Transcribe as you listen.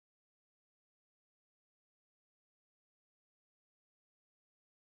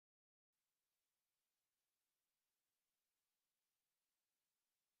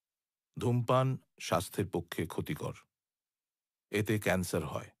ধূমপান স্বাস্থ্যের পক্ষে ক্ষতিকর, এতে ক্যান্সার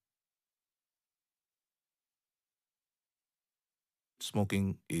হয়। Smoking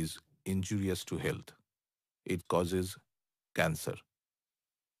is injurious to health, it causes cancer.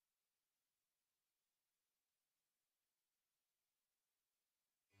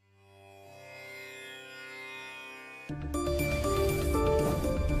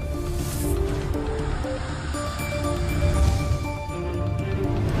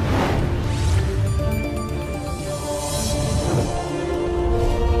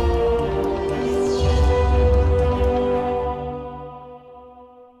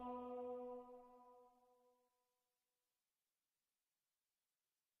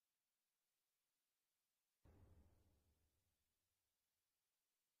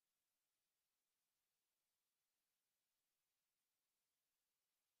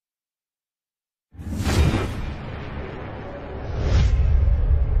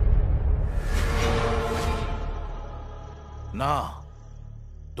 না,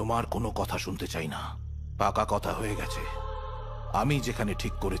 তোমার কোনো কথা শুনতে চাই না। পাকা কথা হয়ে গেছে। আমি যেখানে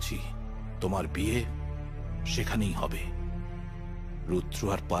ঠিক করেছি তোমার বিয়ে, সেখানেই হবে। রুদ্র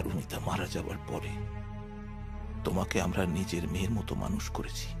আর পারুনিতা মারা যাওয়ার পরে তোমাকে আমরা নিজের মেয়ের মতো মানুষ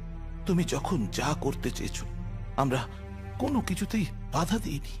করেছি। তুমি যখন যা করতে চেয়েছো আমরা কোনো কিছুতেই বাধা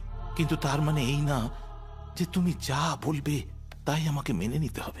দিইনি, কিন্তু তার মানে এই না যে তুমি যা বলবে তাই আমাকে মেনে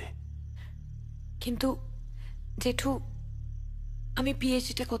নিতে হবে। কিন্তু জেঠু, আমি বিয়ে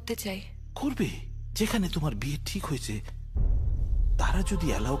যেটা করতে চাই। করবে, যেখানে তোমার বিয়ে ঠিক হয়েছে তারা যদি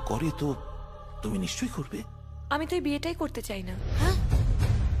অ্যালাউ করে তো তুমি নিশ্চয়ই করবে। আমি তো এই বিয়েটাই করতে চাই না। হ্যাঁ,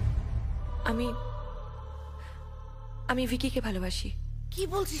 আমি ভিকিকে ভালোবাসি। কি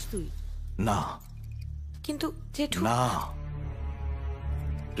বলছিস তুই? না। কিন্তু জেঠু, না,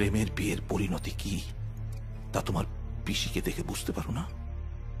 প্রেমের বিয়ের পরিণতি কি তা তোমার পিসিকে দেখে বুঝতে পারো না?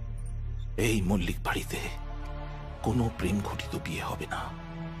 এই মল্লিক বাড়িতে কোনো প্রেম ঘটিত বিয়ে হবে না।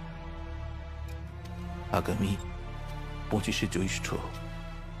 আগামী 25শে জ্যৈষ্ঠ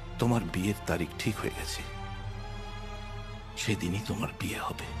তোমার বিয়ের তারিখ ঠিক হয়ে গেছে, সেদিনই তোমার বিয়ে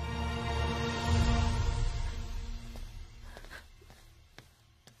হবে।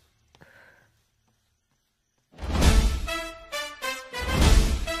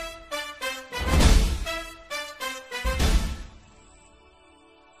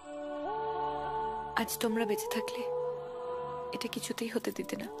 আজ তোমরা বেঁচে থাকলে এটা কিছুতেই হতে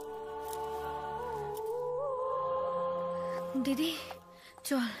দিতে না। দিদি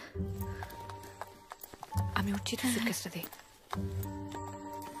চল। আমি উঠছি, তো সুটকেসটা দে।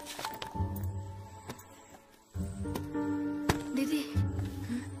 দিদি,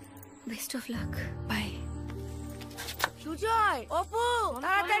 best of luck. By. Sujoy, Apu,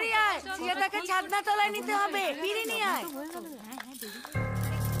 তাড়াতাড়ি আয়। সিয়াদাকে ছাদনা তলায় নিতে হবে। ফিরে নিয়ে আয়।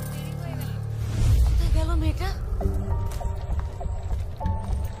 কোথায় গেল মেয়েটা?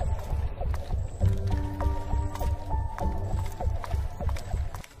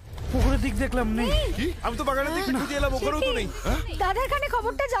 পুকুরের দিক দেখলাম নেই। কি? আমি তো বাগানের দিক খুঁজে এলাম, ওখানেও তো নেই। দাদার কানে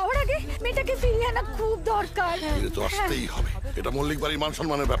খবরটা যাওয়ার আগে মেয়েটাকে ফিরিয়ে আনা খুব দরকার। এটা তো আসতেই হবে, এটা মল্লিক বাড়ির মান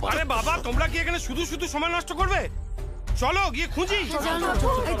সম্মানের ব্যাপার। আরে বাবা, তোমরা কি এখানে শুধু শুধু সময় নষ্ট করবে? চলো গিয়ে খুঁজি।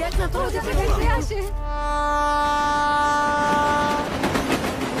 এই দেখ না, তোর যাতে দেখে আসে।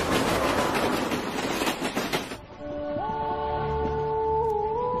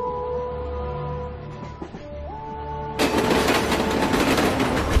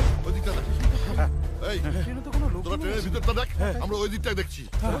 তোরা ট্রেনের ভিতরটা দেখ, আমরা ওই দিকটাই দেখছি।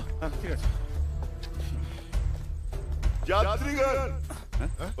 ঠিক আছে। যাত্রীগণ,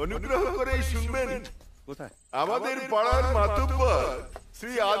 অনুগ্রহ করে শুনবেন। কোথায়? আমাদের পাড়ার মাতব্বর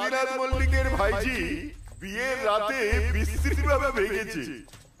শ্রী আদিনাথ মল্লিকের ভাইজি বিয়ের রাতে বিস্তৃতভাবে ভেঙেছে।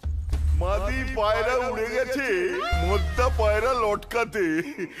 মাদি পায়রা উড়ে গেছে মদ্দা পায়রা লটকাতে।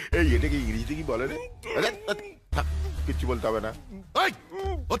 এই এটাকে ইংরেজিতে কি বলে রে? কিছু বলতে হবে না।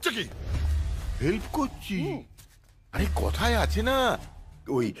 হচ্ছে কি? হেল্প করছি। আরে কথায় আছে না,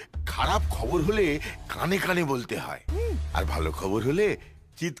 ওই খারাপ খবর হলে কানে কানে বলতে হয়, আর ভালো খবর হলে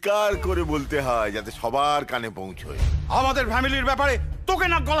চিৎকার করে বলতে হয়, যাতে সবার কানে পৌঁছয়। আমাদের ফ্যামিলির ব্যাপারে তোকে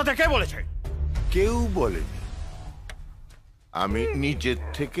নাক গলাতে কে বলেছে? কেউ বলেনি, আমি নিজের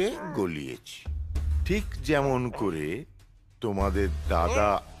থেকে গলিয়েছি। ঠিক যেমন করে তোমাদের দাদা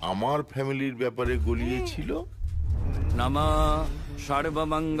আমার ফ্যামিলির ব্যাপারে গলিয়েছিল। নমঃ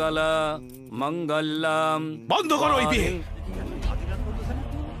সর্বমঙ্গল মঙ্গলম। বন্ধ করো এই বিয়ে।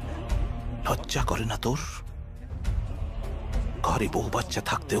 লজ্জা করে না তোর? ঘরে বউ বাচ্চা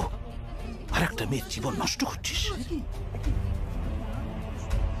থাকতেও আর একটা মেয়ের জীবন নষ্ট করছিস।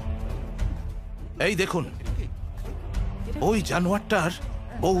 এই দেখুন, ওই জানোয়ারটার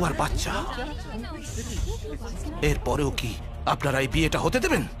বউ আর বাচ্চা, এরপরেও কি আপনারা এই বিয়েটা হতে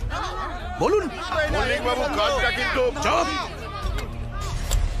দেবেন? বলুন। মল্লিক বাবু, কাজটা কিন্তু চুপ!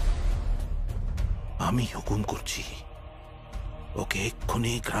 আমি হুকুম করছি, ওকে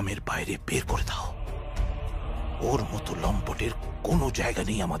এক্ষুনি গ্রামের বাইরে বের করে দাও। ওর মতো লম্পটের কোনো জায়গা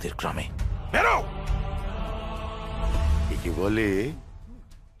নেই আমাদের গ্রামে। বেরো! একে বলে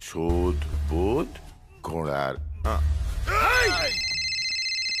শোধ বোধ ঘোড়ার।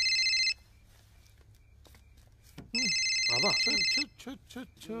 বাবা,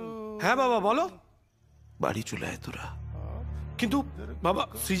 হ্যাঁ বাবা বলো। বাড়ি চলে আয় তোরা। কিন্তু বাবা,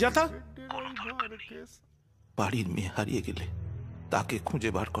 শ্রীজাতা? বাড়ির মেয়ে হারিয়ে গেলে তাকে খুঁজে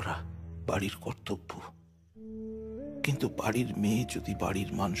বার করা বাড়ির কর্তব্য। কিন্তু বাড়ির মেয়ে যদি বাড়ির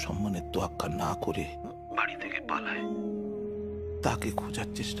মান সম্মানের তোয়াক্কা না করে বাড়ি থেকে পালায়, তাকে খোঁজার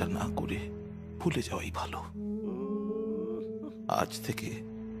চেষ্টা না করে ভুলে যাওয়াই ভালো। আজ থেকে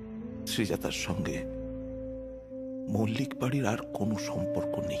শ্রীজাতার সঙ্গে মল্লিক বাড়ির আর কোনো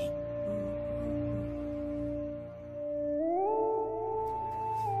সম্পর্ক নেই।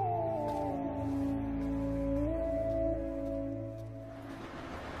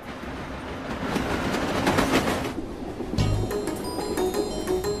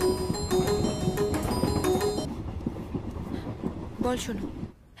 বল শোনো।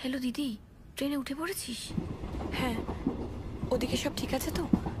 হ্যালো দিদি, ট্রেনে উঠে পড়েছিস? হ্যাঁ। ওদিকে সব ঠিক আছে তো?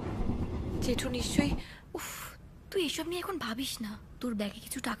 জেঠু নিশ্চয়ই। উফ, তুই এসব নিয়ে এখন ভাবিস না। তোর ব্যাগে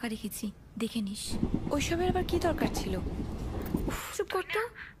কিছু টাকা রেখেছি, দেখে নিস। ওইসবের আবার কি দরকার ছিল? উফ, চুপ কর তো।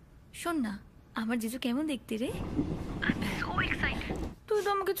 শোন না, আমার জিজু কেমন দেখতে রে? তুই তো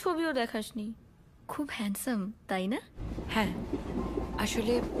আমাকে ছবিও দেখাসনি। খুব হ্যান্ডসাম, তাই না? হ্যাঁ,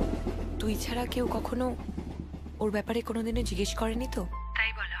 আসলে তুই ছাড়া কেউ কখনো ওর ব্যাপারে কোনোদিনও জিজ্ঞেস করেনি তো,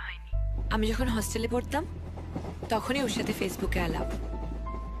 তাই বলা হয়নি। আমি যখন হস্টেলে পড়তাম তখনই ওর সাথে ফেসবুকে আলাপ।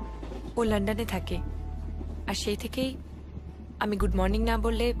 ও লন্ডনে থাকে, আর সেই থেকেই আমি গুড মর্নিং না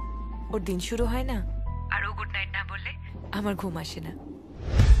বললে ওর দিন শুরু হয় না, আর ও গুড নাইট না বললে আমার ঘুম আসে না।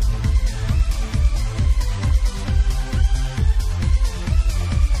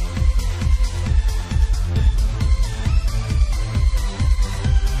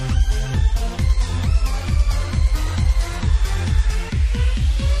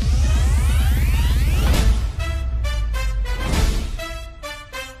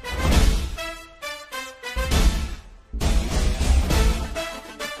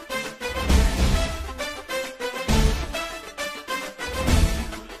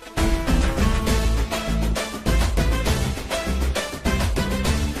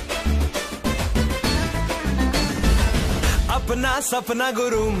 अपना सपना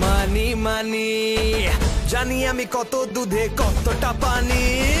गुरु मानी मानी जानी आमी कत दूधे कतटा पानी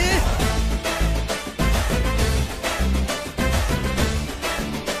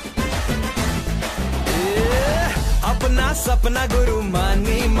अपना सपना गुरु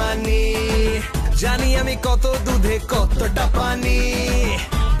मानी मानी जानी आमी कत दूधे कतटा पानी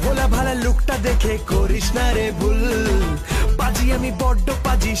भोला भाला लुकटा देखे करिस ना रे भूल पाजी आमी बड्ड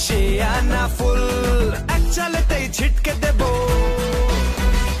पाजी से आना फुल एक चालेतेई छिटके देबो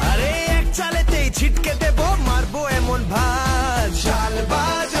अरे एक चालेतेई छिटके देबो मारबो एमन भाज चाल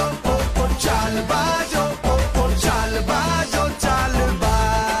बाजो ओ चाल बाजो ओ चाल बाजो चाल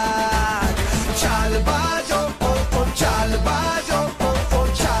बाज चाल बाजो ओ चाल बाजो ओ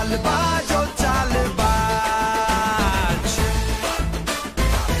चाल बाजो चाल बाज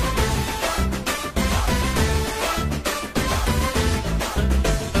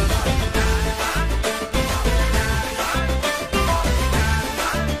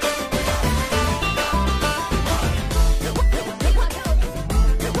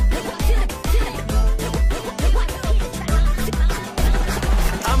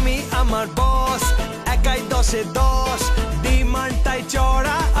আমার বস একাই 10-এ 10 ডিমান্ডটাই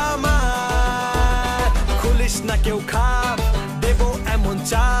চড়া আমার খুলিস না কেউ খাপ দেবো এমন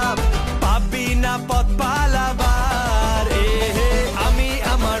চাপ পাবি না পথ পালাবার আমি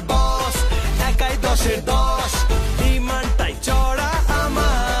আমার বস একাই 10-এ 10 ডিমান্ডটাই চড়া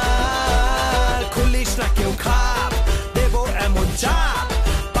আমার খুলিস না কেউ খাপ দেবো এমন চাপ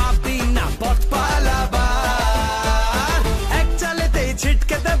পাবি না পথ পালাবার এক চালেতেই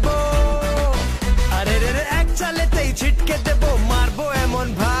ছিটকে দেবো अरे रे रे एक चले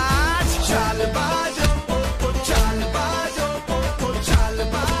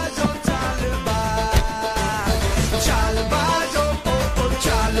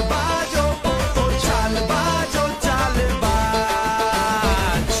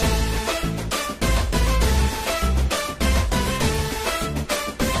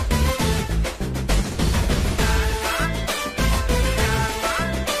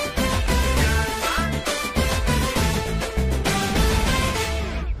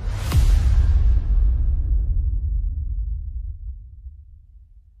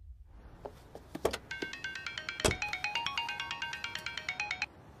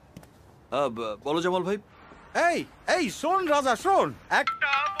বলো জামাল ভাই। এই এই শোন রাজা শোন,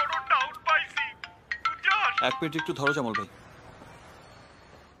 একটা বড় ডাউট পাইছি। এক মিনিট একটু ধরো জামাল ভাই।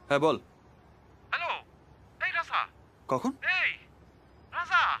 হ্যাঁ বল। হ্যালো, এই রাজা। কখন? এই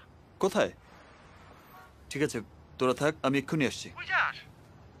রাজা কোথায়? ঠিক আছে তোরা থাক, আমি এক্ষুনি আসছি। কই যাস?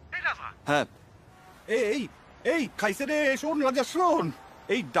 এই রাজা। হ্যাঁ এই এই খাইছে রে, শোন রাজা শোন,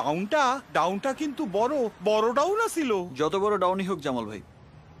 এই ডাউনটা কিন্তু বড় ডাউন ছিল। যত বড় ডাউনই হোক জামাল ভাই,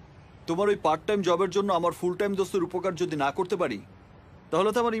 তোমার ওই পার্ট টাইম জবের জন্য আমার ফুল টাইম দোস্তের উপকার যদি না করতে পারি তাহলে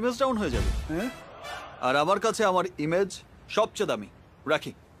তো আমার ইমেজ ডাউন হয়ে যাবে। হ্যাঁ, আর আমার কাছে আমার ইমেজ সবচেয়ে দামি।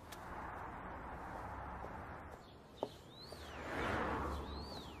 রাখি।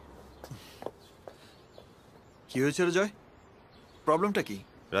 কি হয়েছে রে জয়? প্রবলেমটা কি?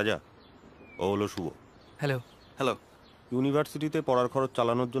 রাজা, ও হলো শুভ। হ্যালো। হ্যালো। ইউনিভার্সিটিতে পড়ার খরচ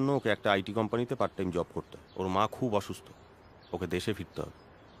চালানোর জন্য ওকে একটা আইটি কোম্পানিতে পার্ট টাইম জব করতে হয়। ওর মা খুব অসুস্থ, ওকে দেশে ফিরতে হবে,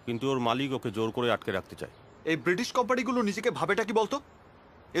 কিন্তু ওর মালিক ওকে জোর করে আটকে রাখতে চায়। এই ব্রিটিশ কোম্পানিগুলো নিজেকে ভাবেটা কি বলতো?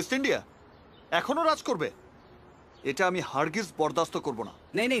 ইস্ট ইন্ডিয়া এখনো রাজ করবে? এটা আমি হারগিজ বরদাস্ত করব না।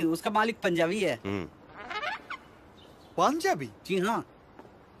 नहीं नहीं, उसका मालिक पंजाबी है। পাঞ্জাবি? जी हाँ।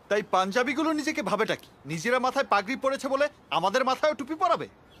 তাই পাঞ্জাবিগুলো নিজেকে ভাবেটা কি? নিজেরা মাথায় পাগড়ি পরেছে বলে আমাদের মাথায় টুপি পরাবে?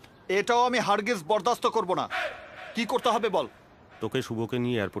 এটাও আমি হারগিজ বরদাস্ত করব না। কি করতে হবে বল? তোকে শুভকে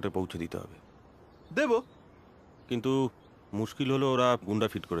নিয়ে এয়ারপোর্টে পৌঁছে দিতে হবে। দেব, কিন্তু মুশকিল হলো ওরা গুন্ডা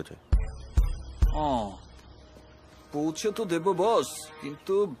ফিট করেছে। পৌঁছে তো দেব বস,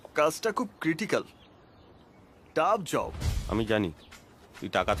 কিন্তু কাজটা খুব ক্রিটিক্যাল, টাফ জব। আমি জানি তুই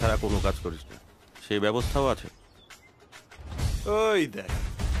টাকা ছাড়া কোনো কাজ করিস না, সেই ব্যবস্থাও আছে। ওই দেখ,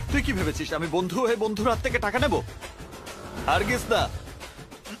 তুই কি ভেবেছিস আমি বন্ধু হয়ে বন্ধুর হাত থেকে টাকা নেব? হারগিজ না।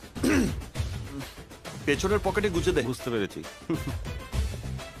 পেছনের পকেটে গুজে দে। বুঝতে পেরেছি।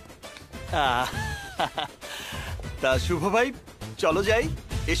 তা শুভ ভাই চলো যাই।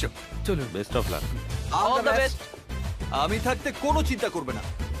 এসো। চলো। Best of luck. All the best. আমি থাকতে কোনো চিন্তা করবে না,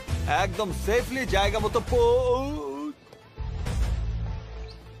 একদম সেফলি জায়গা মতো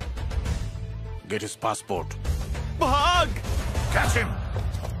Get his passport. ভাগ। Catch him.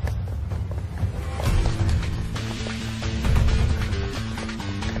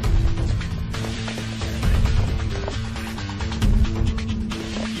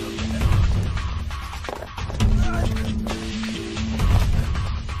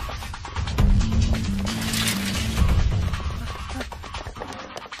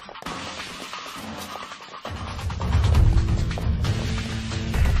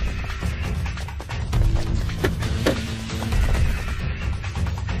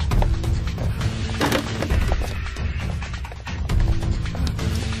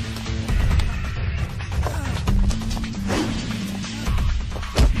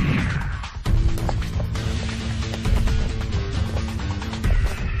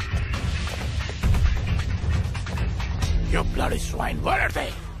 You bloody swine, where are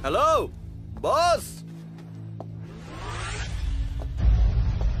they? Hello boss.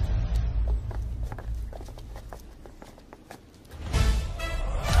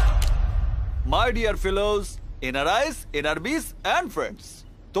 My dear ফেলোজ, এনআরআইস, এনআরবিস and friends,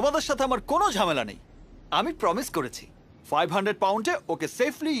 তোমাদের সাথে আমার কোনো ঝামেলা নেই। আমি প্রমিস করেছি 500 পাউন্ডে ওকে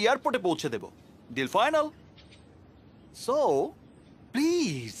সেফলি এয়ারপোর্টে পৌঁছে দেব। Deal final. সো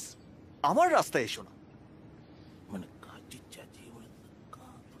প্লিজ আমার রাস্তায় এসো না।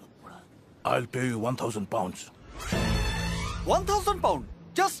 I'll pay you 1,000 pounds. 1000 pound?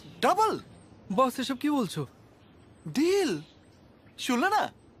 Just double? বস এসব কি বলছো? ডিল। শুনলে না,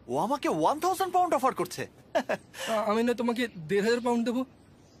 ও আমাকে 1000 পাউন্ড অফার করছে। আমি না তোমাকে 1,500 পাউন্ড দেবো?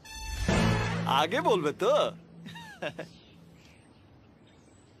 আগে বলবে তো।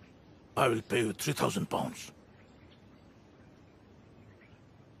 I will pay you 3,000 pounds.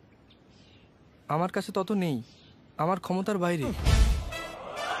 আমার কাছে তত নেই, আমার ক্ষমতার বাইরে।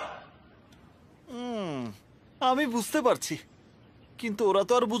 আমি বুঝতে পারছি, কিন্তু ওরা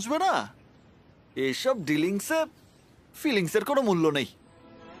তো আর বুঝবে না। এসব ডিলিংসে ফিলিংসের কোনো মূল্য নেই।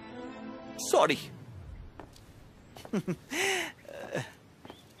 সরি।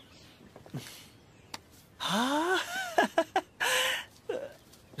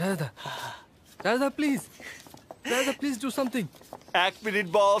 রাজা, রাজা প্লিজ, রাজা প্লিজ ডু সামথিং। এক মিনিট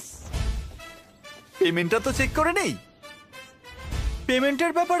বস, পেমেন্টটা তো চেক করে নেই।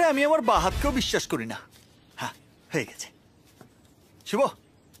 পেমেন্টের ব্যাপারে আমি আমার বাহাতকেও বিশ্বাস করি না। হ্যাঁ হয়ে গেছে। শুভ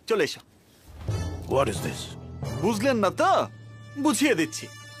চলে এসো। What is this? বুঝলেন না তো? বুঝিয়ে দিচ্ছি।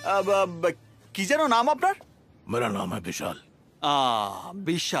 কি যেন নাম আপনার? मेरा नाम है विशाल।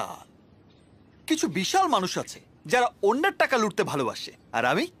 বিশাল। কিছু বিশাল মানুষ আছে যারা অন্যের টাকা লুটতে ভালোবাসে, আর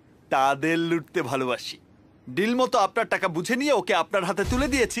আমি তাদের লুটতে ভালোবাসি। ডিল মতো আপনার টাকা বুঝে নিয়ে ওকে আপনার হাতে তুলে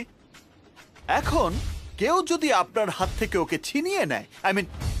দিয়েছি। এখন কেউ যদি আপনার হাত থেকে ওকে ছিনিয়ে নেয়, আই মিন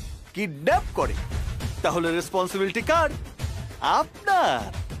কিডন্যাপ করে, তাহলে রেসপন্সিবিলিটি কার? আপনার।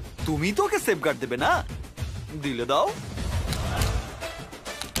 তুমি তো ওকে সেফগার্ড দেবে না? দিলে দাও।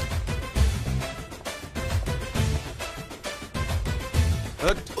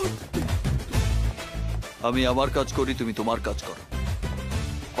 আমি আমার কাজ করি, তুমি তোমার কাজ করো।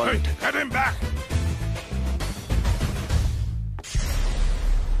 Get him back!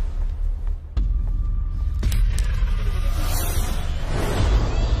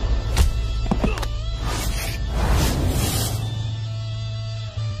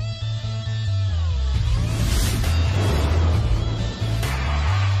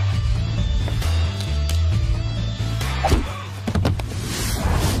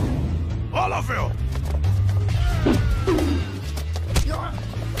 All of you!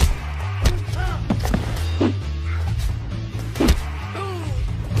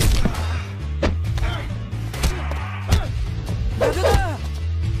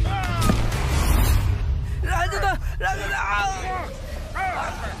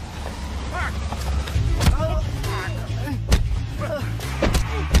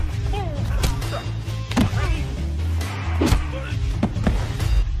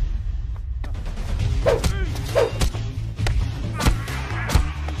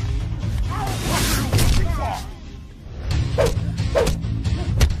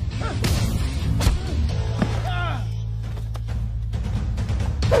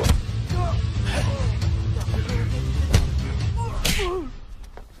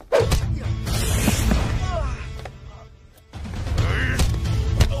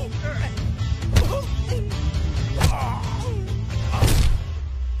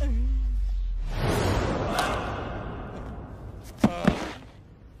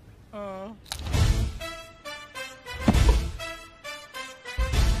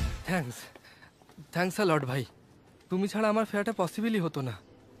 Thanks a লট ভাই, তুমি ছাড়া আমার ফেরাটা পসিবলই হতো না।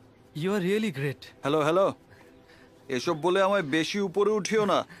 You are really great. Hello hello, এসব বলে আমায় বেশি উপরে উঠিও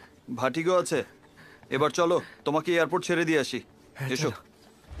না, ভাটিগো আছে। এবার চলো, তোমাকে এয়ারপোর্ট ছেড়ে দিয়ে আসি। এসো।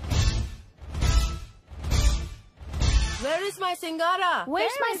 Where is my singara?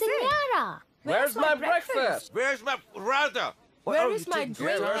 Where's my singara? Where's my breakfast? Where's my brother? Where is my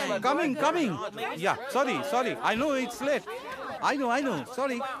drink? Coming. Yeah, sorry. I know it's late. I know.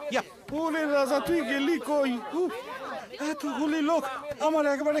 Sorry. Yeah. ওরে রাজা, তুই গেলি কই? এতগুলি লোক আমার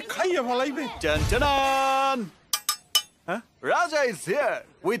একবারে খাইয়ে ফেলাইবে। Tantanan! Raja is here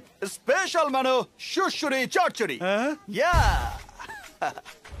with a special menu, shushuri chachuri. Yeah.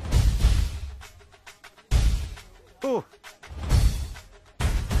 Oh.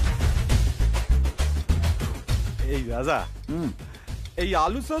 এই রাজা, এই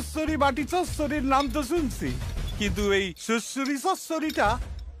আলু চচ্চড়ি বাটি চচ্চড়ির নাম তো শুনছি, কিন্তু এই চচ্চড়ি চচ্চড়িটা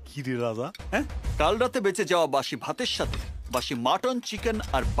কি রে রাজা? কাল রাতে বেঁচে যাওয়া বাসি ভাতের সাথে বাসি মাটন, চিকেন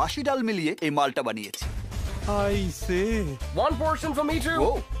আর বাসি ডাল মিলিয়ে এই মালটা বানিয়েছি। I say. One portion for me too.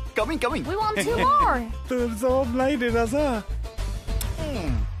 Oh, coming. We want 2 more. তোর জবাব নাই রে রাজা।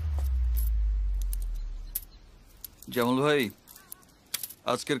 জামাল ভাই,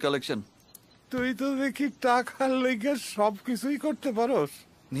 আজকের কালেকশন। তুই তো দেখি টাকার লেগে সবকিছুই করতে পারোস।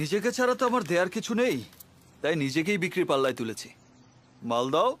 নিজেকে ছাড়া তো আমার দেয়ার কিছু নেই, তাই নিজেকেই বিক্রি পাল্লায় তুলেছি। মাল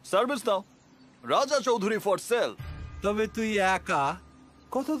দাও, সার্ভিস দাও। রাজা চৌধুরী ফর সেল। তবে তুই একা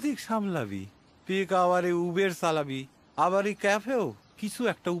কত দিক সামলাবি? পিক আওয়ারে উবের চালাবি, আবার এই ক্যাফেও কিছু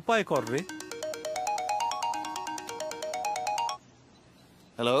একটা উপায় করবে।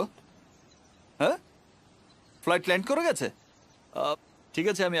 হ্যালো, হ্যাঁ, ফ্লাইট ল্যান্ড করে গেছে? ঠিক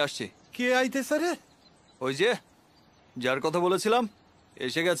আছে, আমি আসছি। কে আইতেছে রে? ওই যে যার কথা বলেছিলাম,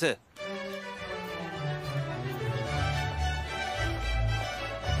 এসে গেছে।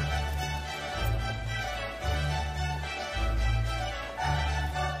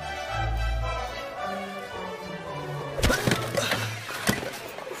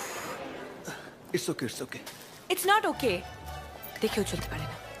 It's okay. It's not okay. দেখেও চলতে পারে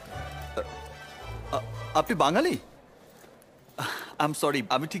না। আপনি বাঙালি? I'm sorry,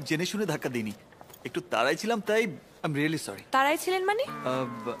 আমি ঠিক জেনে শুনে ধাক্কা দিইনি, একটু তাড়াই ছিলাম, তাই I'm really sorry. তারাই ছিলেন মানে?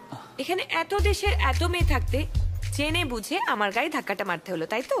 এখানে এত দেশের এত মেয়ে থাকতে জেনে বুঝে আমার গায়ে ধাক্কাটা মারতে হলো,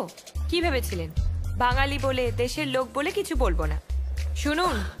 তাই তো? কি ভেবেছিলেন বাঙালি বলে, দেশের লোক বলে কিছু বলবো না?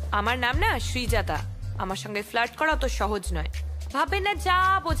 শুনুন, আমার নাম না শ্রীজাতা। আমার সঙ্গে ফ্লার্ট করা তো সহজ নয়। ভাববেন না যা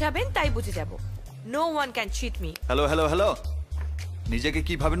বোঝাবেন তাই বুঝে যাব। No one can cheat me. Hello, নিজেকে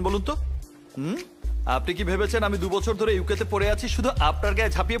কি ভাবেন বলুন তো? আপনি কি ভেবেছেন আমি 2 বছর ধরে ইউকেতে পড়ে আছি শুধু আপনার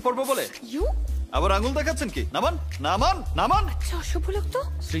গায়ে ঝাঁপিয়ে পড়বো বলে? আবার আঙুল দেখাচ্ছেন কি? নামান। আচ্ছা, অশুভ লোক তো।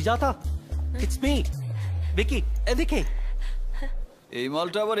 শ্রীজাতা, ইটস মি, ভিকি, এদিকে। এই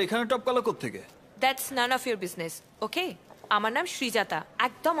মালটা আবার এখানে টপকালো কোত্থেকে? That's none of your business, ওকে? আমার নাম শ্রীজাতা,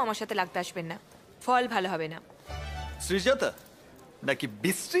 একদম আমার সাথে লাগতে আসবেন না, ফল ভালো হবে না। শ্রীজাতা নাকি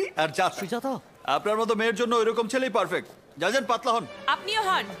বিশ্রী আর জাত? শ্রীজাতা আপনার মতো মেয়ের জন্য ওইরকম ছেলেই পারফেক্ট। যান পাতলা হন। আপনিও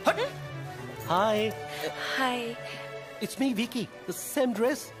হন। Hi. High. It's me, Vicky. The same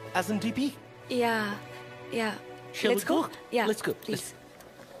dress as in DP. Yeah Shall let's we go. go? Yeah Let's go. Please.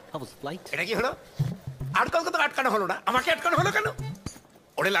 How was the flight? এটা কি হলো? আর কাউকে তো আটকানো হলো না, আমাকে আটকানো হলো কেন?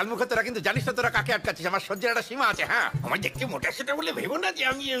 ওরে লালমুখ, তোরা কিন্তু জানিস না তোরা কাকে আটকাচ্ছিস। আমার সহ্যের একটা সীমা আছে। হ্যাঁ, আমার দেখতে মোটা সেটা বলে ভেবো না যে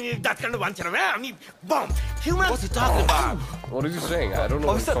আমি দাঁত কান্ড বাঁধছিলাম। হ্যাঁ, আমি bomb human. What's he talking about? What is he saying? I don't know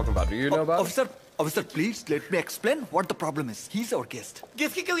what he's talking about. Do you know about it? Officer, please let me explain what the problem is. He's our guest.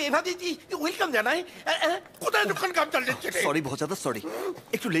 গেস্টকে কেউ এভাবে welcome জানায়? কোথায় দোকান কাম চলছে? Sorry ভজাদা, sorry,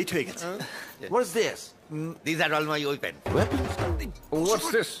 একটু late হয়ে গেছে। What is this? These are all my weapons. What's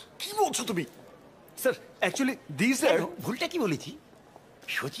this? কি বলছো তুমি? স্যার, অ্যাকচুয়ালি দিস আর ভুলটা কি বলেছি?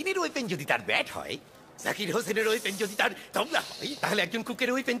 সচিনের ওয়েপেন যদি তার ব্যাট হয়, জাকির হোসেনের ওয়েপেন যদি তার তবলা হয়, তাহলে একজন কুকের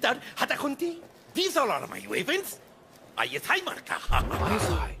ওয়েপেন তার হাতা খুন্তি। These all are my weapons. ISI মার্কা।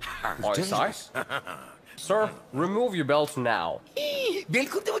 ISI? Sir, remove your belt now. Bell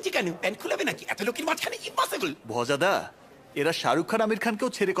খুলতে বলছি কেন? প্যান্ট খুলাবে নাকি? এত লোকের মাঝখানে ইম্পসিবল। ভজাদা, এরা শাহরুখ খান আমির খানকেও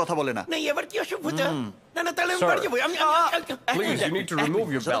ছেড়ে কথা বলে না। না, এবার কি অসভ্যতা? না তাহলে আমি বাড়ি যাবো। Please, you need to remove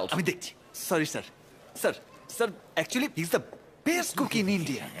your belt. আমি দেখছি। Sorry sir. Sir, actually he is the best cook in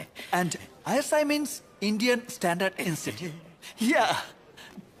India and ISI means Indian Standard Institute. Yeah.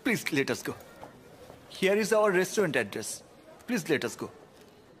 Please let us go. Here is our restaurant address. Please let us go.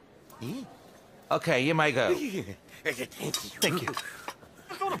 Okay, you may go. Thank you.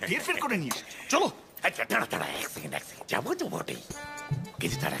 বিয়ে fail করে নিস। চলো। আচ্ছা, দাঁড়া এক second. যাবো তো বটেই,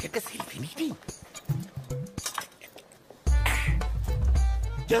 কিন্তু তার আগে একটা সেলফি নিবি।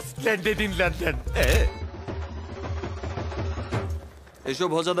 Just landed in London. এসো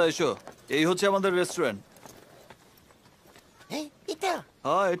ভজাদা, এসো। এই হচ্ছে আমাদের রেস্টুরেন্ট। এটা?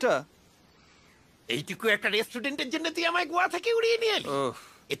 হ্যাঁ, এটা। এইটুকু একটা রেস্টুরেন্টের জন্য তুই আমায় গোয়া থেকে উড়িয়ে নিয়ে এলি?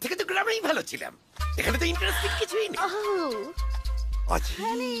 এর থেকে তো গ্রামেই ভালো ছিলাম। এখানে তো ইন্টারেস্টিং কিছুই নেই।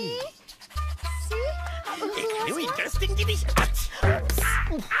 এখানেও ইন্টারেস্টিং জিনিস আছে।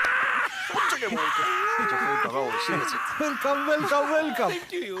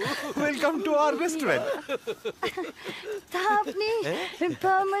 Welcome to our restaurant. তা আপনি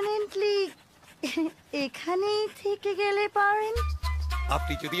পার্মানেন্টলি এখানেই থেকে গেলে পারেন?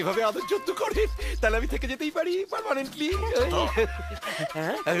 আপনি যদি এভাবে আদর যত্ন করেন, তাহলে আমি থেকে যেতেই পারি পার্মানেন্টলি।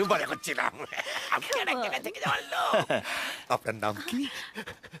 মজা করছিলাম। আমি আর এক জায়গায় থেকে যাওয়ার লোক। আপনার নাম কি?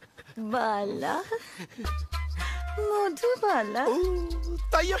 বালা, মধুবালা।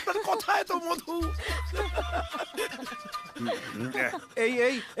 তাই আপনার কথা এত মধু।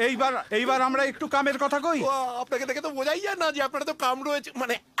 এইবার আমরা একটু কামের কথা কই। আপনাকে দেখে তো বোঝাই যায় না যে আপনার তো কাম রয়েছে,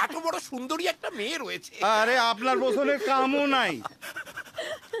 মানে এত বড় সুন্দরী একটা মেয়ে রয়েছে। আরে আপনার বছরের কামও নাই।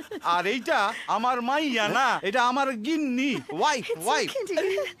 আর এইটা আমার মাইয়া না, এটা আমার গিন্নি, ওয়াইফ।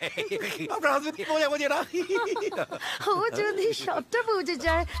 আপনার হাজবেন্ড বোঝে না। ও যদি সবটা বুঝে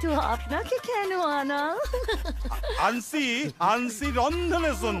যায় তো আপনাকে কেন আনা? আনসি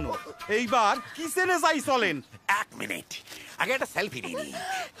রন্ধনের জন্য। এইবার কিচেনে যাই, চলেন। এক মিনিট, আগে একটা সেলফি নিয়ে নি।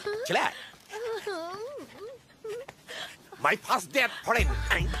 চলে my first day at foreign.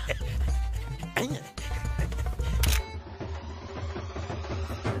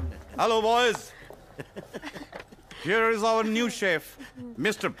 Hello, boys. Here is our new chef,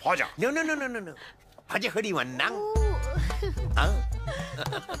 Mr. Bhaja. No. Bhaja Hariman now.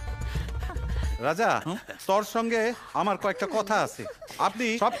 রাজা, তোর সঙ্গে আমার কয়েকটা কথা আছে। আপনি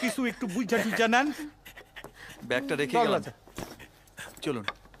সবকিছু একটু বুঝা নেন। ব্যাগটা রেখে গেলাম। চলুন।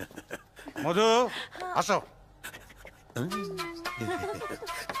 মধু, আসো।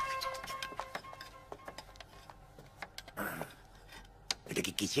 এটা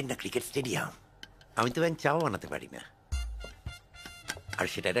কি কিচেন না ক্রিকেট স্টেডিয়াম? আমি তো ব্যাংক চাও বানাতে পারি না, আর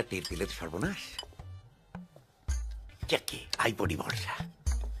সেটা একটা টের দিলে তো সর্বনাশ। চেকে আইপডি ভরসা,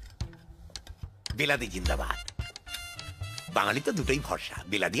 বিলাদি জিন্দাবাদ। বাঙালি তো দুটোই ভরসা,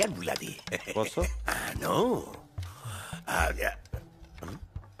 বিলাদি আর বুলাদি। নো,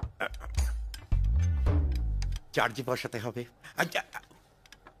 চার্জে বসাতে হবে। আচ্ছা,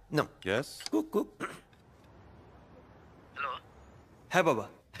 নো। কুক। হ্যাঁ বাবা।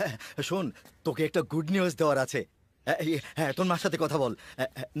 শোন, তোকে একটা গুড নিউজ দেওয়ার আছে। হ্যাঁ, তোর মার সাথে কথা বল।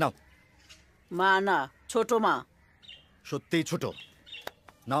 নাও। মা না, ছোট মা। সত্যিই ছোট।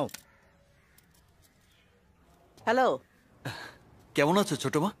 নাও। হ্যালো, কেমন আছো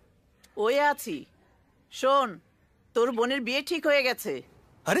ছোট মা? ওই আছি। শোন, তোর বোনের বিয়ে ঠিক হয়ে গেছে।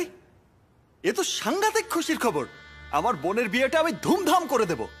 আরে, এ তো সাংঘাতিক খুশির খবর। আমার বোনের বিয়েটা আমি ধুমধাম করে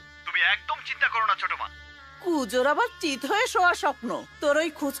দেব। তুমি একদম চিন্তা করো না ছোট মা। কুজোর আবার চিত হয়ে শোয়া স্বপ্ন। তোর ওই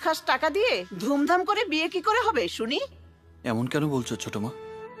খুচখাস টাকা দিয়ে ধুমধাম করে বিয়ে কি করে হবে শুনি? এমন কেন বলছো ছোট মা?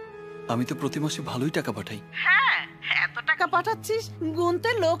 আমি তো প্রতি মাসে ভালোই টাকা পাঠাই। হ্যাঁ, এত টাকা পাঠাচ্ছিস, গুনতে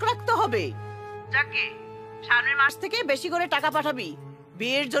লোক রাখতে হবে। যাকে সামনের মাস থেকে বেশি করে টাকা পাঠাবি,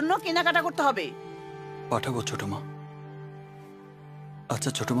 বিয়ের জন্য কেনাকাটা করতে হবে। পাঠাবো ছোট মা।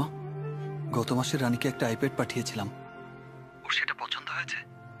 আচ্ছা ছোট মা, গত মাসে রানীকে একটা আইপ্যাড পাঠিয়েছিলাম, ওর সেটা পছন্দ হয়েছে?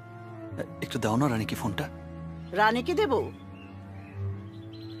 একটু দাও না রানীকে ফোনটা। রানীকে দেব?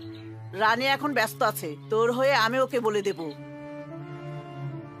 রানী এখন ব্যস্ত আছে, তোর হয়ে আমি ওকে বলে দেব।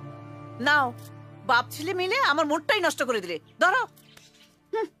 নাও, বাপ ছেলে মিলে আমার মুডটাই নষ্ট করে দিলে। ধরো।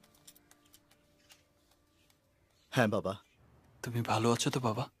 হ্যাঁ বাবা। তুমি ভালো আছো তো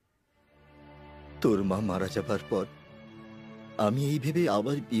বাবা? তোর মা মারা যাবার পর আমি এই ভেবে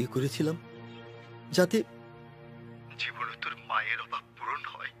আবার বিয়ে করেছিলাম যাতে জীবনে তোর মায়ের অভাব পূরণ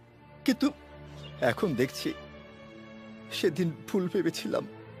হয়, কিন্তু এখন দেখছি সেদিন ভুল ভেবেছিলাম।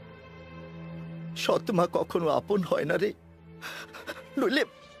 সৎ মা কখনো আপন হয় না রে, নইলে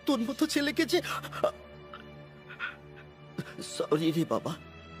তোর মতো ছেলেকে যে। সরি রে বাবা,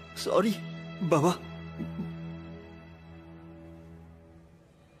 সরি বাবা।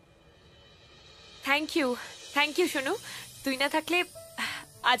 Thank you Sonu. তুই না থাকলে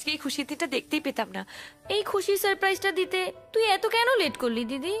আজকে এই খুশির দিনটা দেখতেই পেতাম না। এই খুশি সারপ্রাইজটা দিতে তুই এত কেন লেট করলি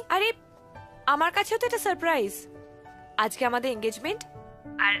দিদি? আরে আমার কাছেও তো এটা সারপ্রাইজ। আজকে আমাদের এঙ্গেজমেন্ট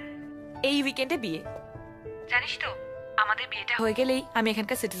আর এই উইকেন্ডে বিয়ে। জানিস তো, আমাদের বিয়েটা হয়ে গেলেই আমি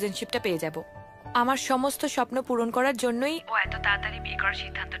এখানকার সিটিজেনশিপটা পেয়ে যাব। আমার সমস্ত স্বপ্ন পূরণ করার জন্যই ও এত তাড়াতাড়ি বিয়ে করার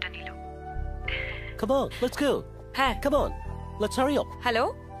সিদ্ধান্তটা নিল। Come on, let's go. হ্যাঁ, Come on, let's hurry up. Hello,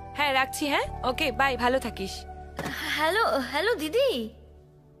 হ্যাঁ রাখছি। হ্যাঁ, ওকে, বাই, ভালো থাকিস। হ্যালো হ্যালো দিদি,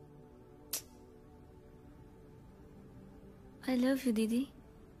 আই লাভ ইউ দিদি।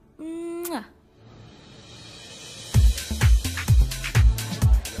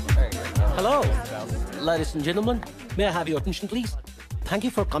 Hello, ladies and gentlemen. May I have your attention, please? Thank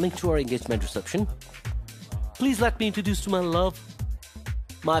you for coming to our engagement reception. Please let me introduce to my love,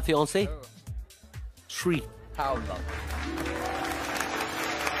 my fiancé, Shri. How lovely.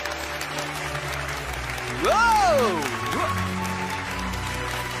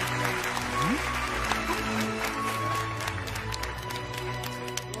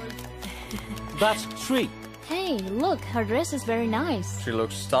 That's Shri. Hey, look, her dress is very nice. She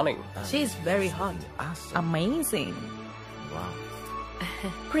looks stunning. She's very hot. Amazing.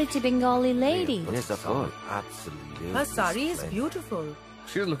 Pretty Bengali lady. Yes, of course. Absolutely. Her sari is beautiful.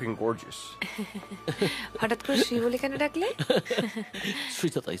 She's looking gorgeous. হঠাৎ করে শ্রী বলে কেন ডাকলে? Sri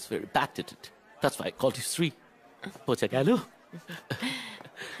Tata is very bad at it. That's why I called you Sri. Pocha gelo.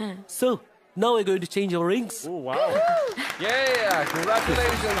 So, now we're going to change our rings. Oh, wow. Yeah,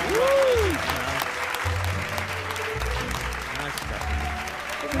 congratulations.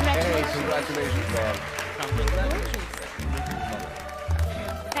 Hey, congratulations, man.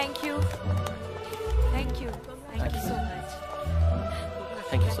 Thank you. Thank you. Thank you so much.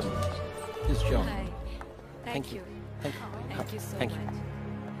 Thank you so much. This John. Hi. Thank you. Thank you so Thank you. much.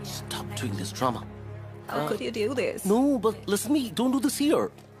 Stop doing this drama. How could you do this? No, but listen to me. Don't do this here.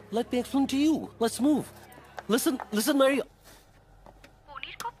 Let me explain to you. Let's move. Listen, Mary.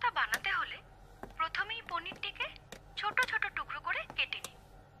 পনির কোফতা বানাতে হলে প্রথমেই পনিরটিকে ছোট ছোট টুকরো করে কেটে নিন,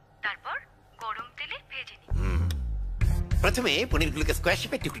 তারপর গরম তেলে ভেজে নিন। প্রথমে পনিরগুলোকে স্কোয়ার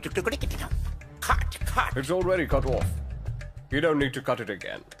শেপে টুকরো টুকরো করে কেটে নাও। কাট। It's already cut off. You don't need to cut it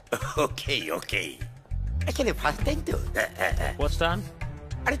again. Okay. আসলে ফার্স্ট টাইম তো। What's done?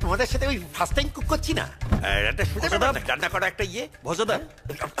 আরে তোমাদের সাথে ওই ফার্স্ট টাইম কুক করছি না, একটা সুযোগ রান্না করা একটা ইয়ে। ভজাদা,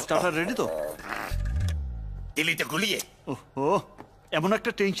 স্টার্টার রেডি তো? দিলি তো গুলিয়ে। ও, এমন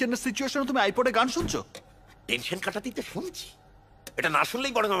একটা টেনশনের সিচুয়েশনে তুমি আইপডে গান শুনছো? টেনশন কাটাতেই তো শুনছি। এটা না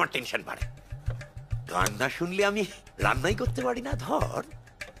শুনলেই বরং আমার টেনশন বাড়ে। গান না শুনলে আমি রান্নাই করতে পারি না। ধর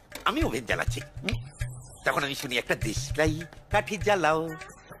আমি ওভেন জ্বালাচ্ছি, তখন আমি শুনি একটা দেশলাই কাঠি জ্বালাও,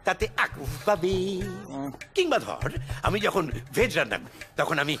 তাতে আগুন পাবে। কিংবা ধর আমি যখন ভেজ রান্না করি,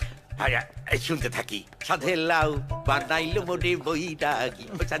 তখন আমি শুনতে থাকি সাধের লাউ বানাইলো মোটে বইরাগি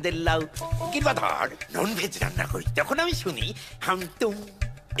সাধের লাউ। কিংবা ধর নন ভেজ রান্না করি, তখন আমি শুনি হাম তুম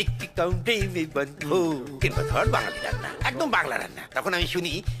একটি কাউন্টে মে বন্ধু। কিংবা ধর বাঙালি রান্না, একদম বাংলা রান্না, তখন আমি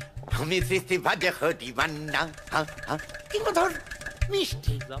শুনি আমি সৃষ্টি ভাজা হরি বান্না। কিংবা ধর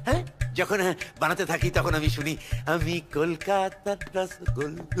মিষ্টি, হ্যাঁ, যখন বানাতে থাকি তখন আমি শুনি আমি কলকাতার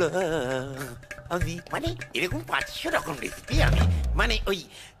রসগোল্লা। আমি মানে এরকম 500 রকম রেসিপি আমি মানে ওই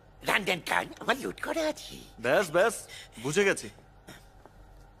রান্ডান কার্ড আমার লোড করে আছি। ব্যাস বুঝে গেছি।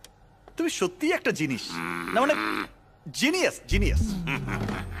 তুমি সত্যি একটা জিনিস। না মানে জিনিয়াস জিনিয়াস।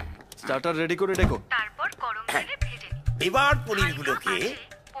 স্টার্টার রেডি করে রেখো। তারপর গরম তেলে ভেজে নিই। এবার পনিরগুলোকে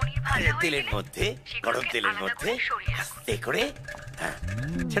তেলের মধ্যে, গরম তেলের মধ্যে আস্তে করে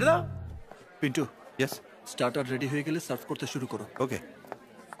ছেড়ে দাও। পিন্টু, ইয়েস, স্টার্টার রেডি হয়ে গেলে সার্ভ করতে শুরু করো। ওকে।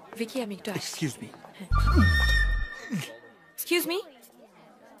 ভিকি, আমি একটু excuse me. Excuse me,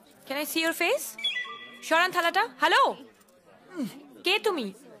 can I C your face? সরান থালাটা। হ্যালো, কে তুমি?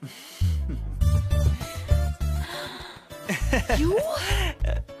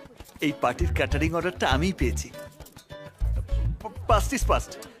 এই পার্টির ক্যাটারিং অর্ডারটা আমিই পেয়েছি। Past is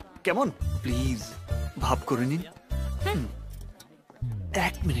past. কেমন? প্লিজ ভাব করে নিন।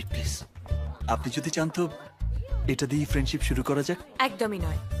 এক মিনিট প্লিজ। আপনি যদি চান তো এটা দিয়ে ফ্রেন্ডশিপ শুরু করা যাক। একদমই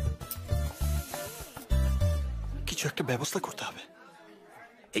নয়। কিছু একটা ব্যবস্থা করতে হবে।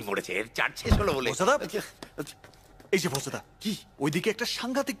 এই মরেছে, এর চার্জ শেষ হলো বলে। এই যে ভোজদা, কি ওইদিকে একটা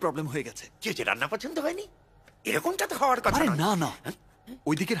সাংঘাতিক প্রবলেম হয়ে গেছে। কি হয়েছে? রান্না পছন্দ হয়নি? এরকমটা তো হওয়ার কথা না। না,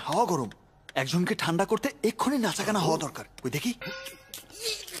 ওইদিকের হাওয়া গরম। একজনকে ঠান্ডা করতে এক্ষুনি নাচাগানা হওয়া দরকার। ওই দেখি।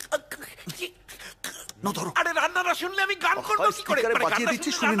 আরে রান্না না শুনলে আমি গান করবো কি করে? বাজিয়ে দিচ্ছি,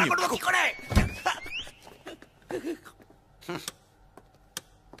 শুনে নিও।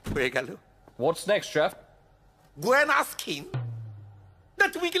 হয়ে গেল। What's next, chef? Go and ask him. না,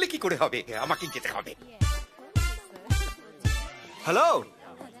 তুমি গেলে কি করে হবে? আমাকে যেতে হবে। Hello,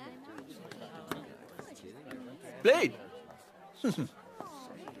 plate.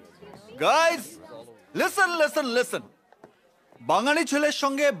 Guys, listen. বাঙালি ছেলের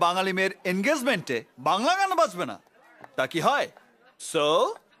সঙ্গে বাঙালি মেয়ের এনগেজমেন্টে বাংলা গান বাজবে না, তা কি হয়? So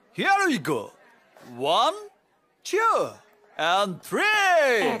here we go. 1 2 and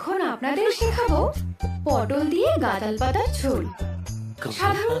 3। এখন আপনাদের শেখাবো পটল দিয়ে গাঁদাল পাতার ঝোল।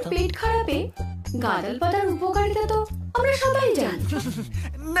 সাধারণ পেট খারাপে গাঁদাল পাতার উপকারিতা তো আমরা সবাই জানি।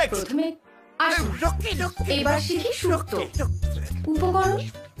 প্রথমে এবার শিখি শুক্তো। উপকরণ: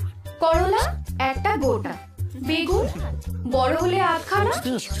 করলা একটা গোটা, বেগুন বড় হলে আধখানা,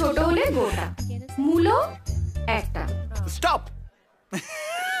 ছোট হলে গোটা, মূলো একটা। স্টপ।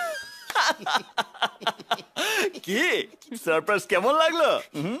 কি সারপ্রাইজ, কেমন লাগলো?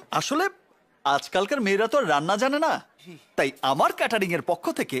 আসলে আজকালকার মেয়েরা তো রান্না জানে না, তাই আমার ক্যাটারিং এর পক্ষ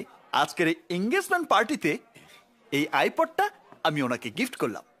থেকে আজকের এই এনগেজমেন্ট পার্টিতে এই আইপডটা আমি ওনাকে গিফট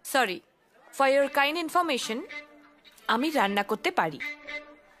করলাম। Sorry, for your kind information, আমি রান্না করতে পারি।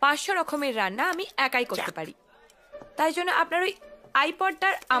 500 রকমের রান্না আমি একাই করতে পারি। তাই জন্য আপনার ওই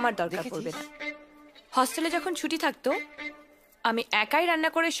আইপডটার আমার দরকার পড়বে না। হস্টেলে যখন ছুটি থাকতো আমি একাই রান্না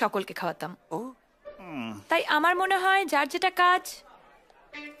করে সকলকে খাওয়াতাম। তাই আমার মনে হয় যার যেটা কাজ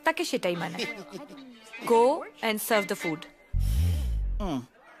তাকে সেটাই মানায়। Go and serve the food.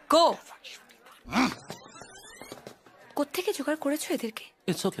 গো। কোত্থেকে জোগাড় করেছো এদেরকে?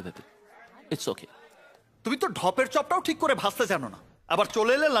 It's okay, baby. It's okay. তুমি তো ঢপের চপটাও ঠিক করে ভাজতে জানো না, আবার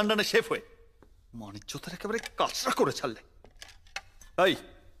চলে এলে লন্ডনে শেফ হয়ে। মানিজ্যতার একেবারে কাজটা করে ছাড়লে। এই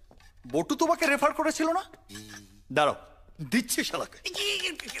বটু তোমাকে রেফার করেছিল না? দাঁড়াও, দিচ্ছি শালাকে।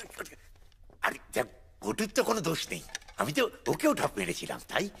 আরে বটুর তো কোনো দোষ নেই, আমি তো ওকেও ঢপ মেরেছিলাম।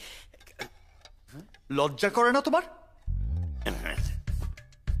 তাই লজ্জা করে না তোমার?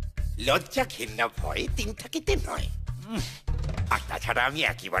 লজ্জা ঘেন্না ভয় 3 থাকিতে নয়। আর তাছাড়া আমি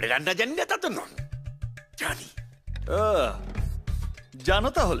একেবারে রান্না জানি না তা তো নন, জানি। জানো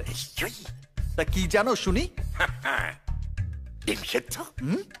তাহলে? তা কি জানো শুনি? ডিম সেদ্ধ।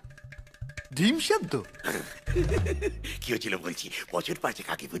 ডিম সেদ্ধ? কি হয়েছিল বলছি, বছর 5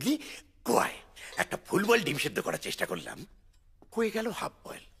 আগে বুঝলি গোয়ায় একটা ফুল বয়েল ডিম সেদ্ধ করার চেষ্টা করলাম, হয়ে গেল হাফ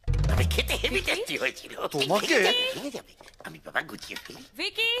বয়েল। তবে খেতে হেভি টেস্টি হয়েছিল। তোমাকে ভেঙে যাবে, আমি বাবা গুছিয়ে ফেলি।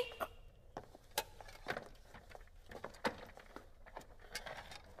 ভিকি,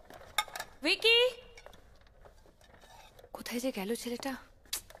 ভিকি, কোথায় যে গেল ছেলেটা?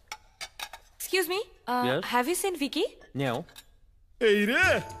 Excuse me, have you seen Vicky? No. এই রে,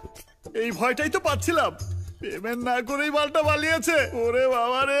 এই ভয়টাই তো পাচ্ছিলাম। পেমেন্ট না করেই মালটা পালিয়েছে। ওরে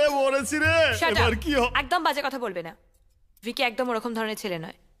বাবা রে, মরেছি রে। এবার কি হবে? একদম বাজে কথা বলবে না। ভিকি একদম ওরকম ধরনের ছেলে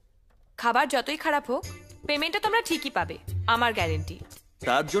নয়। খাবার যতই খারাপ হোক পেমেন্টটা তোমরা ঠিকই পাবে, আমার গ্যারেন্টি।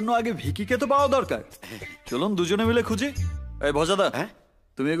 তার জন্য আগে ভিকিকে তো পাওয়া দরকার। চলুন দুজনে মিলে খুঁজি। এই ভজাদা,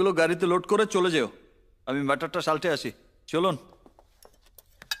 তুমি এগুলো গাড়িতে লোড করে চলে যেও, আমি ম্যাটারটা সালটে আসি। চলুন।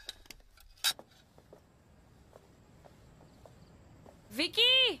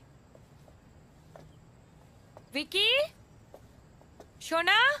 ভিকি, ভিকি,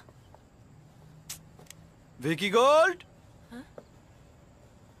 সোনা। ভিকি গোল্ড,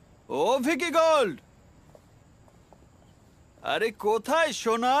 ও ভিকি গোল্ড, আরে কোথায়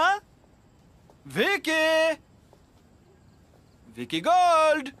সোনা? ভিকি, ভিকি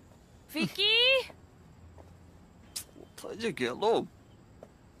গোল্ড। ভিকি, কোথায় যে গেল?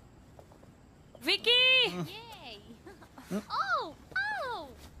 Vicky! Oh,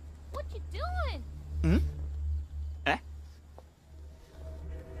 what you doing?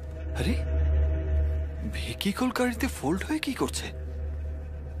 আরে ভিকি কলকারিতে ফোল্ড হয়ে কি করছে?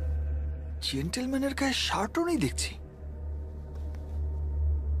 জেন্টলম্যানের গায়ে শার্টও নেই দেখছি।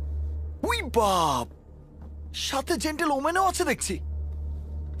 উই বাপ, সাথে জেন্টল ওমেনও আছে দেখছি।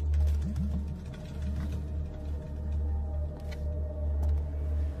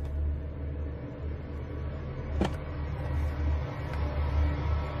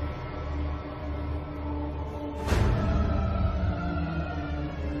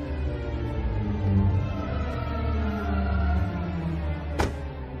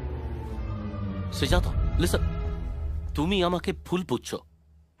 সুজাতা, লিসন, তুমি আমাকে ভুল বুঝছো।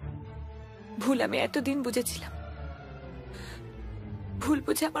 ভুল আমি এতদিন বুঝেছিলাম। ভুল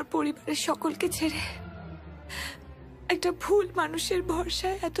বুঝে আমার পরিবারের সকলকে ছেড়ে একটা ভুল মানুষের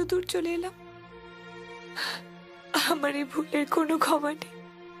ভরসায় এত দূর চলে এলাম। আমার এই ভুলের কোনো ক্ষমা নেই,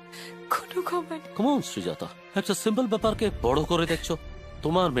 কোনো ক্ষমা নেই। কাম অন সুজাতা, একটা সিম্পল ব্যাপারকে বড় করে দেখছো।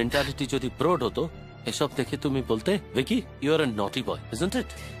 তোমার মেন্টালিটি যদি ব্রড হতো, এসব দেখে তুমি বলতে ভিকি ইউ আর এ নটি বয়, ইজন্ট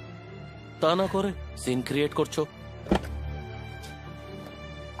ইট? তা না করে সিন ক্রিয়েট করছো।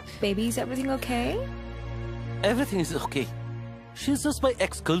 Baby, is everything okay? Everything is okay. She's just my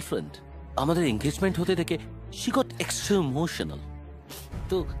ex-girlfriend. আমাদের এনগেজমেন্ট হতে দেখে she got extra emotional.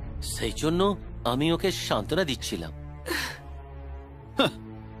 তো সেই জন্য আমি ওকে সান্ত্বনা দিচ্ছিলাম।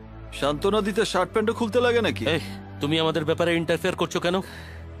 সান্ত্বনা দিতে শার্ট প্যান্টও খুলতে লাগে নাকি? তুমি আমাদের ব্যাপারে ইন্টারফেয়ার করছো কেন?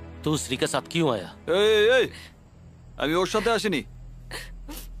 তো শ্রী কে সাথ কিউ আয়া? এই, আমি ওর সাথে আসিনি।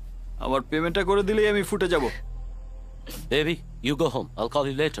 আমার পেমেন্টটা করে দিলেই আমি ফুটে যাব। Baby, you go home. I'll call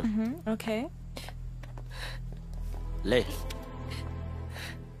you later. Okay. Le.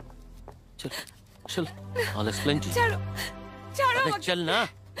 Chill. I'll explain to you. ছাড়ো अरे चल ना.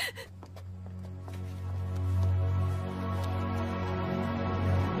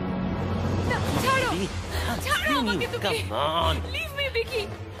 ছাড়ো আমাকে তুমি। Come on. Leave me, Vicky.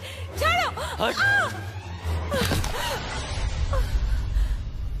 ছাড়ো।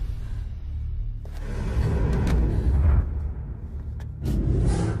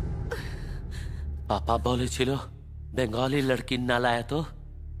 पापा बोलेছিল बंगाली लड़की ना लाया तो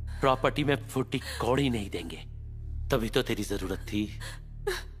प्रॉपर्टी में फुटी कौड़ी नहीं देंगे। तभी तो तेरी जरूरत थी।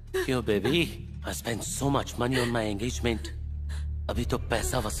 क्यों baby? I spent so much money on my engagement. अभी तो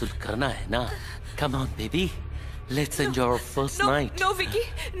पैसा वसूल करना है ना। Come on baby, let's enjoy our first night. No Vicky,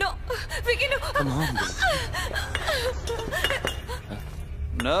 no Vicky, no. Come on baby.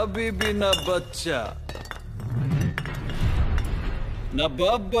 ना बीबी ना बच्चा, ना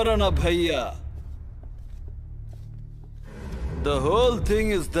बाप बड़ा ना भैया। The whole thing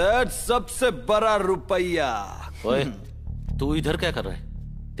is that सबसे बड़ा रुपया। ओए, तू इधर क्या कर रहा है?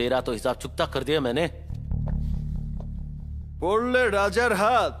 तेरा तो हिसाब चुकता कर दिया मैंने। পড়লে রাজার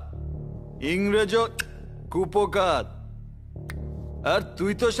হাত, ইংরেজ কুপোকাত, আর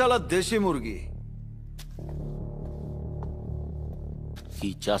তুই তো শালা দেশি মুরগি। কি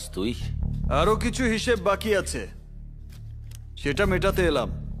চাস তুই? আরো কিছু হিসেব বাকি আছে, সেটা মেটাতে এলাম।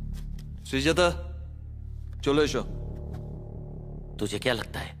 শ্রীজাতা, চলে এসো। तुझे क्या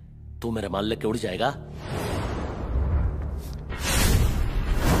लगता है तू मेरे माल लेके उड़ जाएगा?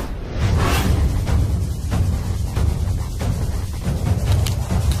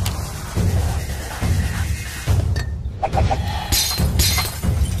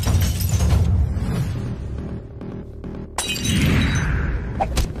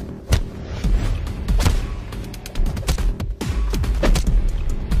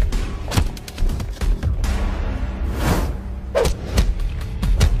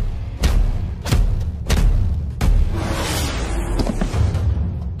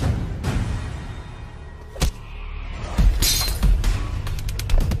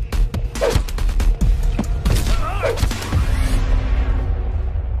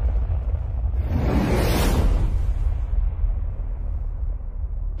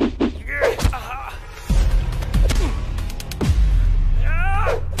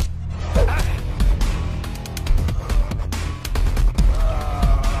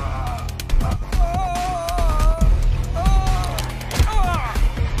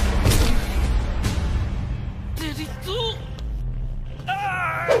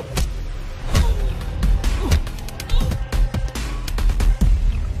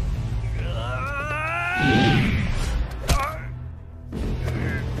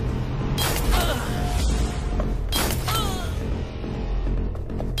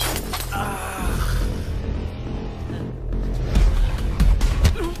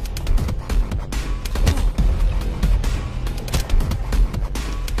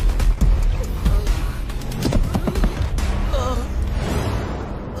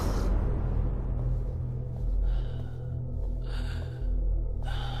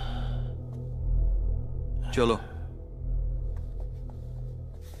 চলো।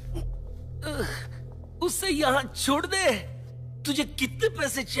 उसे यहाँ छोड़ दे। तुझे कितने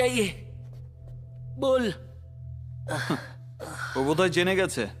पैसे चाहिए बोल। ও বোধহয় জেনে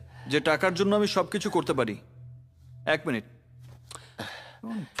গেছে যে টাকার জন্য আমি সবকিছু করতে পারি। 1 মিনিট।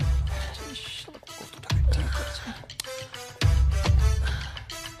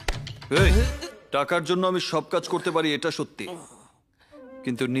 এই, টাকার জন্য আমি সব কাজ করতে পারি, এটা সত্যি,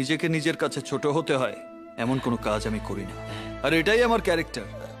 কিন্তু নিজেকে নিজের কাছে ছোট হতে হয় এমন কোনো কাজ আমি করি না। আর এটাই আমার ক্যারেক্টার,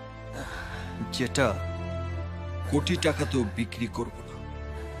 যেটা কোটি টাকাতেও বিক্রি করব না।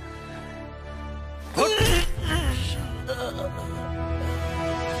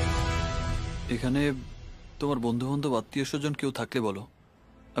 এখানে তোমার বন্ধু বান্ধব আত্মীয় স্বজন কেউ থাকলে বলো,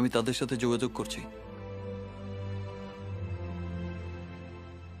 আমি তাদের সাথে যোগাযোগ করছি।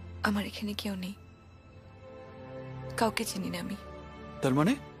 আমার এখানে কেউ নেই, কাউকে চিনি না আমি। তার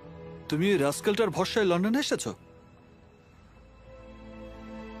মানে তুমি ওই রাস্কেলটার ভরসায় লন্ডনে এসেছো?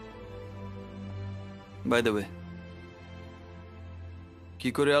 বাই দ্য ওয়ে, কি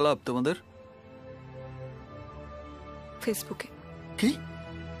করে আলাপ তোমাদের? ফেসবুকে। কি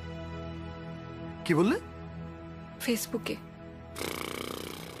কি বললে? ফেসবুকে।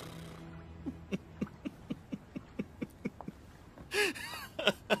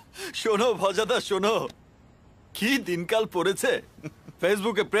 শোনো ভজাদা, শোনো, কি দিনকাল পড়েছে।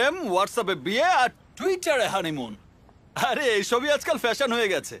 ফেসবুকে প্রেম, হোয়াটসঅ্যাপে বিয়ে, আর টুইটারে হানিমুন। আরে এইসবই আজকাল ফ্যাশন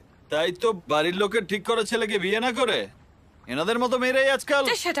হয়ে গেছে। তাই তো বাড়ির লোকের ঠিক করে ছেলেকে বিয়ে না করে এনাদের মতো মেয়েরাই আজকাল।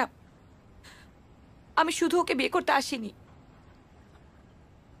 Shut up. আমি শুধু ওকে বিয়ে করতে আসিনি,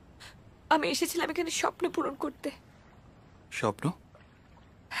 আমি এসেছিলাম এখানে স্বপ্ন পূরণ করতে। স্বপ্ন?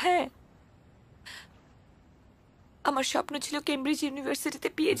 হ্যাঁ, আমার স্বপ্ন ছিল কেমব্রিজ ইউনিভার্সিটিতে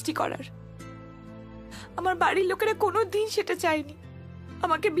পিএইচডি করার। আমার বাড়ির লোকেরা কোনোদিন সেটা চায়নি।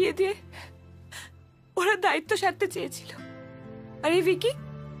 আমাকে বিয়ে দিয়ে ওরা দায়িত্ব সারতে চেয়েছিল। আর এই ভিকি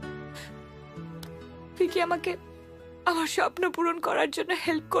আমাকে আমার স্বপ্ন পূরণ করার জন্য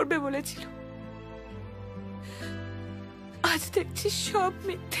হেল্প করবে বলেছিল। আজ দেখছি সব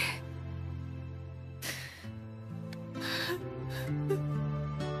মিথ্যে।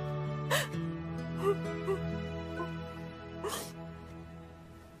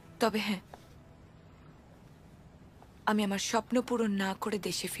 তবে হ্যাঁ, আমি আমার স্বপ্ন পূরণ না করে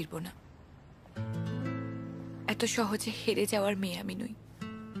দেশে ফিরব না। এত সহজে হেরে যাওয়ার মেয়ে আমি নই।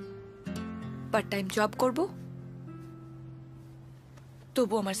 পার্ট টাইম জব করব,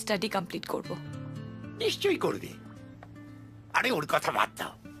 তবু আমার স্টাডি কমপ্লিট করব। নিশ্চয়ই করবে। আরে ওর কথা বাদ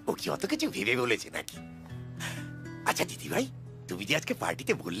দাও, ও কি অত কিছু ভেবে বলেছে নাকি? আচ্ছা দিদি ভাই, তুমি যে আজকে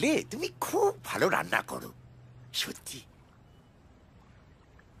পার্টিতে বললে তুমি খুব ভালো রান্না করো, সত্যি?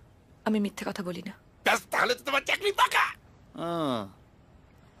 আমি মিথ্যে কথা বলি না। তাহলে তো তোমার চাকরি পাকা।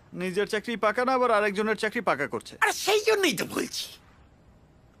 নিজের চাকরি পাকা না, আবার আরেকজনের চাকরি পাকা করছে। আরে সেই জন্যই তো বলছি,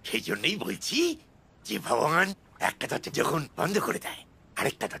 সেই জন্যই বলছি যে ভগবান একটা দরজা যখন বন্ধ করে দেয়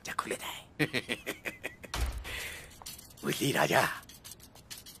আরেকটা দরজা খুলে দেয়। বুঝলি রাজা,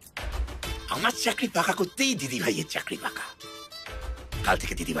 আমার চাকরি পাকা করতেই দিদি ভাইয়ের চাকরি পাকা। কাল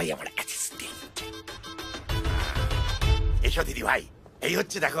থেকে দিদি ভাই আমার অ্যাসিস্ট্যান্ট। এসো দিদি ভাই, এই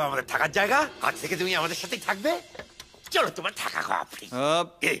হচ্ছে দেখো আমাদের থাকার জায়গা। আজ থেকে তুমি আমাদের সাথেই থাকবে। চলো, তোমার থাকা খাওয়া ফ্রি।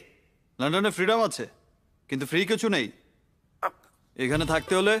 লন্ডনে ফ্রিডম আছে, কিন্তু ফ্রি কিছু নেই। এখানে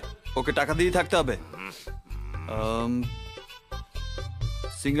থাকতে হলে ওকে টাকা দিয়ে থাকতে হবে।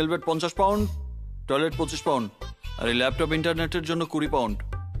 Single bed 50 pound, toilet 25 pound, আর এই ল্যাপটপ ইন্টারনেটের জন্য 20 পাউন্ড,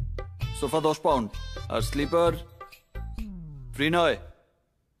 সোফা 10 পাউন্ড, আর স্লিপার ফ্রি নয়,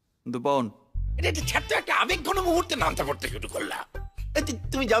 2 পাউন্ড। এটা একটা একটা আবেগ ঘন মুহূর্তে নামতে পড়তে শুরু করলাম।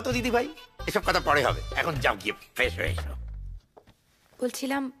 তুমি যাও তো দিদি ভাই, এসব কথা পরে হবে। এখন যাও, গিয়ে ফ্রেশ হয়ে এসো।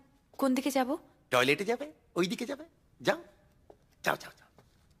 বলছিলাম কোন দিকে যাব? টয়লেটে যাবে, ওই দিকে যাবে, যাও যাও যাও যাও।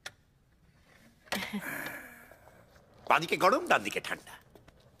 বাঁদিকে গরম, ডান দিকে ঠান্ডা।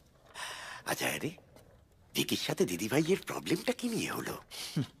 আচ্ছা আরে, ভিকির সাথে দিদি ভাইয়ের প্রবলেমটা কি নিয়ে হলো?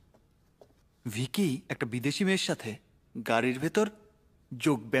 ভিকি একটা বিদেশি মেয়ের সাথে গাড়ির ভেতর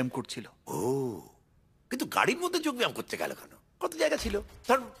যোগ ব্যায়াম করছিল। ও, কিন্তু গাড়ির মধ্যে যোগ ব্যায়াম করতে গেল কেন? কত জায়গা ছিল,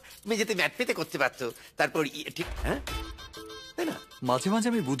 ধর মেঝেতে ম্যাট পেতে করতে পারতো। তারপর ঠিক, হ্যাঁ তাই না? মাঝে মাঝে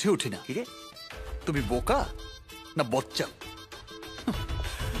আমি বুঝে উঠি না, তুমি বোকা না বচ্চা।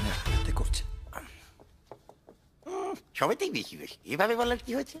 করছে সবাইতেই বেশি বেশি এভাবে বলার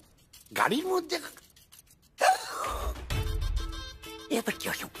কি হয়েছে? গাড়ির মধ্যে এবার কি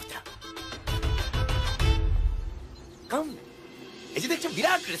অসভ্যতা। কাম, এই যে দেখছো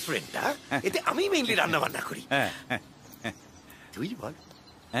বিরাট রেস্টুরেন্টটা, এতে আমি মেইনলি রান্না বান্না করি। তুই বল।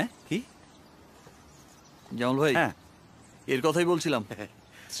 হ্যাঁ কি জামাল ভাই? এর কথাই বলছিলাম।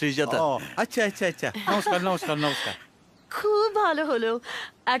 শ্রীজাতা। আচ্ছা আচ্ছা আচ্ছা, নমস্কার নমস্কার নমস্কার। খুব ভালো হলো,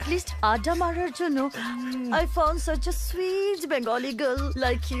 অ্যাটলিস্ট আড্ডা মারার জন্য I found such a sweet Bengali girl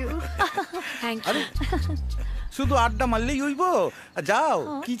like you. Thank আরে শুধু আড্ডা মারলেই হইব? যাও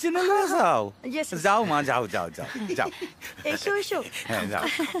কিচেনে লয়ে যাও। যাও মা, যাও যাও যাও যাও। এসো এসো। হ্যাঁ যাও।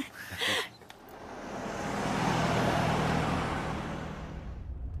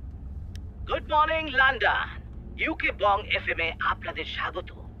 গুড মর্নিং লন্ডন, ইউকে বং এফএম এ আপনাদের স্বাগত।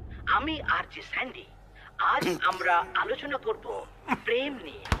 আমি আরজে স্যান্ডি। আজ আমরা আলোচনা করব প্রেম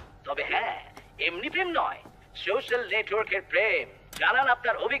নিয়ে। তবে হ্যাঁ, এমনি প্রেম নয়, সোশ্যাল নেটওয়ার্কের প্রেম। জানান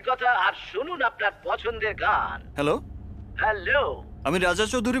আপনার অভিজ্ঞতা আর শুনুন আপনার পছন্দের গান। হ্যালো, হ্যালো, আমি রাজা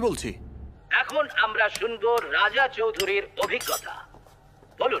চৌধুরী বলছি। এখন আমরা শুনবো রাজা চৌধুরীর অভিজ্ঞতা।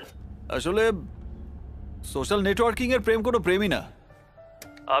 বলুন। আসলে সোশ্যাল নেটওয়ার্কিং এর প্রেম কোনো প্রেমই না।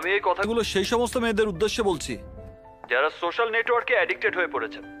 আমি এই কথাগুলো সেই সমস্ত মেয়েদের উদ্দেশ্যে বলছি যারা সোশ্যাল নেটওয়ার্কে অ্যাডিক্টেড হয়ে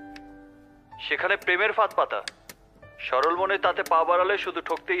পড়েছে। সেখানে প্রেমের ফাঁদ পাতা, সরল মনে তাতে পা বাড়ালে শুধু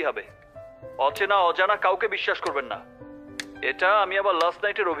ঠকতেই হবে। অচেনা অজানা কাউকে বিশ্বাস করবেন না। এটা আমি আবার লাস্ট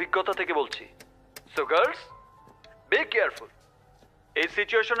নাইটের অভিজ্ঞতা থেকে বলছি। So girls, be careful. এই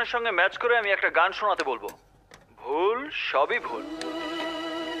সিচুয়েশনের সঙ্গে ম্যাচ করে আমি একটা গান শোনাতে বলবো। ভুল সবই ভুল।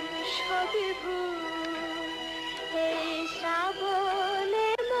 সবই ভুল, এই শ্রাবণে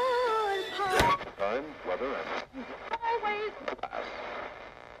মোর Time, weather, and always the past.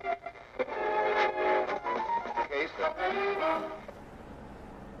 Case of...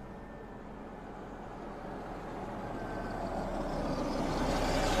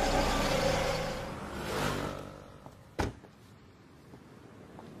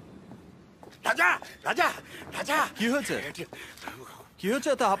 রাজা রাজা রাজা, কি হয়েছে? কি হয়েছে?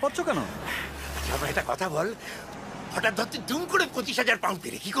 এত হাঁপাচ্ছ কেন? আমার একটা কথা বল, হঠাৎ ধরতে দুম করে 25,000 পাউন্ড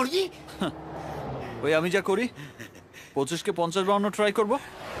পেরে কি করবি? ওই আমি যা করি, 25কে 50 বানানো ট্রাই করবো।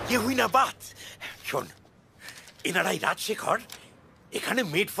 কেউই না বাত। শোন, এনারাই রাজশেখর এখানে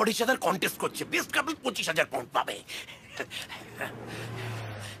made for each other contest করছে। বেস্ট কাপল 25,000 পাউন্ড পাবে।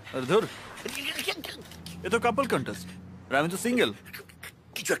 আরে ধুর, এ তো কাপল কন্টেস্ট, আর আমি তো সিঙ্গেল।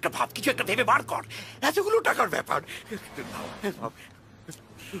 কিছু একটা ভাব, কিছু একটা ভেবে বার কর। এতগুলো টাকার ব্যাপার।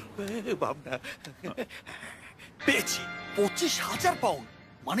 ভাবনা পেয়েছি 25,000 পাউন্ড।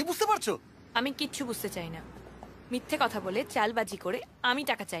 মানে বুঝতে পারছো? আমি কিচ্ছু বুঝতে চাই না। মিথ্যে কথা বলে চালবাজি করে আমি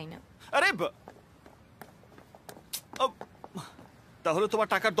টাকা চাই না। আরে তাহলে তোমার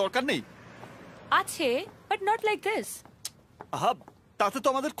টাকার দরকার নেই? আছে, বাট নট লাইক দিস। আহা, তাতে তো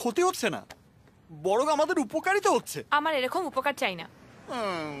আমাদের ক্ষতি হচ্ছে না, বরং আমাদের উপকারিতা হচ্ছে। আমার এরকম উপকার চাই না।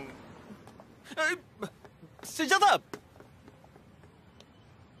 শ্রীজাতা,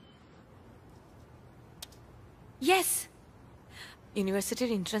 ইয়েস,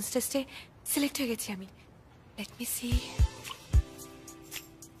 ইউনিভার্সিটির এন্ট্রান্স টেস্টে সিলেক্ট হয়ে গেছি আমি। Let me C.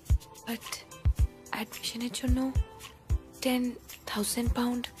 বাট অ্যাডমিশনের জন্য 10,000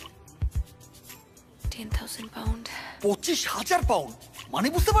 পাউন্ড। 10,000 পাউন্ড। 25,000 পাউন্ড মানে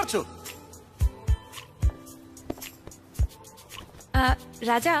বুঝতে পারছো?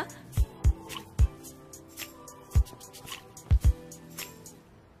 রাজা,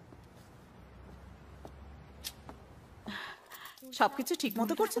 সবকিছু ঠিক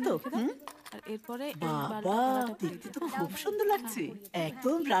মতো করছো তো? এরপরে বাবা, দেখতে তো খুব সুন্দর লাগছে,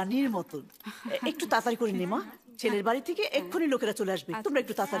 একদম রানীর মতন। একটু তাড়াতাড়ি করে নে মা, ছেলের বাড়ি থেকে এক্ষুনি লোকেরা চলে আসবে। তোমরা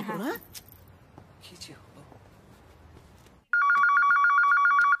একটু তাড়াতাড়ি করো। হ্যাঁ,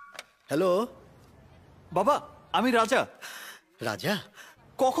 হ্যালো বাবা, আমি রাজা। রাজা,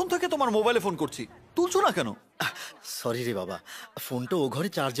 কখন থেকে তোমার মোবাইলে ফোন করছি, তুলছো না কেন? সরি রে বাবা, ফোনটা ও ঘরে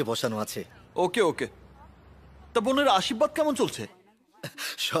চার্জে বসানো আছে। ওকে ওকে। তা বোনের আশীর্বাদ কেমন চলছে?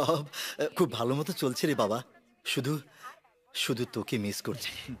 সব খুব ভালো মতো চলছে রে বাবা, শুধু শুধু তোকে মিস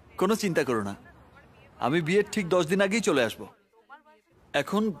করছি। কোনো চিন্তা করো না, আমি বিয়ের ঠিক 10 দিন আগেই চলে আসবো।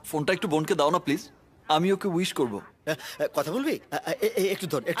 এখন ফোনটা একটু বোনকে দাও না প্লিজ, আমি ওকে উইশ করব। কথা বলবি? একটু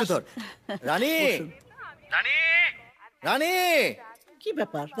ধর, একটু ধর। রানী, রানী, রানী। কি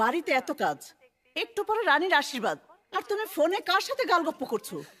ব্যাপার, বাড়িতে এত কাজ, একটু পরে রানীর আশীর্বাদ, আর তুমি ফোনে কার সাথে গালগপ্প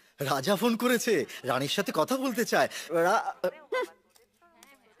করছো? রাজা ফোন করেছে, রানীর সাথে কথা বলতে চায়।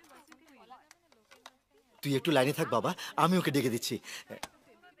 তুই একটু লাইনে থাক বাবা, আমি ওকে ডেকে দিচ্ছি।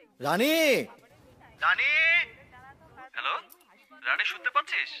 রানী, রানী। হ্যালো রানী, শুনতে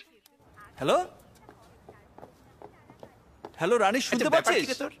পাচ্ছিস? হ্যালো হ্যালো রানী, শুনতে পাচ্ছিস?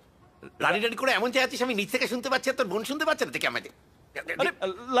 রানী রানী করে এমন চেয়ে আছিস আমি নিচ থেকে শুনতে পাচ্ছি, আর তোর বোন শুনতে পাচ্ছে না দেখে আমাদের।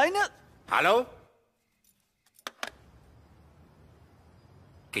 লাইনে। হ্যালো,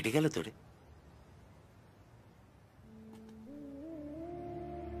 কেটে গেল তোরে?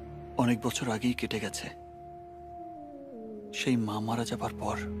 অনেক বছর আগেই কেটে গেছে। সেই মা মারা যাবার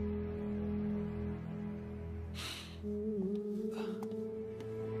পর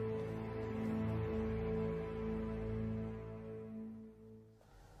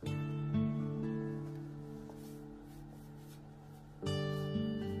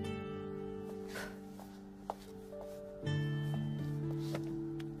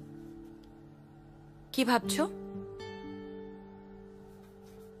কি ভাবছো?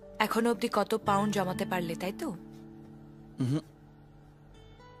 এখনো অবধি কত পাউন্ড জমাতে পারলে, তাই তো?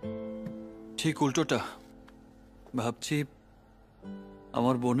 ঠিক উল্টোটা ভাবছি,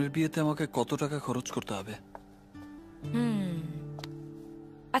 আমার বোনের বিয়েতে আমাকে কত টাকা খরচ করতে হবে।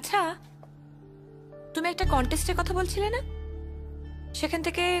 আচ্ছা, তুমি একটা কন্টেস্টের কথা বলছিলে না? সেখান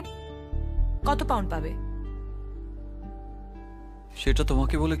থেকে কত পাউন্ড পাবে? সেটা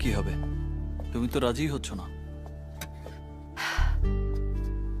তোমাকে বলে কি হবে? তুমি তো রাজি হচ্ছ না।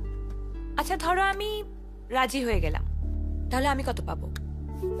 আচ্ছা ধরো আমি রাজি হয়ে গেলাম, তাহলে আমি কত পাবো?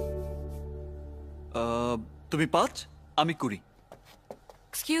 তুমি 5, আমি 20।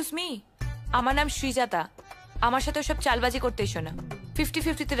 এক্সকিউজ মি, আমার নাম শ্রীজাতা। আমার সাথে সব চালবাজি করতে এসো না।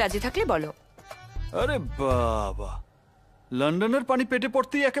 50-50-তে রাজি থাকলে বলো। আরে বাবা, লন্ডনের পানি পেটে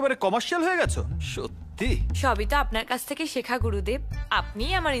পড়তেই একেবারে কমার্শিয়াল হয়ে গেছো। সত্যি সবই তো আপনার কাছ থেকে শেখা গুরুদেব।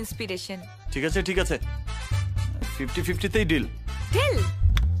 আপনিই আমার ইন্সপিরেশন। ঠিক আছে ঠিক আছে, 50-50তেই ডিল। ডিল?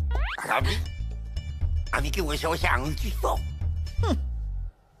 আমি কি বসে বসে আঙুল চিপব?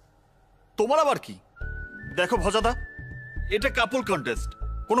 তোমার আবার কি? দেখো ভজাদা, এটা কাপল কন্টেস্ট,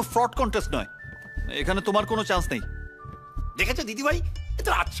 কোনো ফ্রড কন্টেস্ট নয়। এখানে তোমার কোনো চান্স নেই। দেখেছো দিদিভাই, এত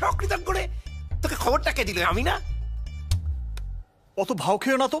আচ্ছা অকৃতজ্ঞ করে তোকে খবরটা কে দিল? আমি না? অত ভাও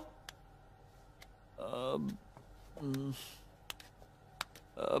খেও না তো।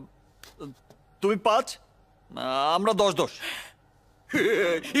 তুমি 5, আমরা 10-10।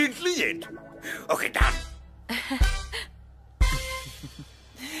 ইন্টেলিজেন্ট। ওকে ডান।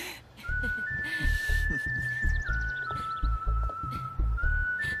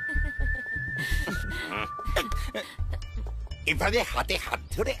 এভাবে হাতে হাত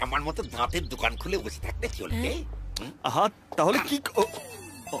ধরে আমার মতো দাঁতের দোকান খুলে বসে থাকতে চলবে? হাত তাহলে কি?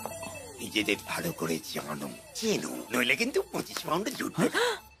 নিজেদের ভালো করে জানো, চেনো, নইলে কিন্তু 25 পাউন্ডে জুটবে।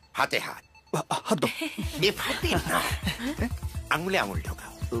 হাতে হাত। এভাবে না, আঙুলে আঙুল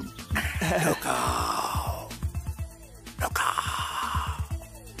ঢোকাও। ঢোকাও ঢোকাও।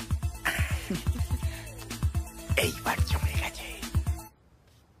 এইবার জমে গেছে।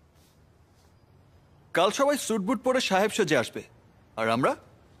 কাল সবাই স্যুট বুট পরে সাহেব সেজে আসবে, আর আমরা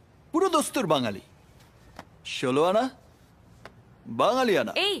পুরো দস্তুর বাঙালি। 16 আনা বাঙালি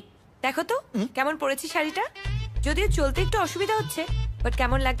আনা। এই দেখো তো কেমন পরেছি শাড়িটা। যদিও চলতে একটু অসুবিধা হচ্ছে, বাট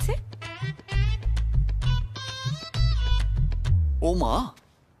কেমন লাগছে? ও মা,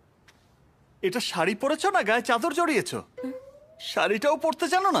 এটা শাড়ি পরেছো না গায়ে চাদর জড়িয়েছো? শাড়িটাও পরতে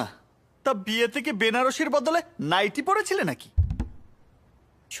জানো না? তা বিয়ে থেকে বেনারসির বদলে নাইটি পরেছিলে নাকি?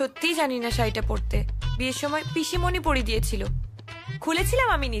 সত্যি জানি না শাড়িটা পরতে। বিয়ের সময় পিসিমণি পরিয়ে দিয়েছিল, খুলেছিলাম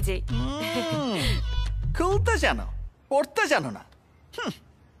আমি নিজেই। খুলতে জানো, পড়তে জানো না,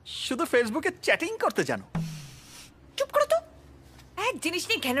 শুধু ফেসবুকে চ্যাটিং করতে জানো। চুপ করো তো, এক জিনিস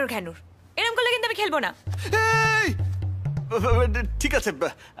নিয়ে ঘ্যানোর ঘ্যানোর। এরকম করলে কিন্তু আমি খেলবো না। ঠিক আছে,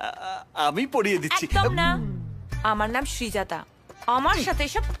 আমি পড়িয়ে দিচ্ছি। একদম না, আমার নাম শ্রীজাতা। আমার সাথে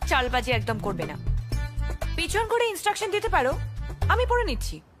সব চালবাজি একদম করবে না। পিছন করে ইনস্ট্রাকশন দিতে পারো, আমি পড়ে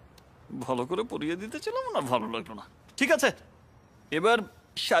নিচ্ছি। ভালো করে পরিয়ে দিতেছিলাম না, ভালো লাগলো না। ঠিক আছে, এবার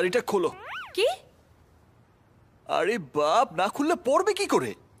শাড়িটা খোলো। কি? আরে বাপ, না খুললে পরবে কি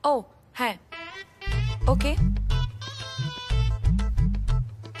করে? ও হ্যাঁ, ওকে,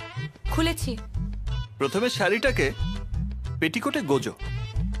 খুলেছি। প্রথমে শাড়িটাকে পেটিকোটে গোজো।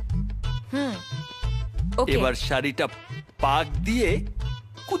 ওকে। এবার শাড়িটা পাক দিয়ে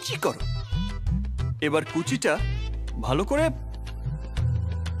কুচি করো। এবার কুচিটা ভালো করে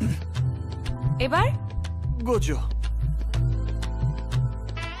এবার গোজো।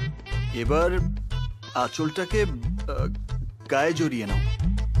 এবার আঁচলটাকে গায়ে জড়িয়ে নাও।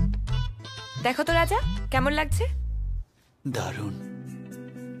 দেখো তো রাজা, কেমন লাগছে? দারুণ।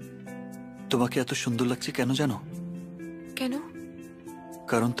 তোমাকে এত সুন্দর লাগছে কেন জানো? কেন?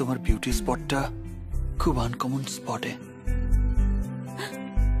 কারণ তোমার বিউটি স্পটটা খুব আনকমন স্পটে।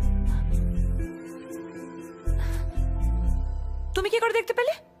 তুমি কি করে দেখতে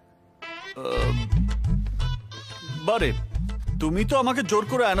পেলে? বারে, তুমি তো আমাকে জোর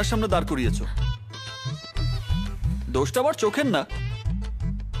করে আয়নার সামনে দাঁড় করিয়েছো। দোষটা আবার চোখের না,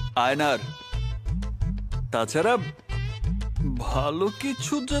 আয়নার। তাছাড়া ভালো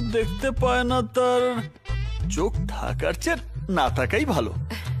কিছু যে দেখতে পায় না, তার চোখ থাকার চেয়ে না থাকাই ভালো।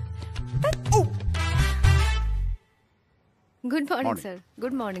 Good morning, Morning. sir.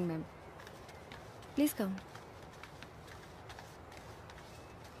 Good morning, ma'am. Please come.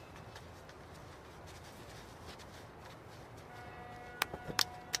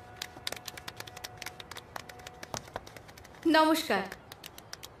 নমস্কার।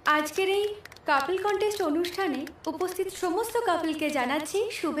 আজকের এই কাপল কন্টেস্ট অনুষ্ঠানে উপস্থিত সমস্ত কাপলকে জানাচ্ছি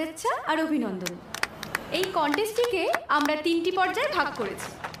শুভেচ্ছা আর অভিনন্দন। এই কন্টেস্টটিকে আমরা 3টি পর্যায়ে ভাগ করেছি।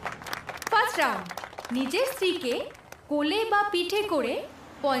 ফার্স্ট রাউন্ড, নিজের স্ত্রীকে কোলে বা পিঠে করে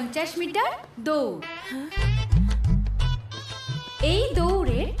 50 মিটার দৌড়। এই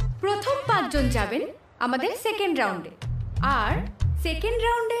দৌড়ের প্রথম 5 জন যাবেন আমাদের সেকেন্ড রাউন্ডে। আর সেকেন্ড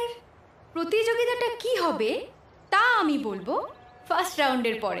রাউন্ডের প্রতিযোগিতাটা কি হবে তা আমি বলবো ফার্স্ট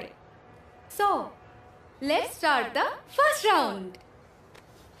রাউন্ডের পরে। So let's start the first round.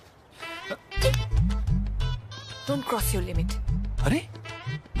 Don't cross your limit. আরে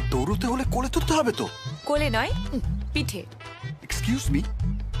দৌড়তে হলে কোলে তুলতে হবে তো? কোলে নয়, পিঠে। এক্সকিউজ মি,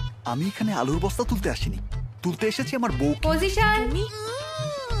 আমি এখানে আলুর বস্তা তুলতে আসিনি, তুলতে এসেছি আমার বউ। পজিশন।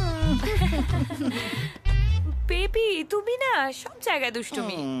 বেবি তুমি না সব জায়গায়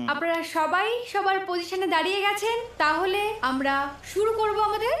দুষ্টুমি। আপনারা সবাই সবার পজিশনে দাঁড়িয়ে গেছেন, তাহলে আমরা শুরু করব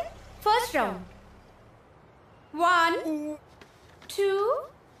আমাদের ফার্স্ট রাউন্ড। 1 2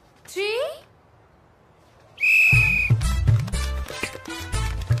 3।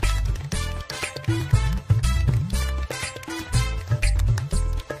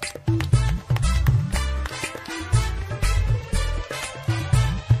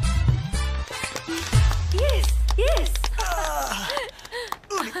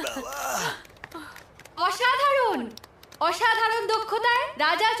 অসাধারণ অসাধারণ দক্ষতায়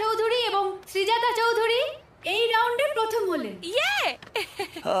রাজা চৌধুরী এবং শ্রীজাতা চৌধুরী এই রাউন্ডে প্রথম হলেন।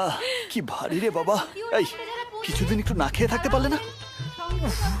 কি ভারী রে বাবা। এই কিছুদিন একটু না খেয়ে থাকতে পারলে না?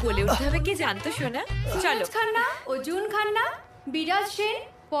 বলে উঠতে হবে কি জানতো শোনা। চলো। খান্না, অর্জুন খান্না, বিরাজ সেন,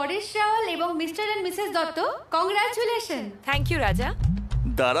 পরেশ রাওয়াল এবং mister and Mrs Dutta, congratulation. Thank you রাজা।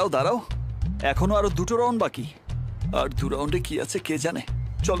 দাঁড়াও দাঁড়াও, এখনো আরো 2টো রাউন্ড বাকি, আর 2 রাউন্ডে কি আছে কে জানে।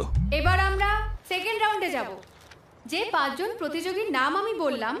 চলো এবার আমরা সেকেন্ড রাউন্ডে যাব। যে 5 জন প্রতিযোগীর নাম আমি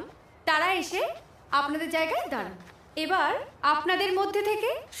বললাম তারা এসে আপনাদের জায়গায় দাঁড়ান। এবার আপনাদের মধ্যে থেকে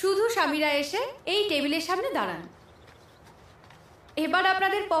শুধু স্বামীরা এসে এই টেবিলের সামনে দাঁড়ান। এবার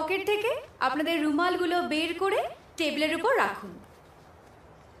আপনাদের পকেট থেকে আপনাদের রুমালগুলো বের করে টেবিলের উপর রাখুন।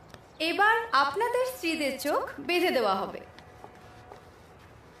 এবার আপনাদের স্ত্রীদের চোখ বেঁধে দেওয়া হবে।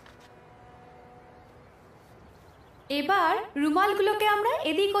 এবার রুমালগুলোকে আমরা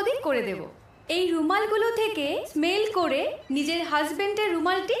এদিক ওদিক করে দেব। এই রুমালগুলো থেকে স্মেল করে নিজের হাজবেন্ডের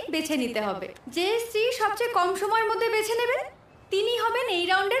রুমালটি বেছে নিতে হবে। যে স্ত্রী সবচেয়ে কম সময়ের মধ্যে বেছে নেবেন তিনি হবেন এই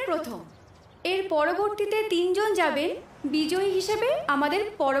রাউন্ডের প্রথম। এর পরবর্তীতে 3 জন যাবেন বিজয়ী হিসেবে আমাদের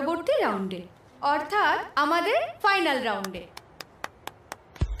পরবর্তী রাউন্ডে, অর্থাৎ আমাদের ফাইনাল রাউন্ডে।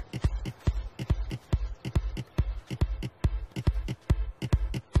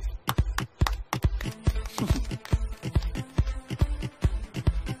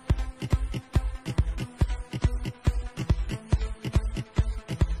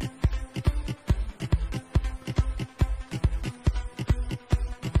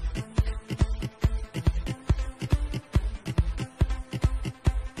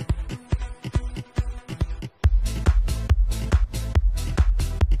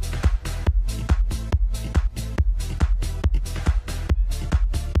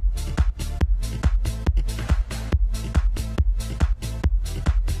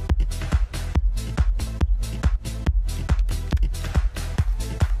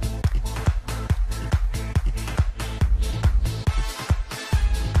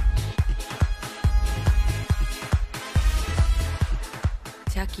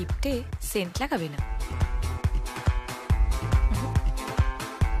 যা কিপটে, সেন্ট লাগাবে না।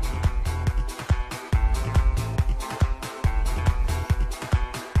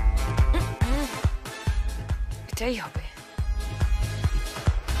 এটাই হবে।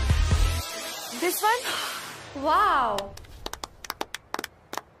 This one? ওয়াও!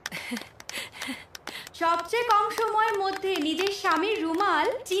 সবচেয়ে কম সময়ের মধ্যে নিজের স্বামীর রুমাল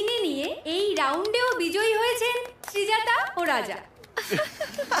চিনে নিয়ে এই রাউন্ডেও বিজয়ী হয়েছেন শ্রীজাতা ও রাজা।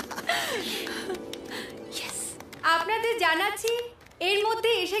 আপনাদের জানাচ্ছি এর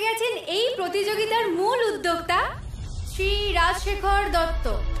মধ্যে এসে গেছেন এই প্রতিযোগিতার মূল উদ্যোক্তা শ্রী রাজশেখর দত্ত।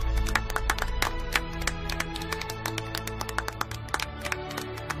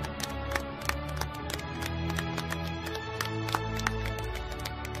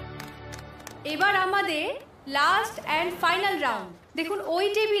 এবার আমাদের লাস্ট অ্যান্ড ফাইনাল রাউন্ড। দেখুন ওই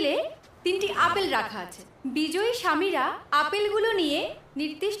টেবিলে 3টি আপেল রাখা আছে। বিজয়ী স্বামীরা আপেলগুলো নিয়ে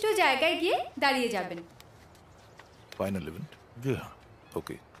নির্দিষ্ট জায়গায় গিয়ে দাঁড়িয়ে যাবেন। ফাইনাল ইভেন্ট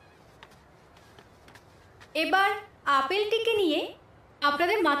ওকে। এবার আপেলটিকে নিয়ে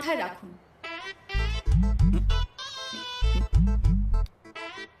আপনাদের মাথায় রাখুন।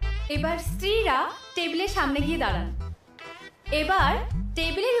 এবার স্ত্রীরা টেবিলের সামনে গিয়ে দাঁড়ান। এবার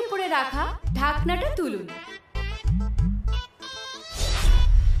টেবিলের উপরে রাখা ঢাকনাটা তুলুন।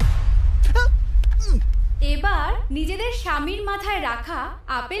 এবার নিজেদের স্বামীর মাথায় রাখা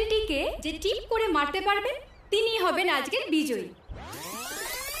আপেলটিকে যে টিপ করে মারতে পারবেন তিনি হবেন আজকের বিজয়ী।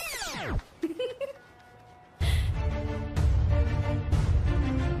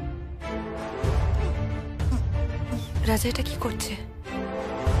 রাজা এটা কি করছে?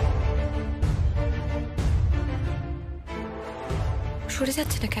 সরে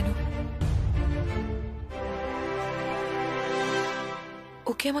যাচ্ছে না কেন?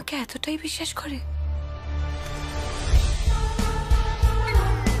 ওকে আমাকে এতটাই বিশ্বাস করে?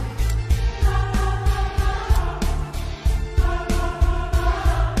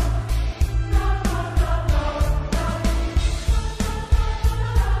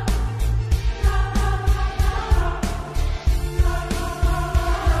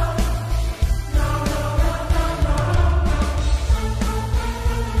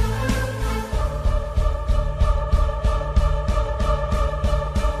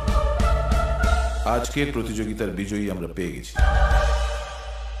 আজকের প্রতিযোগিতার বিজয়ী আমরা পেয়ে গেছি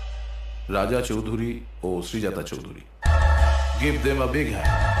রাজা চৌধুরী ও শ্রীজাতা Chowdhury. Give them a big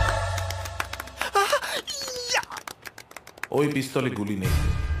hand. ওই পিস্তলে গুলি নেই।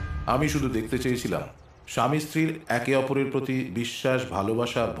 আমি শুধু দেখতে চেয়েছিলাম স্বামী স্ত্রীর একে অপরের প্রতি বিশ্বাস,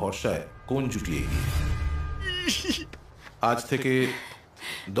 ভালোবাসা, ভরসায় কোন জুটি এগিয়ে। আজ থেকে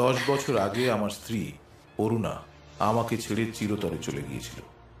 10 বছর আগে আমার স্ত্রী অরুণা আমাকে ছেড়ে চিরতরে চলে গিয়েছিল,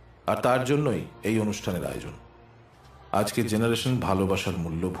 আর তার জন্যই এই অনুষ্ঠানের আয়োজন। আজকের জেনারেশন ভালোবাসার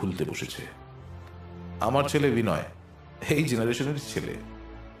মূল্য ভুলতে বসেছে। আমার ছেলে বিনয় এই জেনারেশনের ছেলে।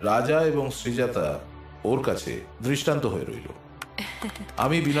 রাজা এবং শ্রীজাতা ওর কাছে দৃষ্টান্ত হয়ে রইল।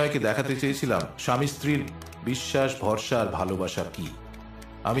 আমি বিনয়কে দেখাতে চেয়েছিলাম স্বামী স্ত্রীর বিশ্বাস, ভরসা আর ভালোবাসা কি।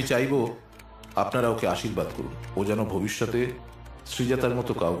 আমি চাইব আপনারা ওকে আশীর্বাদ করুন। ও যেন ভবিষ্যতে শ্রীজাতার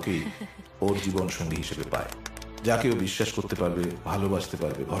মতো কাউকে ওর জীবন সঙ্গী হিসেবে পায়, যাকে ও বিশ্বাস করতে পারবে, ভালোবাসতে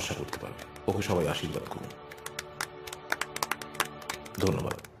পারবে, ভরসা করতে পারবে। ওকে সবাই আশীর্বাদ করুন।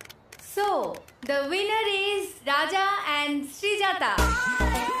 ধন্যবাদ। So, the winner is Raja and Srijata.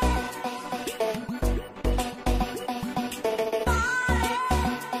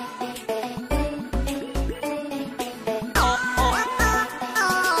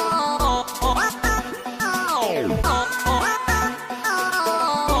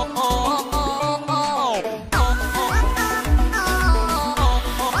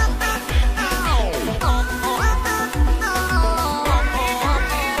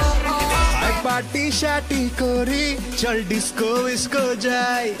 शाटी करी चल डिस्को विस्को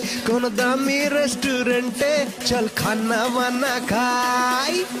जाए कोनो दामी रेस्टोरेंटे चल खाना वाना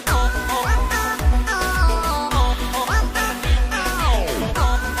खाई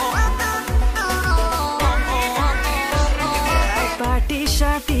पार्टी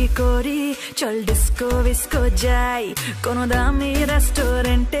शाटी करी चल डिस्को विस्को जाए कोनो दामी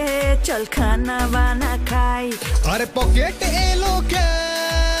रेस्टोरेंटे चल खाना वाना खाई। अरे पॉकेट एलो क्या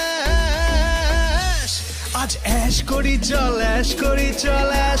आज ऐश करी चल ऐश करी चल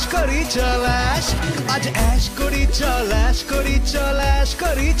ऐश करी चल ऐश आज ऐश करी चल ऐश करी चल ऐश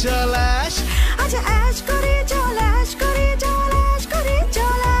करी चल ऐश आज ऐश करी चल ऐश करी चल ऐश करी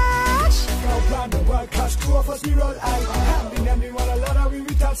चल ऐश। No plan to work cash, two of us we roll out. Having them, we want a lot of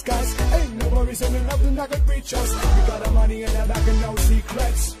we touch skies. Ain't no worries and nothing that could reach us. We got the money in the back and no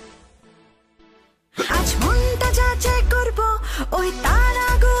secrets. আজ মনটা যাচ্ছে করবো ওই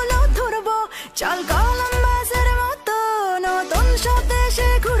তারাগুলো ধরবো চল কলম্বাসের মতো নতুন সব দেশে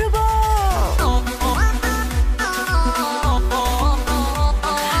ঘুরবো।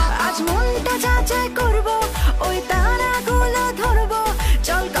 আজ মনটা যাচ্ছে করবো ওই তারাগুলো ধরবো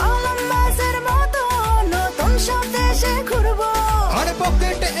চল কলম্বাসের মতো নতুন সব দেশে ঘুরবো। अरे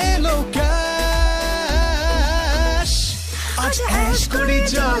पॉकेट एलो कैश आज ऐश करी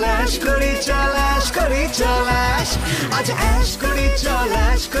चल ऐश करी चल ऐश करी चल ऐश आज ऐश करी चल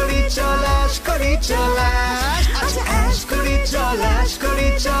ऐश करी चल ऐश करी चल ऐश आज ऐश करी चल ऐश करी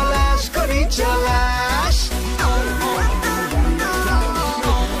चल ऐश करी चल ऐश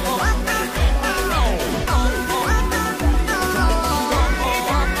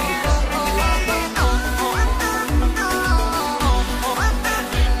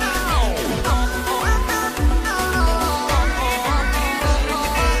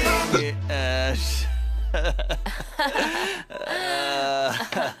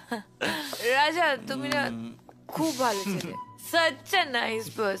রাজা তুমি না খুব ভালো ছেলে, such a nice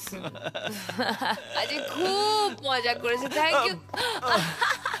person. আজ খুব মজা করেছে, থ্যাংক ইউ।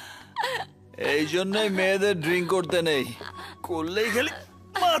 এই জন্যই মেয়েদের ড্রিঙ্ক করতে নেই, করলেই খালি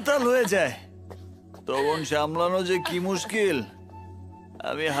মাতাল হয়ে যায়, তখন সামলানো যে কি মুশকিল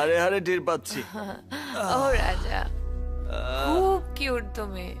আমি হারে হারে টের পাচ্ছি। ও রাজা, খুব কিউট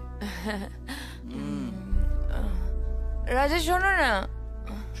তুমি। রাজা শোনো না।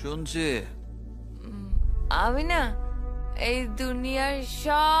 শুনছি। আমি না এই দুনিয়ার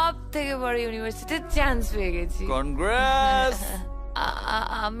সব থেকে বড় ইউনিভার্সিটিতে চান্স পেয়ে গেছি। কনগ্রেটস।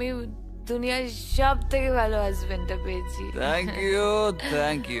 আমি দুনিয়ার সব থেকে ভালো হাজবেন্ডটা পেয়েছি। Thank you,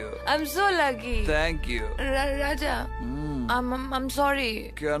 thank you. I am so lucky. Thank you. রাজা, আই এম সরি।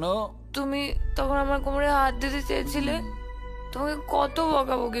 কেন? তুমি তখন আমার কোমরে হাত দিতে চেয়েছিলে, তোমাকে কত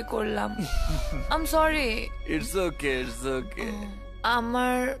বকাবকি করলাম। I am sorry. It's okay, it's okay.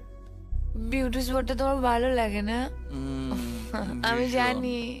 আমার বিউটি স্পটটা তোমার ভালো লাগে না? আমি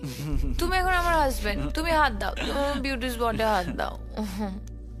জানি। তুমি এখন আমার হাজবেন্ড, তুমি হাত দাও, তুমি আমার বিউটি স্পটে হাত দাও।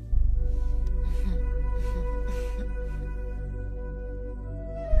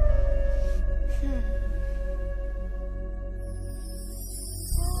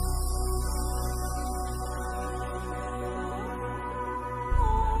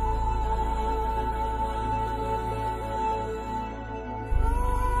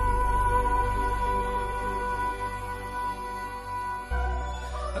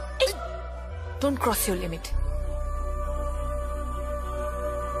 Don't cross your limit.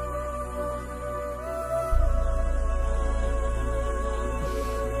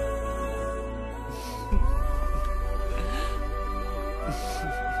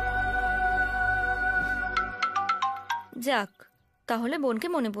 যাক, তাহলে বোনকে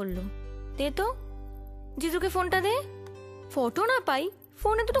মনে পড়লো। দে তো জিজুকে ফোনটা দে। ফটো না পাই,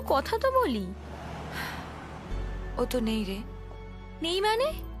 ফোনে দুটো কথা তো বলি। ও তো নেই রে। নেই মানে?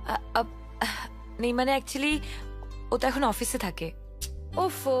 নেই মানে অ্যাকচুয়ালি ও তো এখন অফিসে থাকে।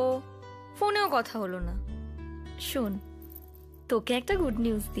 ওফো, ফোনেও কথা হলো না। শোন, তোকে একটা গুড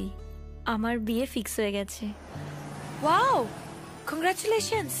নিউজ দিই, আমার বিয়ে ফিক্স হয়ে গেছে। Wow,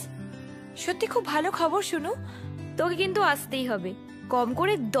 congratulations. সত্যি খুব ভালো খবর শুনো। তোকে কিন্তু আসতেই হবে, কম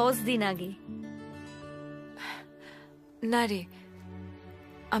করে 10 দিন আগে। না রে,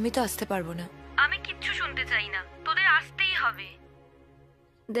 আমি তো আসতে পারবো না। আমি কিচ্ছু শুনতে চাই না, তোদের আসতেই হবে।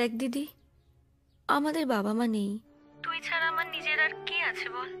 দেখ দিদি, আমাদের বাবা মা নেই, তুই ছাড়া আমার নিজের আর কে আছে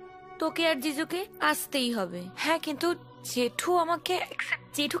বল? তোকে আর জিজুকে আসতেই হবে। হ্যাঁ, কিন্তু জেঠু আমাকে।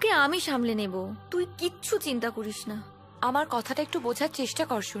 জেঠুকে আমি সামলে নেব, তুই কিচ্ছু চিন্তা করিস না। আমার কথাটা একটু বোঝার চেষ্টা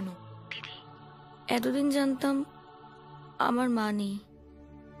কর। শুনো দিদি, এতদিন জানতাম আমার মা নেই,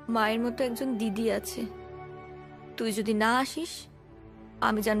 মায়ের মতো একজন দিদি আছে। তুই যদি না আসিস,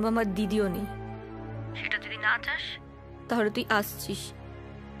 আমি জানবো আমার দিদিও নেই। সেটা যদি না চাস, তাহলে তুই আসছিস,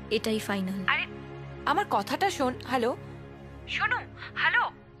 এটাই ফাইনাল। আরে আমার কথাটা শোন। হ্যালো, শোনো, হ্যালো।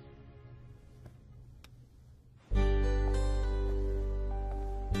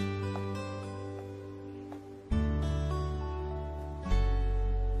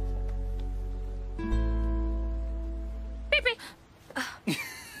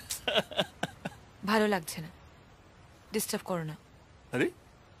 ভালো লাগছে না, ডিস্টার্ব করো না। আরে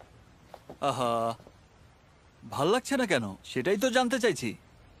আহা, ভাল লাগছে না কেন সেটাই তো জানতে চাইছি।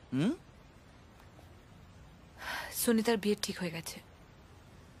 সুনিতার বিয়ে ঠিক হয়ে গেছে।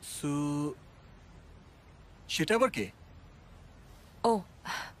 সেটা আবার কে? ও,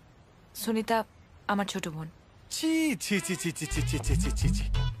 সুনিতা আমার ছোট বোন। ছি ছি ছি ছি ছি ছি ছি ছি ছি ছি ছি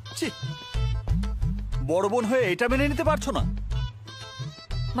ছি, বড় বোন হয়ে এটা মেনে নিতে পারছো না?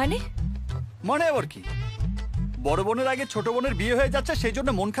 মানে? মানে আবার কি? বড় বোনের আগে ছোট বোনের বিয়ে হয়ে যাচ্ছে, সেই জন্য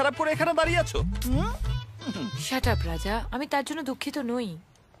মন খারাপ করে এখানে দাঁড়িয়ে আছো? শাট আপ রাজা, আমি তার জন্য দুঃখিত নই।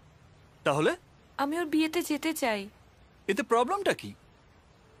 তাহলে? আমি ওর বিয়েতে যেতে চাই। এতে প্রবলেমটা কি?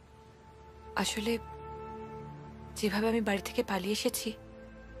 আসলে যেভাবে আমি বাড়ি থেকে পালিয়ে এসেছি,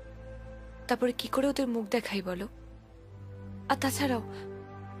 তারপরে কি করে ওদের মুখ দেখাই বলো? আর তাছাড়াও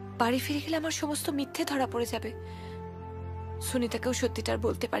বাড়ি ফিরে গেলে আমার সমস্ত মিথ্যে ধরা পড়ে যাবে। সুনিতাকেও সত্যিটা আর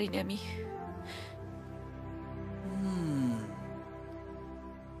বলতে পারিনি আমি।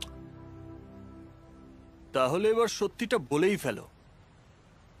 তাহলে এবার সত্যিটা বলেই ফেলো।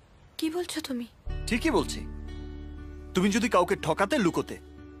 কি বলছো তুমি? ঠিকই বলছি। তুমি যদি কাউকে ঠকাতে লুকোতে,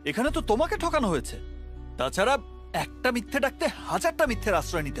 এখানে তো তোমাকে ঠকানো হয়েছে। তাছাড়া একটা মিথ্যে ডাকতে 1000টা মিথ্যের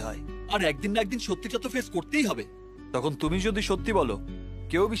আশ্রয় নিতে হয়, আর একদিন না একদিন সত্যিটা তো ফেস করতেই হবে। তখন তুমি যদি সত্যি বলো,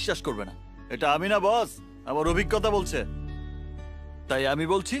 কেউ বিশ্বাস করবে না। এটা আমি না বস, আমার অভিজ্ঞতা বলছে। তাই আমি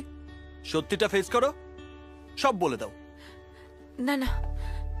বলছি, সত্যিটা ফেস করো, সব বলে দাও। না না,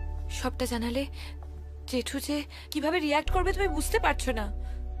 সবটা জানালে জেঠু যে কিভাবে রিয়াক্ট করবে তুমি বুঝতে পারছো না।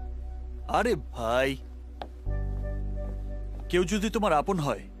 আরে ভাই, কেউ যদি তোমার আপন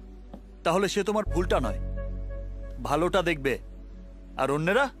হয় তাহলে সে তোমার ভুলটা নয়, ভালোটা দেখবে, আর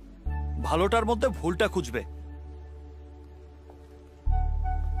অন্যেরা ভালোটার মধ্যে ভুলটা খুঁজবে।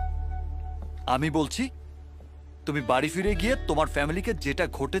 আমি বলছি তুমি বাড়ি ফিরে গিয়ে তোমার ফ্যামিলিকে যেটা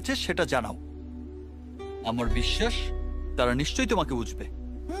ঘটেছে সেটা জানাও। আমার বিশ্বাস তারা নিশ্চয়ই তোমাকে বুঝবে।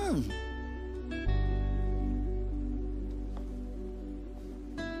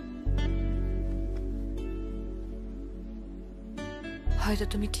 হয়তো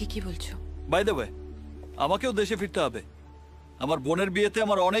তুমি ঠিকই বলছো। বাই দ্য ওয়ে, আমাকেও দেশে ফিরতে হবে। আমার বোনের বিয়েতে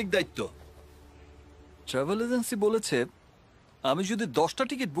আমার অনেক দায়িত্ব। ট্রাভেল এজেন্সি বলেছে আমি যদি 10টা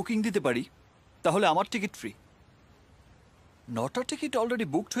টিকিট বুকিং দিতে পারি তাহলে আমার ticket free. 9টা ticket already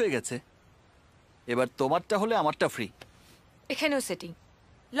booked হয়ে গেছে, এবার তোমারটা হলে আমারটা ফ্রি। এখানেও সেটিং।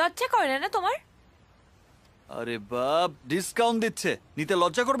 লজ্জা করে না তোমার? আরে বাপ, ডিসকাউন্ট দিচ্ছে, নিতে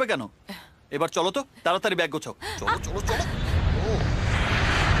লজ্জা করবে কেন? এবার চলো তো, তাড়াতাড়ি ব্যাগ গোছাও। চলো চলো চলো।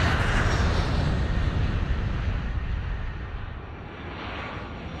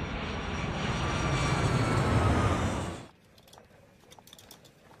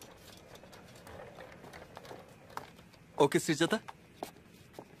 ওকে শ্রীজাতা,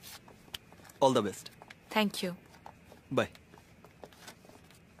 all the best. Thank you. By.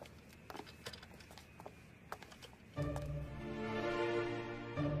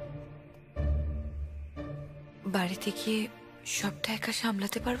 বাড়িতে গিয়ে সবটা একা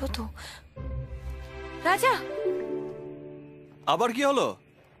সামলাতে পারবো তো? রাজা, আবার কি হলো?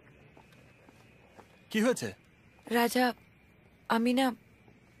 কি হয়েছে? রাজা, আমি না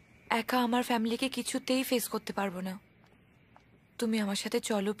একা আমার ফ্যামিলিকে কিছুতেই ফেস করতে পারবো না। তুমি আমার সাথে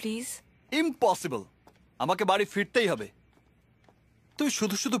চলো প্লিজ। ইম্পসিবল, আমাকে বাড়ি ফিরতেই হবে। তুমি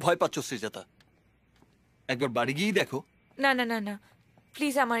শুধু শুধু ভয় পাচ্ছ শ্রীজাতা, একবার বাড়ি গিয়েই দেখো। না না না না,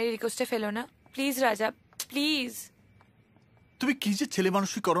 প্লিজ আমার এই রিকোয়েস্টে ফেলো না প্লিজ রাজা, প্লিজ। তুমি কি যে ছেলে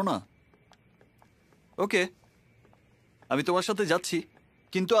মানুষই করো না। ওকে, আমি তোমার সাথে যাচ্ছি,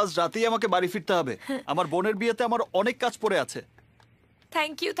 কিন্তু আজ রাতেই আমাকে বাড়ি ফিরতে হবে। আমার বোনের বিয়েতে আমার অনেক কাজ পড়ে আছে।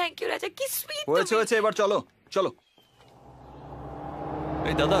 থ্যাংক ইউ রাজা, কি সুইট। হয়েছে হয়েছে, এবার চলো চলো।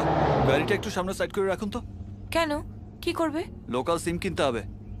 এই দাদা, গাড়িটা একটু সামনে সাইড করে রাখুন তো। কেন, কি করবে? লোকাল সিম কিনতে হবে।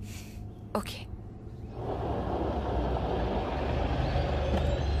 ওকে।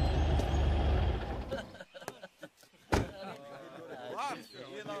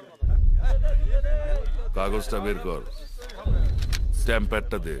 কাগজটা বের কর, স্ট্যাম্প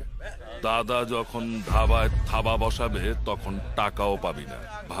প্যাডটা দে। দাদা যখন ধাবায় থাবা বসাবে তখন টাকাও পাবি না।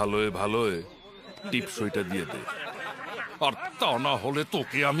 ভালোয় ভালোয় টিপসইটা দিয়ে দে, আর তা না হলে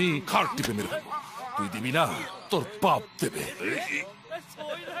তোকে আমি খাট টিপে মেরে দেবো। তুই দিবি না, তোর বাপ দেবে।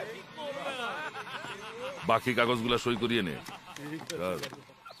 বাকি কাগজগুলা সই করিয়ে নে।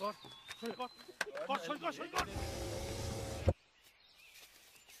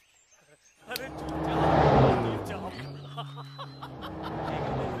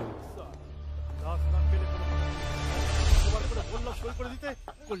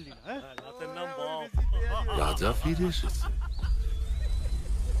 রাজা ফিরে এসেছে।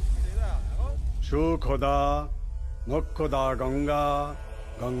 সুখদা মোক্ষদা গঙ্গা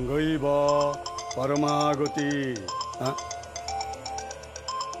গঙ্গৈব পরমাগতি।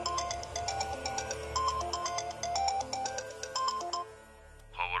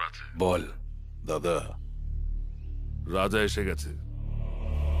 খবর আছে? বল দাদা। রাজা এসে গেছে।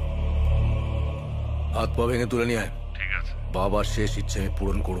 হাত পা ভেঙে তুলে নিয়ে আয়। ঠিক আছে। বাবার শেষ ইচ্ছে আমি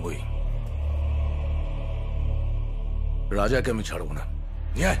পূরণ করবই। রাজাকে আমি ছাড়বো না।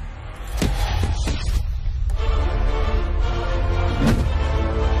 নিয়ে আয়।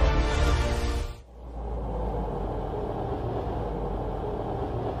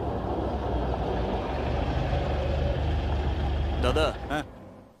 দাদা, হ্যাঁ,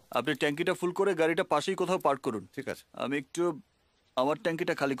 আপনি ট্যাঙ্কিটা ফুল করে গাড়িটা পাশেই কোথাও পার্ক করুন। ঠিক আছে। আমি একটু আমার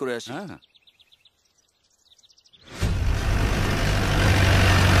ট্যাঙ্কিটা খালি করে আসি। হ্যাঁ।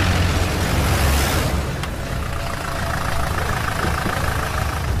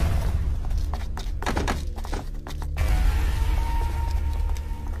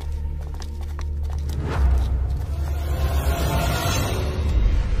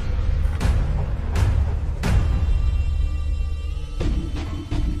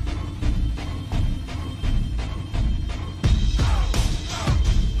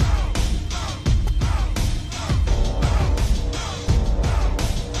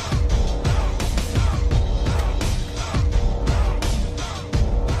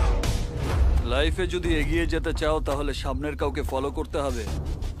 লাইফে যদি এগিয়ে যেতে চাও তাহলে সামনের কাউকে ফলো করতে হবে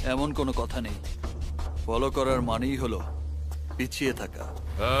এমন কোনো কথা নেই। ফলো করার মানেই হলো পিছিয়ে থাকা।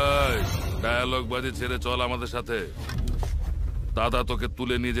 ডায়ালগ বাজি ছেড়ে চল আমাদের সাথে। দাদা তোকে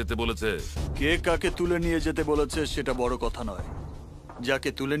তুলে নিয়ে যেতে বলেছে। কে কাকে তুলে নিয়ে যেতে বলেছে সেটা বড় কথা নয়, যাকে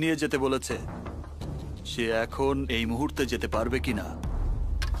তুলে নিয়ে যেতে বলেছে সে এখন এই মুহূর্তে যেতে পারবে কিনা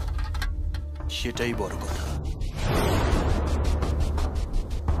সেটাই বড় কথা।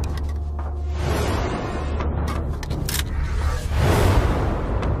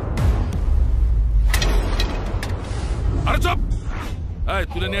 আরে চুপ! এই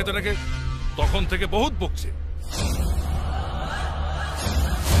তুলে নিয়ে যেতে রেখে তখন থেকে বহুত বকছে।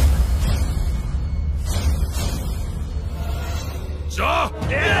 যা!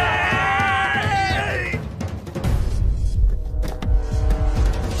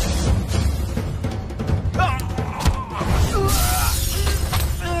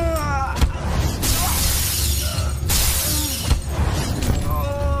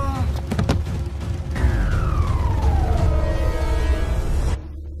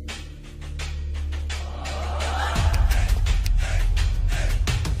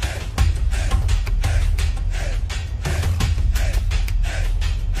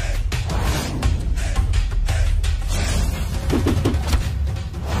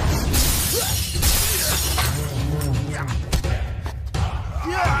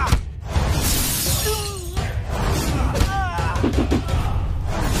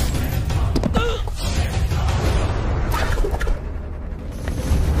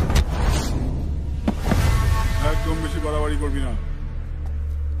 একদম বেশি বাড়াবাড়ি করবি না।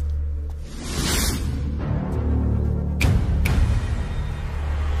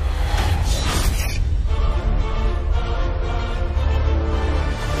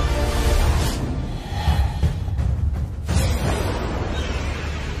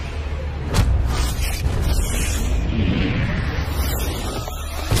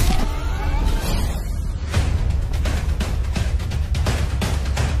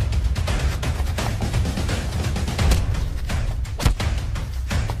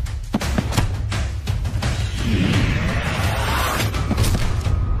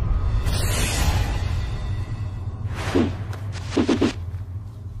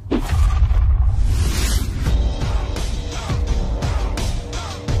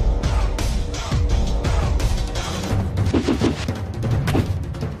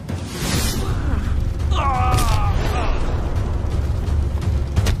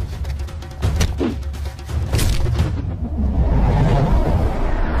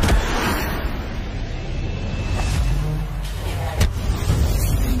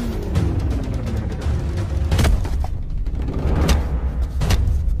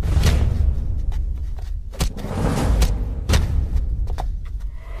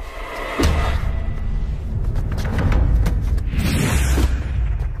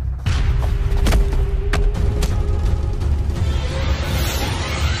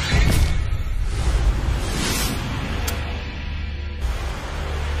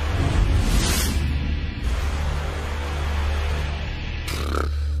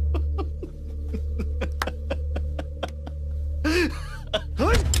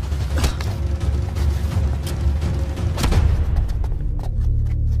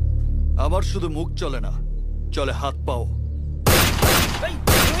 আমার শুধু মুখ চলে না, চলে হাত পাও।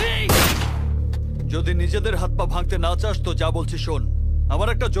 যদি নিজেদের হাত পা ভাঙতে না চাস তো যা বলছি শোন।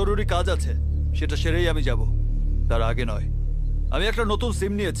 আমার একটা জরুরি কাজ আছে, সেটা সেরেই আমি যাব, তার আগে নয়। আমি একটা নতুন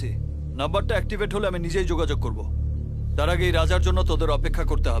সিম নিয়েছি, নাম্বারটা অ্যাক্টিভেট হলে আমি নিজেই যোগাযোগ করব। তার আগে এই রাজার জন্য তোদের অপেক্ষা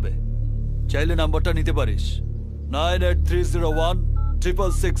করতে হবে। চাইলে নাম্বারটা নিতে পারিস,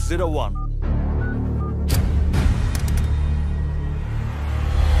 9830166601।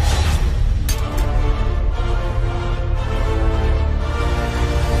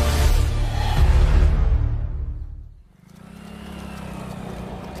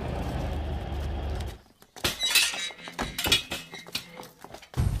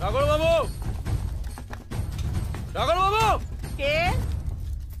 কে?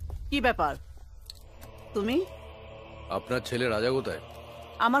 কি ব্যাপার? তুমি? আপনার ছেলে রাজা কোথায়?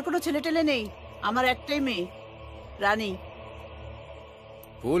 আমার কোনো ছেলে টেলে নেই, আমার একটাই মেয়ে, রানী।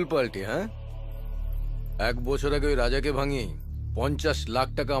 ফুল পাল্টি, হ্যাঁ? 1 বছর আগে ওই রাজাকে ভাঙিয়ে 50 লাখ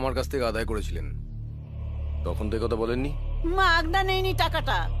টাকা আমার কাছ থেকে আদায় করেছিলেন, তখন তো কথা বলেননি। মাগনা নেইনি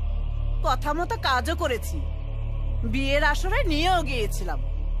টাকাটা, কথা মতো কাজও করেছি, বিয়ের আসরে নিয়েও গিয়েছিলাম।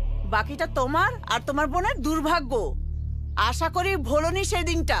 বাকিটা তোমার আর তোমার বোনের দুর্ভাগ্য। আশা করি ভোলনি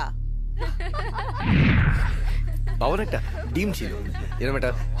সেদিনটা। বাবার একটা ডিম ছিল, এরকম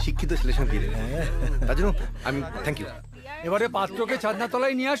একটা শিক্ষিত ছেলের সঙ্গে বিয়ে দেবে, তার জন্য আমি থ্যাংক ইউ। এবারে পাত্রকে ছাদনা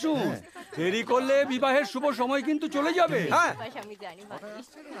তলায় নিয়ে আসুন। দেরি করলে বিবাহের শুভ সময় কিন্তু চলে যাবে। হ্যাঁ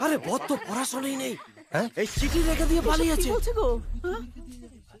আরে বর তো পড়াশোনাই নেই, এই চিঠি রেখে দিয়ে পালিয়েছে।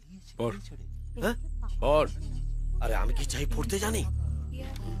 পড় পড়। আরে আমি কি চাই পড়তে জানি?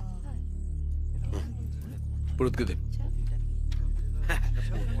 পুরুতকে দে।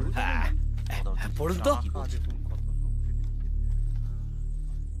 পড়ুন তো।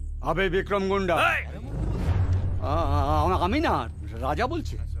 আবে বিক্রম গুন্ডা, আমি না রাজা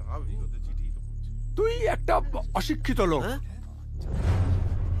বলছি। তুই একটা অশিক্ষিত লোক।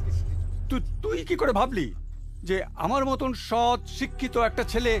 তুই কি করে ভাবলি যে আমার মতন সৎ শিক্ষিত একটা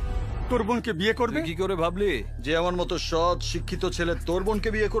ছেলে তোর বোনকে বিয়ে করবে? কি করে ভাবলি যে আমার মতো সৎ শিক্ষিত ছেলে তোর বোনকে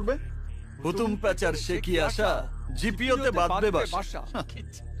বিয়ে করবে? হুতুম প্যাচার সে কি আশা, জিপিওতে বাঁধবে বাসা।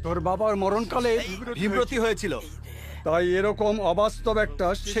 তোর বাবার মরণকালে বিব্রতি হয়েছিল, তাই এরকম অবাস্তব একটা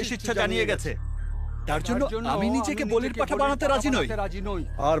শেষ ইচ্ছা জানিয়ে গেছে। তার জন্য আমি নিজেকে বলির পাঠা বানাতে রাজি নই।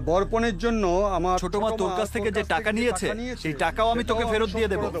 আর বরপণের জন্য আমার ছোট মা তোর কাছ থেকে যে টাকা নিয়েছে সেই টাকাও আমি তোকে ফেরত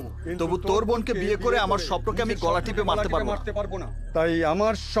দিয়ে দেবো। তবু তোর বোনকে বিয়ে করে আমার স্বপ্নকে আমি গলা টিপে মারতে পারবো না। তাই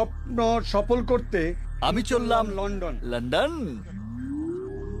আমার স্বপ্ন সফল করতে আমি চললাম লন্ডন।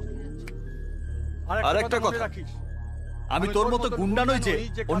 আর একটা কথা, আমি তোর মতো গুন্ডা নই যে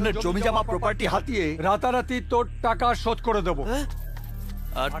অন্যের জমি জমা প্রপার্টি হাতিয়ে রাতারাতি তোর টাকা শোধ করে দেবো।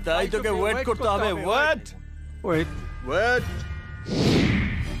 আর তাই তোকে ওয়েট করতে হবে। ওয়েট।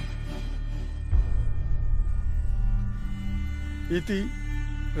 ইতি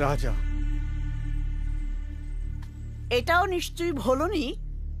রাজা। এটাও নিশ্চয়ই ভোলনি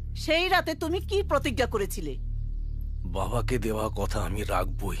সেই রাতে তুমি কি প্রতিজ্ঞা করেছিলে? বাবাকে দেওয়া কথা আমি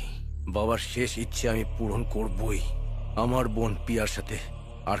রাখবই, বাবার শেষ ইচ্ছে আমি পূরণ করবই। আমার বোন পিয়ার সাথে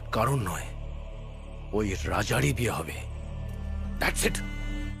আর কারণ নয়, ওই রাজারই বিয়ে হবে। That's it.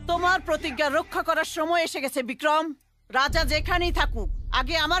 তোমার প্রতিজ্ঞা রক্ষা করার সময় এসে গেছে বিক্রম। রাজা যেখানেই থাকুক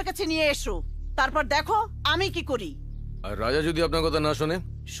আগে আমার কাছে নিয়ে এসো, তারপর দেখো আমি কি করি। আর রাজা যদি আপনার কথা না শোনে?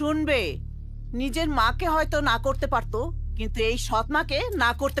 শুনবে। নিজের মাকে হয়তো না করতে পারতো, কিন্তু এই সৎ মাকে না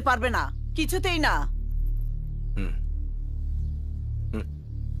করতে পারবে না, কিছুতেই না।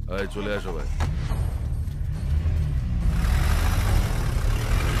 চলে আসো ভাই।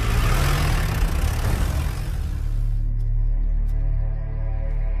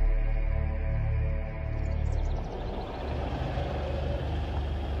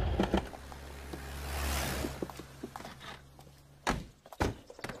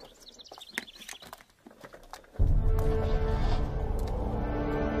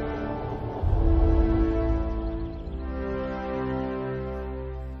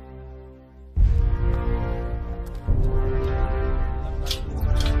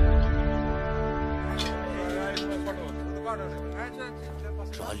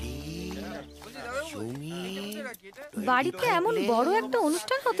 বাড়িতে এমন বড় একটা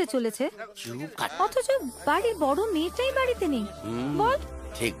অনুষ্ঠান হতে চলেছে, অথচ বাড়ির বড় মেয়েটাই বাড়িতে নেই। বল।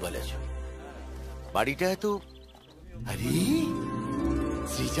 ঠিক বলেছ। বাড়িটা এত, আরে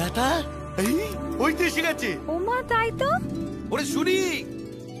শ্রীজাতা ওই তো এসে গেছে। ওমা তাই তো। ওরে শুনি,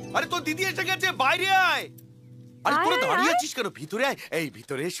 আরে তোর দিদি এসে গেছে, বাইরে আয়। আরে তোরা দাঁড়িয়ে আছিস কেন? ভিতরে আয়। এই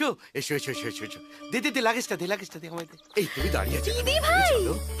ভিতরে এসো এসো এসো এসো এসো। দে দে দে লাগেজটা দে, লাগেজটা দে আমায় দে। এই তুমি দাঁড়িয়ে আছিস। দিদি ভাই,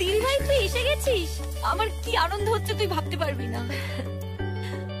 দিদি ভাই তুই এসে গেছিস। আমার কি আনন্দ হচ্ছে তুই ভাবতে পারবি না।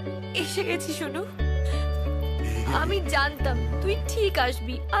 এসে গেছি শোনো। আমি জানতাম তুই ঠিক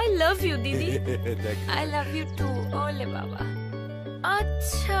আসবি। আই লাভ ইউ দিদি। I love you two. ওলে বাবা।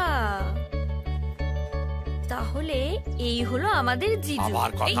 আচ্ছা তাহলে এই হলো আমাদের জিজু।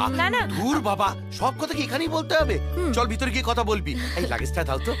 আবার কথা? না না দূর বাবা, সব কথা কি এখানেই বলতে হবে? চল ভিতরে গিয়ে কথা বলবি। এই লাগেজটা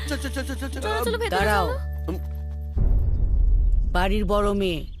দাও তো। চল চল চল চল চল। চলো ভেতরে দাঁড়াও। চলো। বাড়ির বড়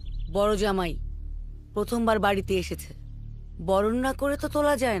মেয়ে, বড় জামাই প্রথমবার বাড়িতে এসেছে, বরণ না করে তো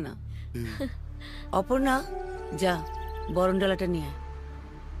তোলা যায় না। অপর্ণা যা বরণ ডালাটা নিয়ে আয়।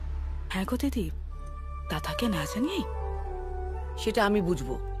 হ্যাঁ গো দিদি, দাদাকে না জানিয়ে? সেটা আমি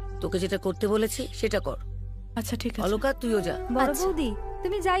বুঝবো, তোকে যেটা করতে বলেছি সেটা কর। আচ্ছা ঠিক আছে। অলকা তুইও যা। বড় বৌদি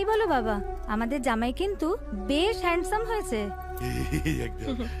তুমি যাই বলো বাবা, আমাদের জামাই কিন্তু বেশ হ্যান্ডসাম হয়েছে।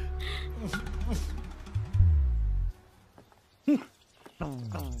 একদম।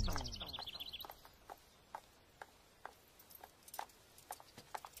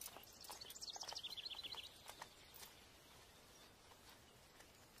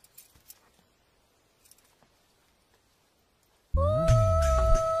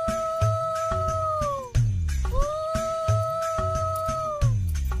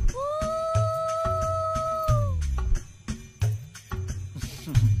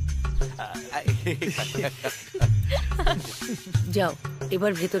 যাও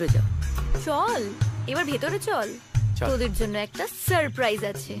এবার ভেতরে যাও। চল এবার ভেতরে চল, তোদের জন্য একটা সারপ্রাইজ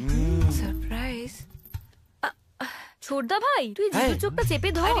আছে। ছোটদা ভাই তুই জিজুর চোখটা চেপে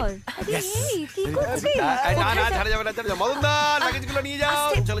ধর। আরে এই কি করছিস? না না ছাড়া যাবে না, ছাড়া যাবে। মদনদা লাগেজগুলো নিয়ে যাও।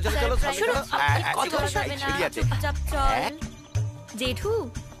 চলো চলো চলো শোনো, কথা যাবে না, ঠিক আছে। চুপচাপ চল। জেঠু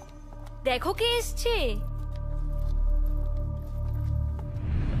দেখো কে এসছে।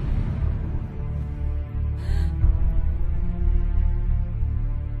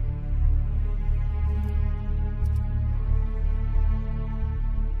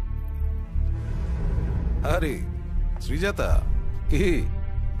 আরে শ্রীজাতা, কি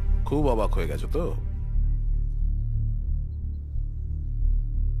খুব অবাক হয়ে গেছো তো?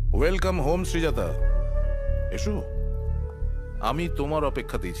 ওয়েলকাম হোম শ্রীজাতা, এসো। আমি তোমার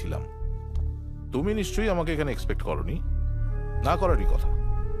অপেক্ষাতেই ছিলাম। তুমি নিশ্চয়ই আমাকে এখানে এক্সপেক্ট করনি, না করারই কথা।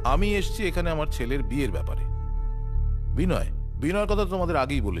 আমি এসছি এখানে আমার ছেলের বিয়ের ব্যাপারে। বিনয়ের কথা তোমাদের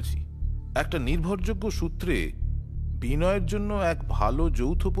আগেই বলেছি। একটা নির্ভরযোগ্য সূত্রে বিনয়ের জন্য এক ভালো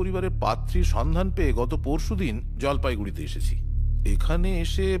যৌথ পরিবারের পাত্রীর সন্ধান পেয়ে গত পরশুদিন জলপাইগুড়িতে এসেছি। এখানে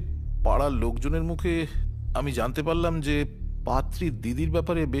এসে পাড়ার লোকজনের মুখে আমি জানতে পারলাম যে পাত্রীর দিদির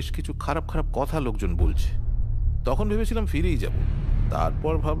ব্যাপারে বেশ কিছু খারাপ খারাপ কথা লোকজন বলছে। তখন ভেবেছিলাম ফিরেই যাব,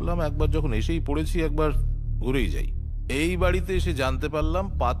 তারপর ভাবলাম একবার যখন এসেই পড়েছি একবার ঘুরেই যাই। এই বাড়িতে এসে জানতে পারলাম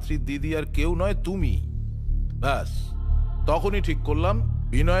পাত্রীর দিদি আর কেউ নয়, তুমি। ব্যাস তখনই ঠিক করলাম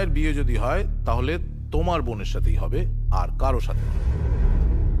বিনয়ের বিয়ে যদি হয় তাহলে তোমার বোনের সাথেই হবে, আর কারো সাথে।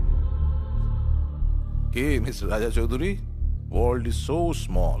 কে মিস রাজা Chowdhury, world is so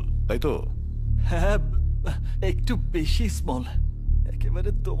small, তাই তো? হ্যাঁ, একটু বেশি স্মল, একেবারে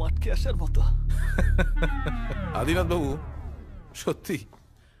তোমাটকে আসার মতো। আদিনাথ বাবু, সত্যি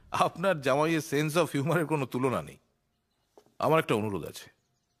আপনার জামাইয়ের সেন্স অফ হিউমারের কোনো তুলনা নেই। আমার একটা অনুরোধ আছে,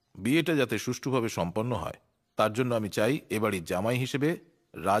 বিয়েটা যাতে সুষ্ঠুভাবে সম্পন্ন হয় তার জন্য আমি চাই এবাড়ির জামাই হিসেবে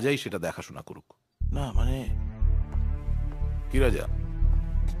রাজাই সেটা দেখাশোনা করুক। না মানে কি রাজা,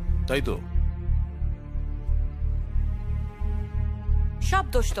 তাই তো? সব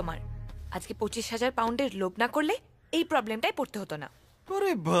দোষ তোমার। আজকে 25,000 পাউন্ডের লোভ না করলে এই প্রবলেমটাই পড়তে হতো না।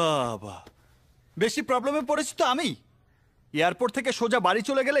 আরে বাবা, বেশি প্রবলেমে পড়েছি তো আমি। এয়ারপোর্ট থেকে সোজা বাড়ি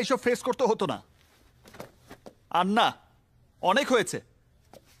চলে গেলে এসব ফেস করতে হতো না। আর না, অনেক হয়েছে।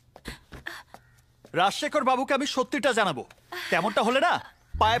 রাজশেখর বাবুকে আমি সত্যিটা জানাবো, তেমনটা হলে না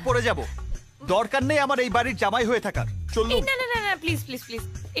পায়ে পড়ে যাব। দরকার নেই আমার এই বাড়ির জামাই হয়ে থাকার। চলুন। না না না না, প্লিজ প্লিজ প্লিজ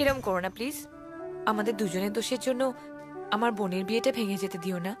এরকম করো না প্লিজ। আমাদের দুজনের দোষের জন্য আমার বোনের বিয়েটা ভেঙে যেতে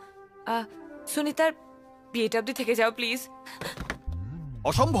দিও না। সুনিতার বিয়েটা অবধি থেকে যাও প্লিজ।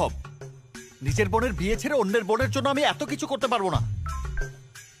 অসম্ভব, নিজের বোনের বিয়ে ছেড়ে অন্যের বোনের জন্য আমি এত কিছু করতে পারবো না।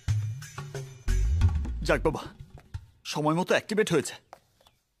 যাক বাবা, সময় মতো অ্যাক্টিভেট হয়েছে।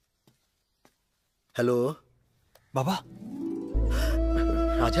 হ্যালো বাবা।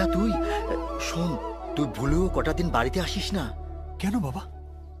 রাজা, তুই শোন, তুই ভুলেও কটা দিন বাড়িতে আসিস না। কেন বাবা?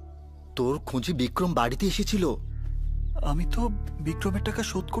 তোর খোঁজে বিক্রম বাড়িতে এসেছিল। আমি তো বিক্রমের টাকা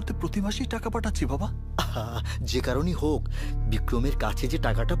শোধ করতে প্রতি মাসেই টাকা পাঠাচ্ছি বাবা। যে কারণেই হোক, বিক্রমের কাছে যে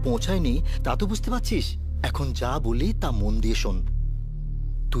টাকাটা পৌঁছায়নি তা তো বুঝতে পারছিস। এখন যা বলি তা মন দিয়ে শোন।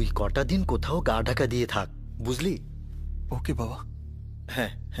 তুই কটা দিন কোথাও গা ঢাকা দিয়ে থাক, বুঝলি? ওকে বাবা।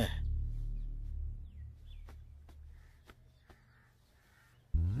 হ্যাঁ হ্যাঁ।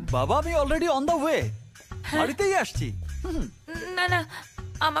 বাবা, আমি অলরেডি অন দ্য ওয়ে, বাড়িতেই আসছি। না না,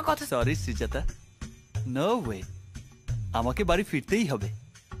 আমার কথা। সরি শ্রীজাতা, নো ওয়ে, আমাকে বাড়ি ফিরতেই হবে।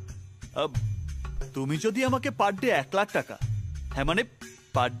 তুমি যদি আমাকে পার ডে 1 লাখ টাকা, হ্যাঁ মানে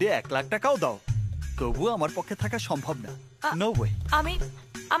পার ডে 1 লাখ টাকাও দাও, তবুও আমার পক্ষে থাকা সম্ভব না। No way. আমি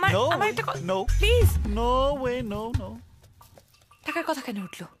আমার একটা no please. No way, no no. টাকার কথা কেন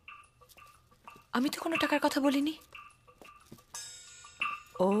উঠলো? আমি তো কোনো টাকার কথা বলিনি।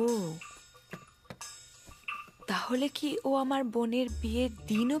 ও, তাহলে কি ও আমার বোনের বিয়ের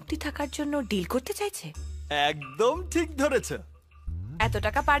দিন অবধি থাকার জন্য ডিল করতে চাইছে? একদম ঠিক ধরেছ। এত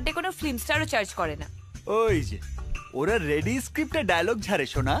টাকা পার ডে কোনো ফিল্ম স্টারও চার্জ করে না। ওই যে ওরা রেডি স্ক্রিপ্টে ডায়লগ ঝাড়ে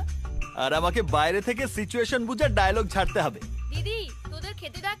শোনা, আর আমাকে বাইরে থেকে সিচুয়েশন বুঝে ডায়লগ ঝাড়তে হবে। দিদি তোদের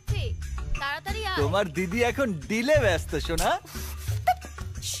খেতে ডাকছে, তাড়াতাড়ি আয়। তোমার দিদি এখন ডিলে ব্যস্ত শোনা।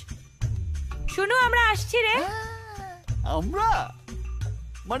 শুনো, আমরা আসছি রে। আমরা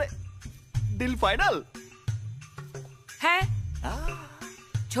মানে ডিল ফাইনাল? হ্যাঁ,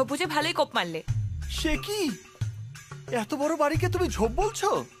 ঝোপুজে ভালোই কোপ মারলে। সে কি, এত বড় বাড়িকে তুমি ঝোপ বলছো?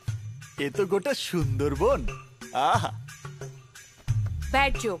 এ তো গোটা সুন্দরবন। আহা,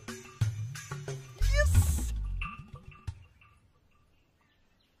 ব্যাড জোক।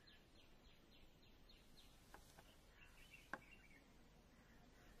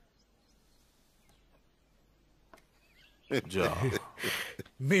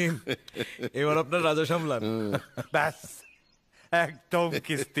 মিম, এবার আপনার রাজা সামলান। ব্যাস, একদম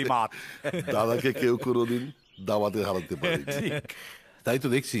কিস্তিমাত। দাদাকে কেউ কোনোদিন দাওয়াতে হারাতে পারি। তাই তো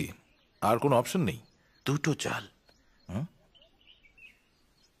দেখছি, আর কোনো অপশন নেই। দুটো চাল।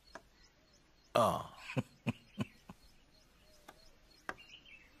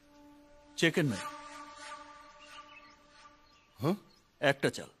 চিকেন নেই, একটা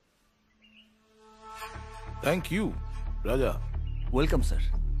চাল। থ্যাংক ইউ রাজা। Welcome sir.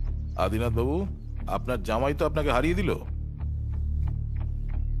 আদিনাথ বাবু, আপনার জামাই তো আপনাকে হারিয়ে দিল।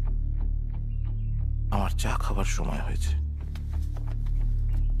 আমার চা খাবার সময় হয়েছে।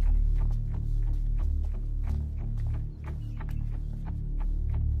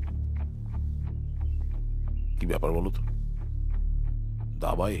 কি ব্যাপার বলো তো?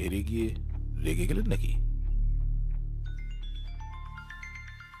 দাবায় হেরে গিয়ে রেগে গেলেন নাকি?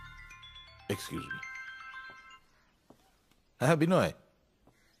 Excuse me. হ্যাঁ বিনয়,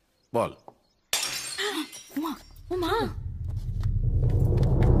 বল। মা,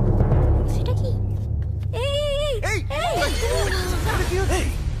 সেটা কি?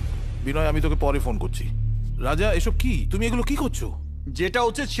 বিনয়, আমি তোকে পরে ফোন করছি। রাজা, এসব কি? তুমি এগুলো কি করছো? যেটা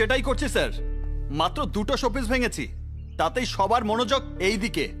উচিত সেটাই করছি স্যার। মাত্র দুটো শোপিস ভেঙেছি, তাতেই সবার মনোযোগ এই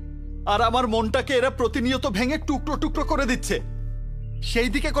দিকে, আর আমার মনটাকে এরা প্রতিনিয়ত ভেঙে টুকরো টুকরো করে দিচ্ছে। সেই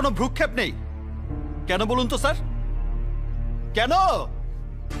দিকে কোনো ভ্রুক্ষেপ নেই। কেন বলুন তো স্যার? কেন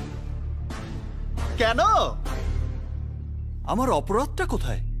কেন? আমার অপরাধটা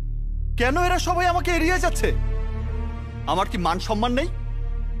কোথায়? কেন এরা সবাই আমাকে এড়িয়ে যাচ্ছে? আমার কি মান সম্মান নেই?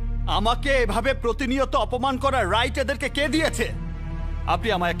 আমাকে এভাবে প্রতিনিয়ত অপমান করার রাইট এদেরকে কে দিয়েছে? আপনি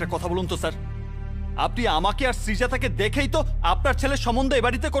আমায় একটা কথা বলুন তো স্যার, আপনি আমাকে আর সৃজাতাকে দেখেই তো আপনার ছেলের সম্বন্ধে এ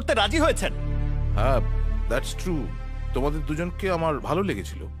বাড়িতে করতে রাজি হয়েছেন। হ্যাঁ, দ্যাটস ট্রু। তোমাদের দুজনকে আমার ভালো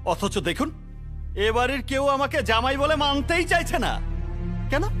লেগেছিল। অথচ দেখুন, এবারের কেউ আমাকে জামাই বলে মানতেই চাইছে না।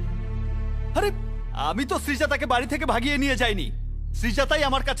 কেন? আরে আমি তো সৃজাতাকে বাড়ি থেকে ভাগিয়ে নিয়ে যাইনি, সৃজাতাই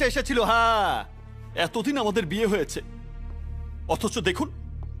আমার কাছে এসেছিল। হ্যাঁ, এতদিন আমাদের বিয়ে হয়েছে, অথচ দেখুন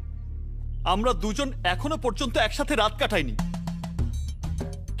আমরা দুজন এখনো পর্যন্ত একসাথে রাত কাটাইনি।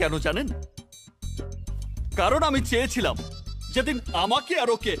 কেন জানেন? কারণ আমি চেয়েছিলাম যেদিন আমাকে আর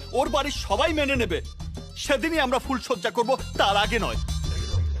ওকে ওর বাড়ির সবাই মেনে নেবে সেদিনই আমরা ফুলসজ্জা করব, তার আগে নয়।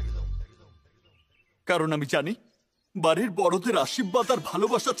 কারণ আমি জানি বাড়ির বড়দের আশীর্বাদ আর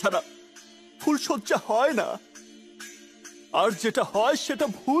ভালোবাসা ছাড়া ফুলসজ্জা হয় না, আর যেটা হয় সেটা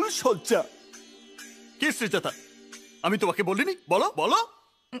ভুল সজ্জা। কি সৃজাতা, আমি তোমাকে বলিনি? বলো বলো।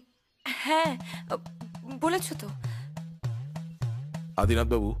 হ্যাঁ, বলেছো তো। আদিনাথ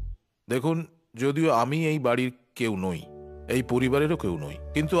বাবু, দেখুন, যদিও আমি এই বাড়ির কেউ নই, এই পরিবারেরও কেউ নই,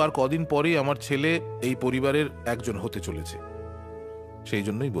 কিন্তু আর কদিন পরেই আমার ছেলে এই পরিবারের একজন হতে চলেছে। সেই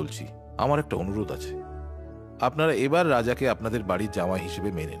জন্যই বলছি, আমার একটা অনুরোধ আছে। আপনারা এবার রাজাকে আপনাদের বাড়ির জামাই হিসেবে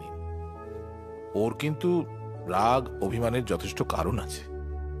মেনে নিন। ওর কিন্তু রাগ অভিমানের যথেষ্ট কারণ আছে।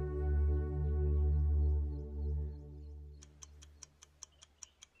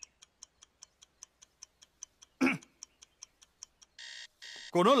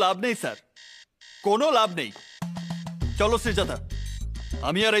 কোনো লাভ নেই স্যার, কোনো লাভ নেই। চলো সৃজাতা,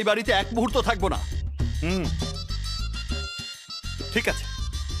 আমি আর এই বাড়িতে এক মুহূর্ত থাকবো না। ঠিক আছে,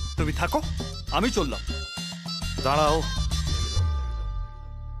 তুমি থাকো, আমি চললাম। দাঁড়াও।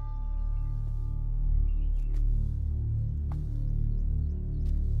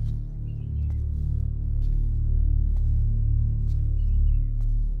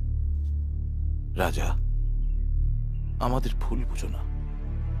 রাজা, আমাদের ভুল বুঝো না।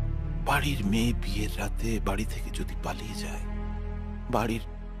 বাড়ির মেয়ে বিয়ের রাতে বাড়ি থেকে যদি পালিয়ে যায়, বাড়ির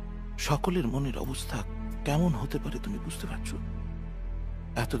সকলের মনের অবস্থা কেমন হতে পারে তুমি বুঝতে পারছো?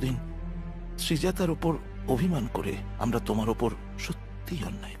 এতদিন সৃজাতার ওপর অভিমান করে আমরা তোমার ওপর সত্যি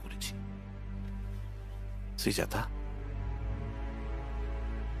অন্যায় করেছি। সৃজাতা,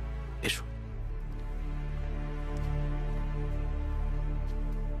 এসো।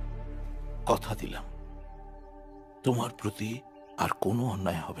 কথা দিলাম, তোমার প্রতি আর কোনো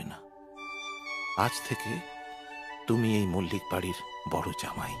অন্যায় হবে না। আজ থেকে তুমি এই মল্লিক বাড়ির বড়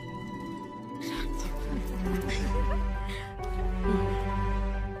জামাই।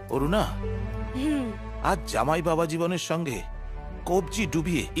 অরুণা, আজ জামাই বাবা জীবনের সঙ্গে কবজি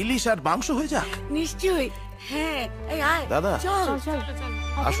ডুবিয়ে ইলিশ আর মাংস হয়ে যাক। নিশ্চয়ই। হ্যাঁ, দাদা, চল চল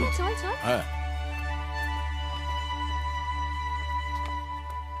আসুন। চল চল। হ্যাঁ,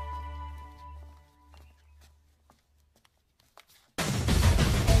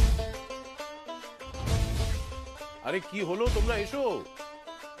 আরে কি হলো, তোমরা এসো।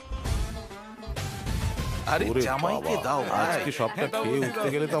 আরে জামাইকে দাও, আজকে সবটা খেয়ে উঠতে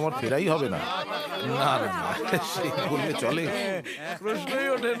গেলে তো আমার ফেরাই হবে না। না না না, সেই বললে চলে? প্রশ্নই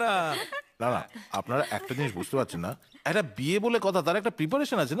ওঠে না। না না, আপনারা একটা জিনিস বুঝতে পারছেন না, একটা বিয়ে বলে কথা, তার একটা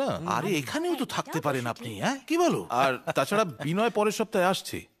প্রিপারেশন আছে না। আরে এখানেও তো থাকতে পারেন আপনি, হ্যাঁ কি বলো? আর তাছাড়া বিনয় পরের সপ্তাহে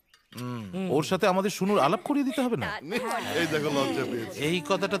আসছে, ওর সাথে আমাদের শুনুর আলাপ করিয়ে দিতে হবে না? এই দেখো লজ্জা পেয়েছে। এই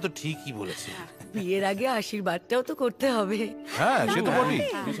কথাটা তো ঠিকই বলেছে। বিয়ের আগে আশীর্বাদটাও তো করতে হবে। হ্যাঁ সে তো বটেই।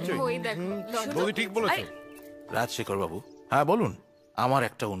 ওই দেখো, বৌদি ঠিক বলেছে। রাজশেখর বাবু, হ্যাঁ বলুন। আমার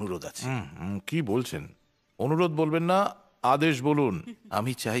একটা অনুরোধ আছে। কি বলছেন? অনুরোধ বলবেন না, আদেশ বলুন।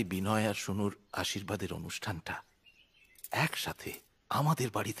 আমি চাই বিনয় আর শুনুর আশীর্বাদের অনুষ্ঠানটা একসাথে আমাদের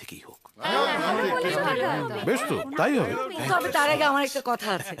বাড়ি থেকেই হোক। বেশ তো, তাই হবে। তবে তার আগে আমার একটা কথা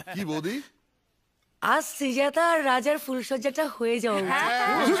আছে। কি বৌদি? আজ শ্রীজাতা আর রাজার ফুলসজ্জাটা হয়ে যাওয়া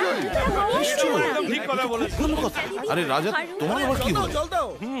উচিত। ঠিক কথা বলেছ। আরে রাজা, তোমার আবার কি হলো?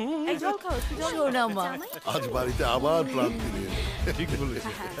 জল খাও, শোনা মা, আজ বাড়িতে আবার প্রাণ ফিরে। ঠিক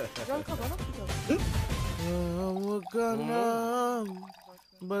বলেছে। জল খাও বাবা, জল।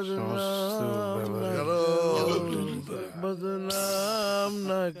 বদনাম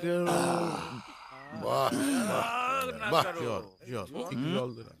না করো। বাহ বাহ,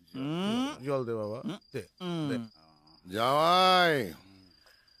 জল দে বাবা, জামাই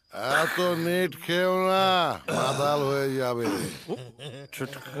এত নেট খেও না, মাতাল হয়ে যাবে।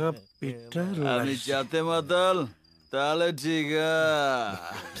 ছোটকা পিঠা আমি যাতে মাতাল, তাহলে ঠিক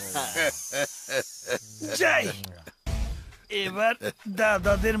যাই। এবার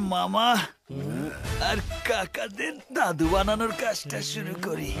দাদাদের মামা আর কাকাদের দাদু বানানোর কাজটা শুরু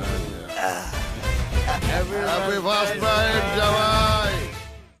করি। হ্যাপি ফার্স্ট নাইট জামাই।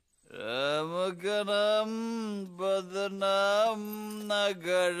 রামকরম বদনাম না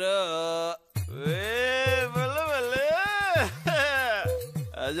করো। বলে বলে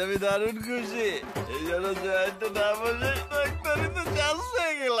আজ আমি দারুণ খুশি। এই জন্য জয়ন্ত না বসে ডাক্তারি তো চান্স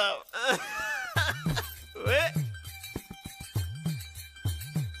হয়ে গেলাম।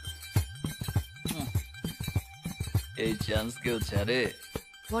 এই চান্স কেউ ছাড়ে?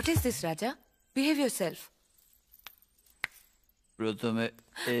 হোয়াট ইজ দিস রাজা? Behave yourself. প্রথমে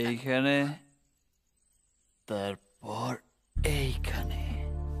এইখানে, তারপর এইখানে,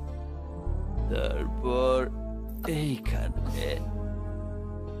 তারপর এইখানে,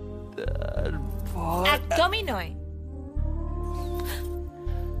 তারপর একদমই নয়।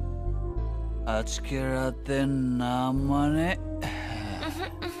 আজকে রাতে না মানে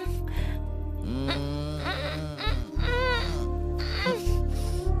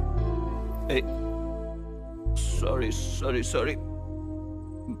সরি সরি সরি,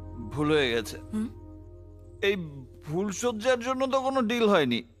 ভুল হয়ে গেছে। এই ফুলসজ্জার জন্য তো কোনো ডিল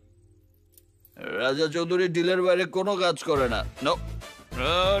হয়নি। রাজা চৌধুরী ডিলের বাইরে কোনো কাজ করে না। No,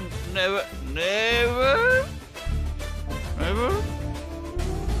 never never never.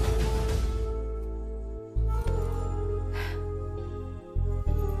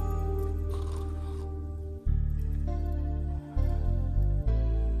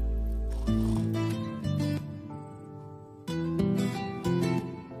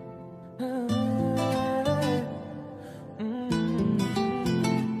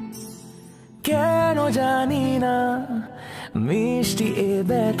 কেন জানি না মিষ্টি এ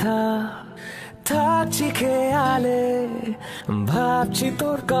ব্যথা, থাকছি খেয়ালে, ভাবছি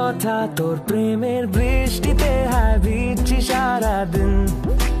তোর কথা, তোর প্রেমের বৃষ্টিতে হায় ভিজছি সারাদিন,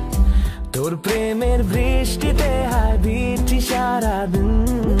 তোর প্রেমের বৃষ্টিতে হায় ভিজছি সারাদিন,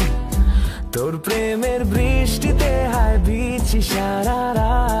 তোর প্রেমের বৃষ্টিতে হায় ভিজছি সারা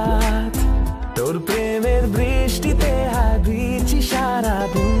রাত, তোর প্রেমের বৃষ্টিতে হায় ভিজছি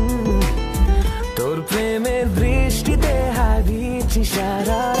সারাদিন, তোর প্রেমের বৃষ্টিতে হায় ভিজছি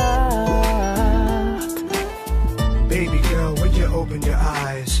সারা রাত। Baby girl, when you open your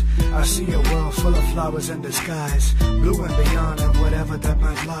eyes, I see a world full of flowers in the skies, blue and beyond and whatever that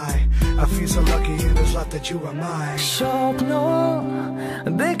might lie. I feel so lucky in this life that you are mine. স্বপ্ন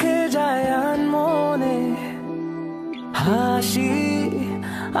দেখে যায় মনে, হাসি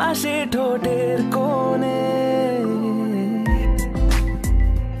আসে ঠোঁটের কোণে,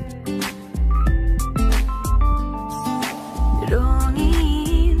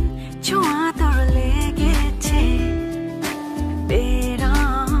 রঙিন ছোঁয়া তোর লেগেছে,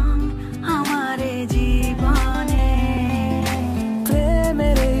 বেরং আমার জীবনে।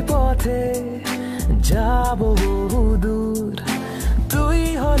 প্রেমের এই পথে যাব বহু দূর, তুই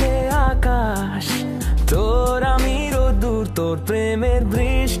হলে আকাশ, তোর আমি রোদ্দুর, তোর প্রেমের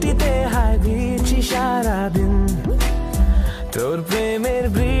বৃষ্টিতে হায় ভিজছি সারাদিন, তোর প্রেমের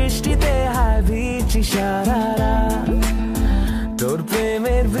বৃষ্টিতে হায় ভিজছি সারা রাত, তোর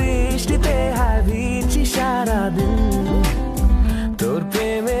প্রেমের বৃষ্টিতে হায় ভিজছি সারাদিন, তোর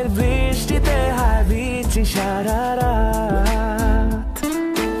প্রেমের বৃষ্টিতে হায় ভিজছি সারা রাত।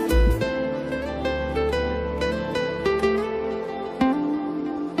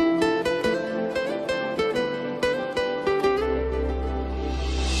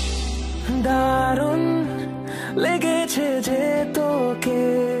 দারুণ লেগেছে যে তোকে,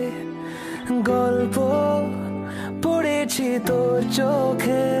 গল্প পড়েছি তোর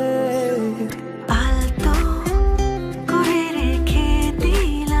চোখে। আলতো করে রেখে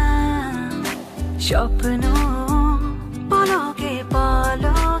দিলাম স্বপ্ন পলকে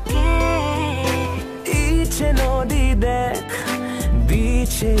পলকে। ইচ্ছে নদী দেখ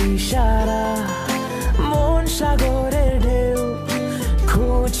দিচ্ছে ইশারা, মন সাগরের ঢেউ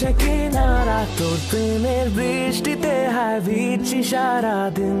খুঁজছে কিনারা। তোর প্রেমের বৃষ্টিতে হায় ভিজছি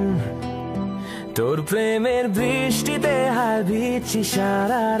সারাদিন, তোর প্রেমের বৃষ্টিতে হায় ভিজছি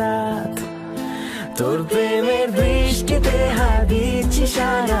সারা রাত, তোর প্রেমের বৃষ্টিতে হায় ভিজছি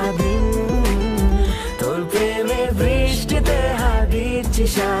সারাদিন, তোর প্রেমের বৃষ্টিতে হায় ভিজছি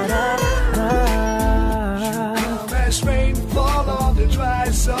সারা রাত। As rainfall on the dry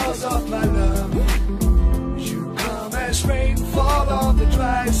soils of my love, you come as rainfall on the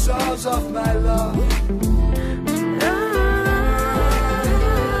dry soils of my love.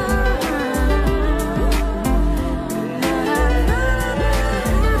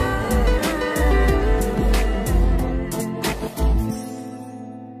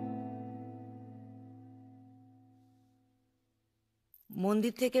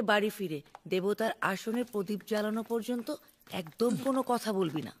 মন্দির থেকে বাড়ি ফিরে দেবতার আসনে প্রদীপ জ্বালানো পর্যন্ত একদম কোনো কথা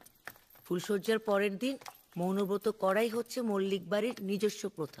বলবি না। ফুলসজ্জার পরের দিন মৌনব্রত করাই হচ্ছে মল্লিক বাড়ির নিজস্ব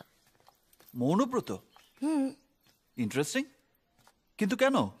প্রথা। মৌনব্রত? ইন্টারেস্টিং, কিন্তু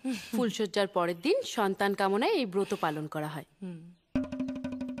কেন? ফুলসজ্জার পরের দিন সন্তান কামনায় এই ব্রত পালন করা হয়।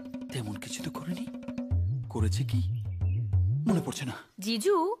 তেমন কিছু তো করেনি, করেছে কি মনে পড়ছে না।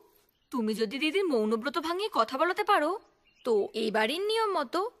 জিজু, তুমি যদি দিদির মৌনব্রত ভাঙিয়ে কথা বলাতে পারো তো এই বাড়ির নিয়ম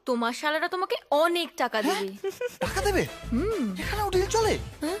মতো তোমার শালারা তোমাকে অনেক টাকা দেবে। টাকা দেবে? এখানেও ডিল চলে?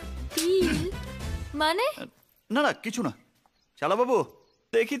 ডিল মানে? না না কিছু না। শালা বাবু,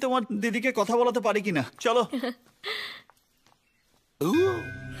 দেখি তোমার দিদিকে কথা বলাতে পারি কিনা, চলো।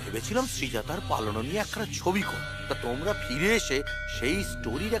 ভেবেছিলাম শ্রীজাতার পালন নিয়ে একটা ছবি কর, তা তোমরা ফিরে এসে সেই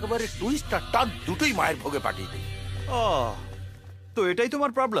স্টোরির একেবারে টুইস্ট আর টান দুটোই মায়ের ভোগে পাঠিয়ে দিই। তো এটাই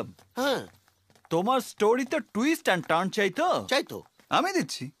তোমার প্রবলেম? হ্যাঁ, তোমার স্টোরিতে টুইস্ট অ্যান্ড টার্ন চাই তো? চাই তো। আমি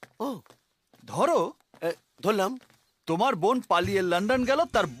দিচ্ছি। ধরো ধরলাম তোমার বোন পালিয়ে লন্ডন গেল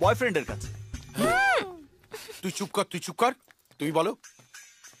তার বয়ফ্রেন্ডের কাছে। তুই চুপ কর, তুই চুপ কর, তুমি বলো।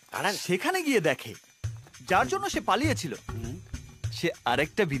 সেখানে গিয়ে দেখে যার জন্য সে পালিয়েছিল সে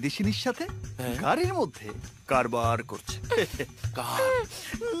আরেকটা বিদেশিনীর সাথে গাড়ির মধ্যে কারবার করছে।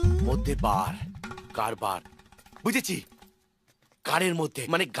 মধ্যে বার কারবার, বুঝেছি। কারের মধ্যে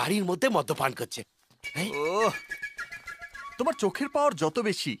মানে গাড়ির মধ্যে মদ্যপান করছে। তোমার চোখের পাওয়ার যত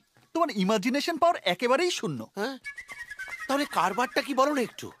বেশি, তোমার ইমাজিনেশন পাওয়ার একেবারেই শূন্য। তাহলে কারবারটা কি বলো না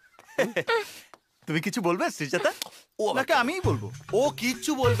একটু? তুমি কিছু বলবে শ্রীজাতা? নাকি আমিই বলবো? ও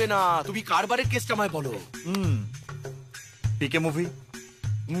কিচ্ছু বলবে না, তুমি কারবারের কেসটা আমায় বলো। পিকে মুভি?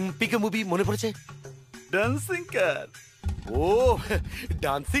 পিকে মুভি মনে পড়েছে। ডান্সিং কার। ও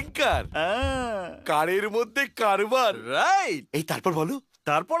ডান্সিং কার, কারের মধ্যে কারবার, রাইট। এই তারপর বলো।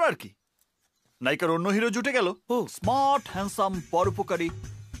 তারপর আর কি, নায়িকার অন্য হিরো জুটে গেল। স্মার্ট, হ্যান্ডসাম, পরোপকারী,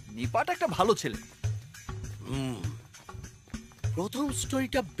 নিপাট একটা ভালো ছেলে। প্রথম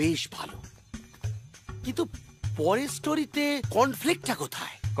স্টোরিটা বেশ ভালো, কিন্তু পরের স্টোরিতে কনফ্লিক্টটা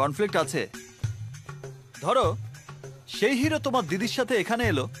কোথায়? কনফ্লিক্ট আছে। ধরো সেই হিরো তোমার দিদির সাথে এখানে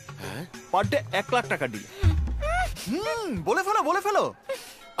এলো, পার ডে 1 লাখ টাকা দিল। বলে ফেলো, বলে ফেলো।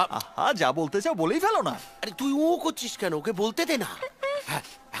 যা বলতে চাও বলেই ফেলো না। আরে তুই ও করছিস কেন? ওকে বলতে দে না। হ্যাঁ,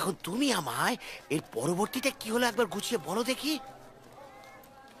 এখন তুমি আমায় এর পরবর্তীতে কি হলো একবার গুছিয়ে বলো দেখি।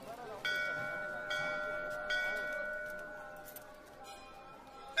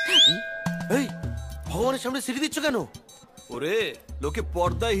 এই ভগবানের সামনে সিটি দিচ্ছ কেন? ওরে, লোকে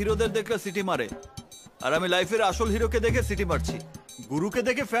পর্দায় হিরোদের দেখলে সিটি মারে, আর আমি লাইফের আসল হিরোকে দেখে সিটি মারছি। গুরুকে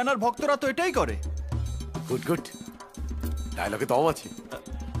দেখে ফ্যান আর ভক্তরা তো এটাই করে। গুড গুড, ডায়লগে দম আছে,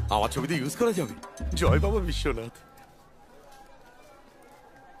 আমার ছবিতে ইউজ করা যাবে। জয় বাবা বিশ্বনাথ।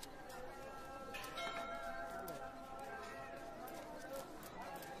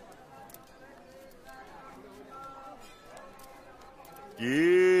 কি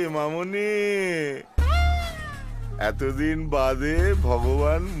মামুনি, এতদিন বাদে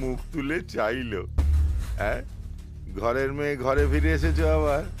ভগবান মুখ তুলে চাইলো। হ্যাঁ, ঘরের মেয়ে ঘরে ফিরে এসেছো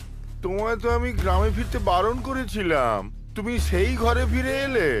আবার। তোমায় তো আমি গ্রামে ফিরতে বারণ করেছিলাম, তুমি সেই ঘরে ফিরে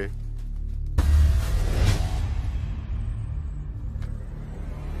এলে।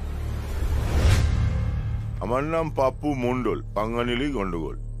 আমার নাম পাপ্পু মন্ডল, পাঙ্গা নিলেই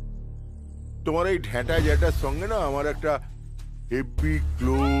গন্ডগোল। তোমার এই ঢ্যাঁটা জ্যাটার সঙ্গে না আমার একটা হেভি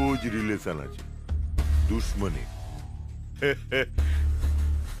ক্লোজ রিলেশন আছে, দুশ্মনী।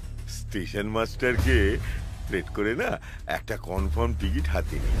 স্টেশন মাস্টারকে থ্রেট করে না একটা কনফার্ম টিকিট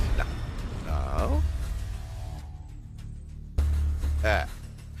হাতে নিয়েছি। নাও। হ্যাঁ,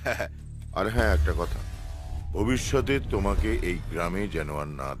 আর হ্যাঁ, একটা কথা, ভবিষ্যতে তোমাকে এই গ্রামে যেন আর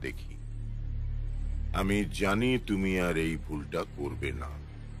না দেখি। আমি জানি তুমি আর এই ভুলটা করবে না,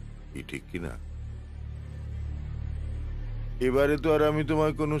 কি ঠিক কিনা? এবারে তো আর আমি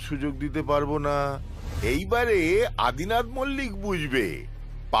তোমায় কোনো সুযোগ দিতে পারবো না। এইবারে আদিনাথ মল্লিক বুঝবে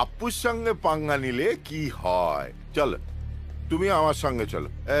পাপ্পুর সঙ্গে পাঙ্গা নিলে কি হয়। চলো, তুমি আমার সঙ্গে চলো।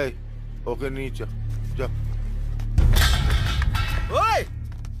 এই, ওকে নিয়ে চল। ওই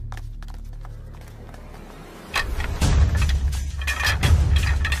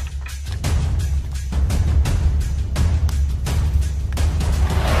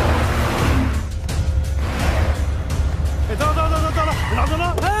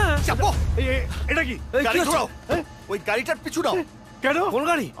এটা কি গাড়ি ঘোরাও, ওই গাড়িটার পিছু নাও। কেন? কোন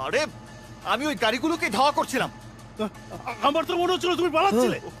গাড়ি? আরে আমি ওই গাড়িগুলোকে ধাওয়া করছিলাম। আমার তো মনে হচ্ছিল তুমি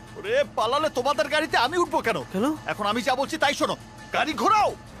পালাচ্ছিলে। ওরে পালালে তোমাদের গাড়িতে আমি উঠবো কেন? এখন আমি যা বলছি তাই শোনো, গাড়ি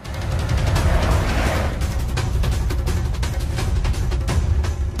ঘোরাও।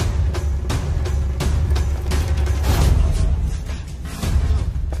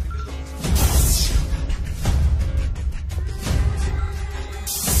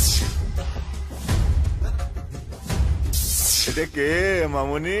 এটা কে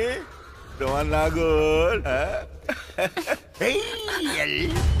মামুনি? তোমার নাগর?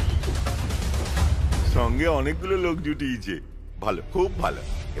 সঙ্গে অনেকগুলো লোক জুটিয়েছে, ভালো, খুব ভালো।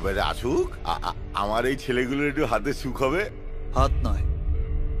 এবারে আসুক, আমার এই ছেলেগুলোর একটু হাতে সুখ হবে। হাত নয়,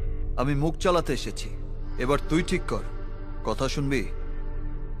 আমি মুখ চালাতে এসেছি। এবার তুই ঠিক কর, কথা শুনবি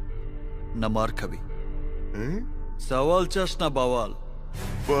না মার খাবি? সওয়াল চাস না বাওয়াল?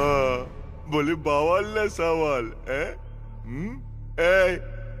 বলে বাওয়াল না সওয়াল? এই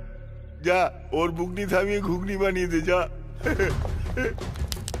যা, ওর বুকনি থামিয়ে ঘুগনি বানিয়ে দে, যা।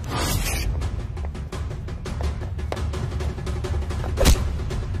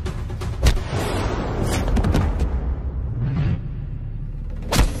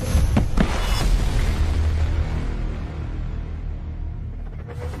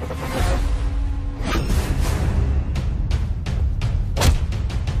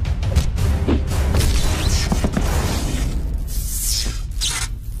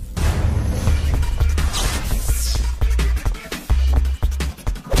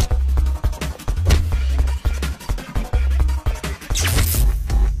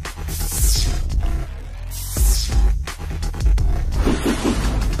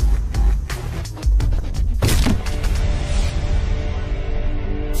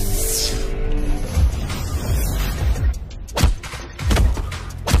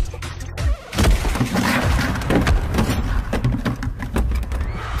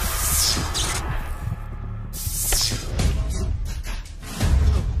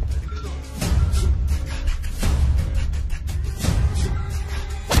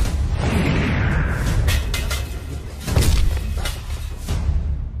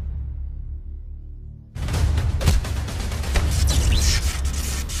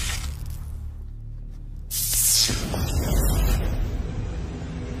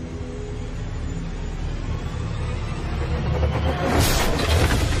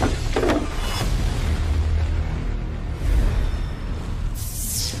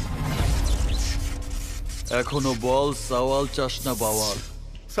 এখনো বল, সওয়াল চাস না বাওয়াল?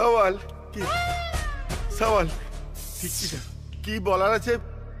 সওয়াল কি? সওয়াল কি বলার আছে?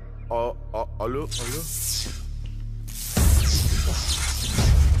 অলো অলো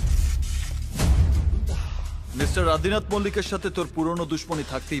মিস্টার আদিনাথ মল্লিকের সাথে তোর পুরনো দুশ্মনী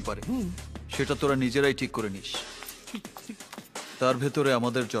থাকতেই পারে, সেটা তোরা নিজেরাই ঠিক করে নিস। তার ভেতরে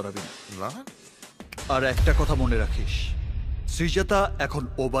আমাদের জড়াবি না। আর একটা কথা মনে রাখিস, শ্রীজাতা এখন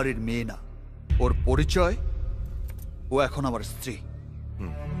ও বাড়ির মেয়ে না, ওর পরিচয় ও এখন আমার স্ত্রী।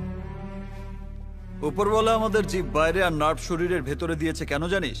 উপরওয়ালা আমাদের জীব বাইরে আর নার্ভ শরীরের ভেতরে দিয়েছে কেন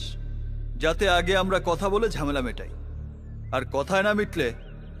জানিস? যাতে আগে আমরা কথা বলে ঝামেলা মেটাই, আর কথায় না মিটলে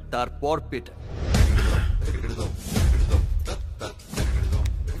তারপর পেটাই।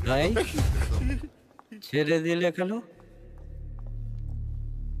 ছেড়ে দিলে কেন?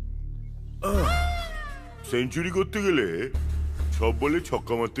 সেঞ্চুরি করতে গেলে সব বলে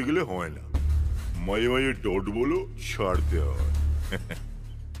ছক্কা মারতে গেলে হয় না, মাঝে মাঝে ডট বলো ছাড়তে হয়।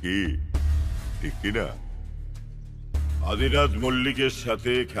 কি ঠিক কিনা? আদিনাথ মল্লিকের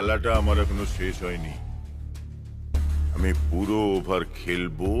সাথে খেলাটা আমার এখনো শেষ হয়নি। আমি পুরো ওভার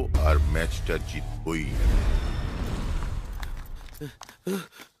খেলবো আর ম্যাচটা জিতবই।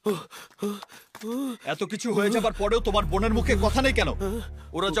 এত কিছু হয়ে যাবার পরেও তোমার বোনের মুখে কথা নেই কেন?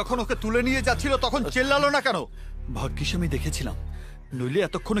 ওরা যখন ওকে তুলে নিয়ে যাচ্ছিল তখন চেল্লালো না কেন? ভাগ্যিস আমি দেখেছিলাম, নইলে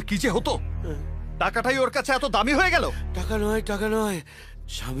এতক্ষণে কি যে হতো। টাকাটাই ওর কাছে এত দামি হয়ে গেল। টাকা নয়, টাকা নয়,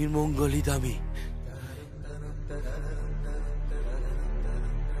 স্বামীর মঙ্গলই দামি।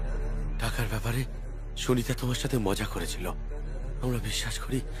 টাকার ব্যাপারে সুনিতা তোমার সাথে মজা করেছিল। আমরা বিশ্বাস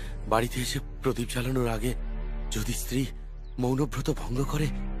করি বাড়িতে এসে প্রদীপ জ্বালানোর আগে যদি স্ত্রী মৌনব্রত ভঙ্গ করে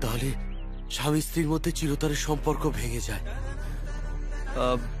তাহলে স্বামী স্ত্রীর মধ্যে চিরতরের সম্পর্ক ভেঙে যায়।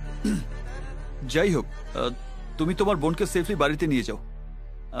 যাই হোক, তুমি তোমার বোনকে সেফলি বাড়িতে নিয়ে যাও।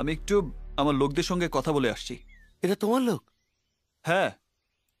 আমি একটু আমার লোকদের সঙ্গে কথা বলে আসছি। এটা তোমার লোক? হ্যাঁ,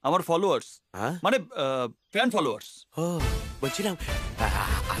 আমার ফলোয়ার্স, মানে ফ্যান ফলোয়ার্স। ও, বলছিলাম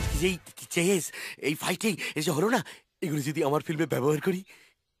আজকে যেই চেস, এই ফাইটিং এই যে হলো না, এগুলো যদি আমার ফিল্মে ব্যবহার করি।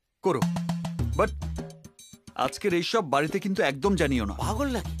 করো, বাট আজকের এইসব বাড়িতে কিন্তু একদম জানিও না। পাগল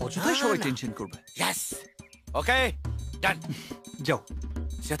নাকি? অযথাই সবাই টেনশন করবে। ইয়েস, ওকে, ডান। যাও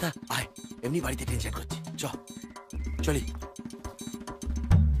শ্বেতা, আয়, এমনি বাড়িতে টেনশন করছি, চ চলি।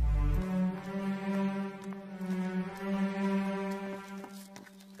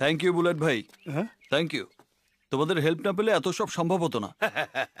 থ্যাংক ইউ বুলেট ভাই, থ্যাংক ইউ। তোমাদের হেল্প না পেলে এত সব সম্ভব হতো না।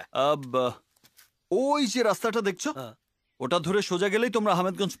 ওই যে রাস্তাটা দেখছো, ওটা ধরে সোজা গেলেই তোমরা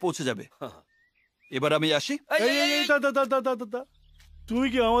আহমেদগঞ্জ পৌঁছে যাবে। এবার আমি আসি। তুমি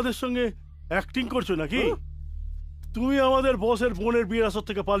কি আমাদের সঙ্গে অ্যাক্টিং করছো নাকি? তুমি আমাদের বসের বোনের বিয়ের আসর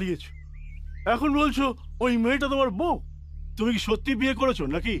থেকে পালিয়েছো, এখন বলছো ওই মেয়েটা তোমার বউ। তুমি কি সত্যি বিয়ে করেছো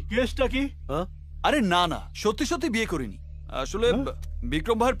নাকি? কেসটা কি? আরে না না, সত্যি সত্যি বিয়ে করিনি। আসলে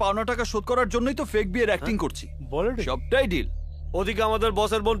বিক্রম ভাইয়ের পাওনা টাকা শোধ করার জন্যই তো ফেক বিয়ের অ্যাক্টিং করছি। সবটাই ডিল। ওদিকে আমাদের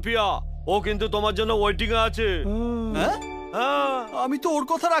বসের বোন পিয়া, ও কিন্তু তোমার জন্য ওয়েটিং এ আছে। আমি তো ওর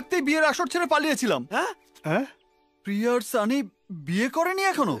কথা রাখতেই বিয়ের আসর ছেড়ে পালিয়েছিলাম। হ্যাঁ, প্রিয়ার সানি বিয়ে করেনি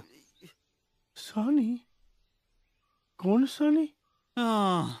এখনো। সানি? কোন সানি?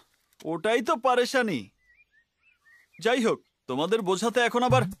 ওটাই তো পারেশানি। যাই হোক, তোমাদের বোঝাতে এখন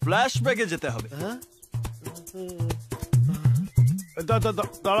আবার ফ্ল্যাশব্যাকে যেতে হবে।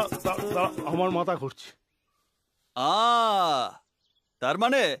 আমার মাথা ঘুরছে। তার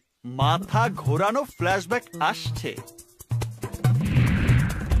মানে মাথা ঘোরানো ফ্ল্যাশব্যাক আসছে।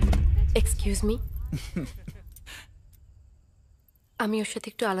 এক্সকিউজ মি, আমি ওর সাথে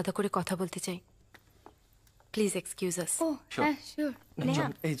একটু আলাদা করে কথা বলতে চাই। প্লিজ এক্সকিউজ আস। ও হ্যাঁ, শিওর। নেহা,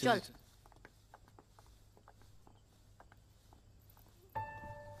 চল।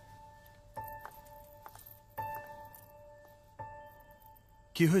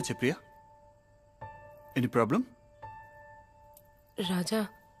 কি হয়েছে প্রিয়া? Any problem? রাজা,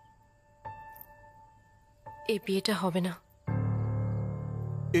 এই বিয়েটা হবে না।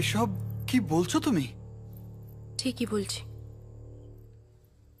 এসব কি বলছো তুমি? ঠিকই বলছি।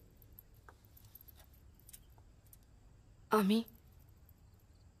 আমি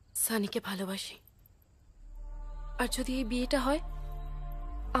সানিকে ভালোবাসি, আর যদি এই বিয়েটা হয়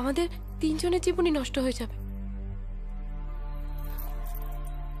আমাদের তিনজনের জীবনই নষ্ট হয়ে যাবে।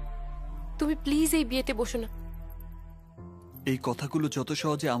 তুমি প্লিজ এই বিয়েতে বসো না। এই কথাগুলো যত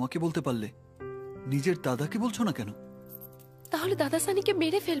সহজে আমাকে বলতে পারলে, নিজের দাদাকে বলছো না কেন? তাহলে দাদা সানিকে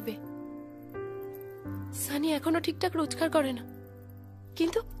মেরে ফেলবে। সানি এখনো ঠিকঠাক রোজগার করে না,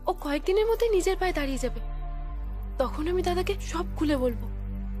 কিন্তু ও কয়েকদিনের মধ্যে নিজের পায়ে দাঁড়িয়ে যাবে। তখন আমি দাদাকে সব খুলে বলবো।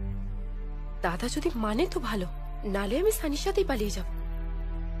 দাদা যদি মানে তো ভালো, নালে আমি সানির সাথেই পালিয়ে যাব।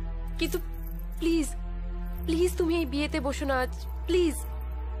 কিন্তু প্লিজ প্লিজ তুমি এই বিয়েতে বসো না আজ, প্লিজ।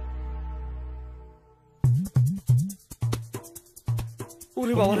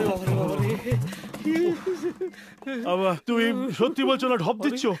 ওরে বাবা রে, বাবা রে, বাবা রে। আবার তুমি সত্যি বলছো না ঢপ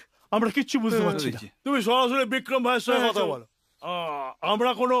দিচ্ছ? আমরা কিচ্ছু বুঝতে পারছি না। তুমি সরাসরি বিক্রম ভাইয়ের সঙ্গে কথা বলো, আমরা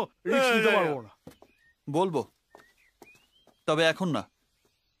কোনো রিস্ক নিতে পারবো না। বলবো, তবে এখন না।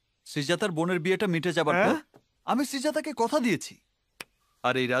 শ্রীজাতার বোনের বিয়েটা মিটে যাবার পর আমি শ্রীজাতাকে কথা দিয়েছি।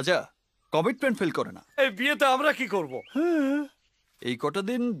 আর এই রাজা কমিটমেন্ট ফেল করে না। এই বিয়েতে আমরা কি করব? এই কটা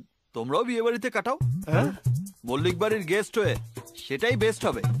দিন তোমরাও বিয়ে বাড়িতে কাটাও, মল্লিক বাড়ির গেস্ট হয়ে। সেটাই বেস্ট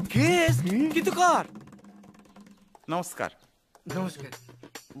হবে। গেস্ট? কিন্তু কার? নমস্কার। নমস্কার।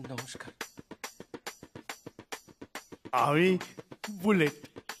 নমস্কার। আমি বুলেট,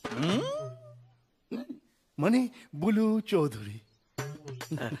 মানে বুলু চৌধুরী।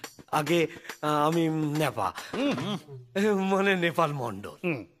 আগে আমি নেপা, মানে নেপাল মন্ডল।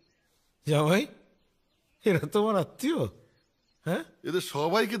 জামাই, এরা তোমার আত্মীয়? হ্যাঁ, এদের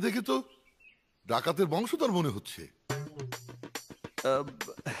সবাইকে দেখে তো ডাকাতের বংশধর মনে হচ্ছে।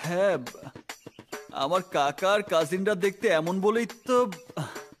 হ্যাঁ, আমার কাকার কাজিনরা দেখতে এমন বলেই তো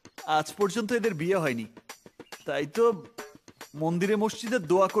আজ পর্যন্ত এদের বিয়ে হয়নি। তাই তো মন্দিরে মসজিদে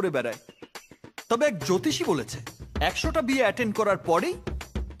দোয়া করে বেড়ায়। তবে এক জ্যোতিষী বলেছে 100টা বিয়ে অ্যাটেন্ড করার পরেই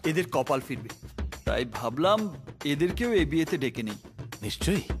এদের কপাল ফিরবে। তাই ভাবলাম এদেরকেও এই বিয়েতে ডেকে নেই।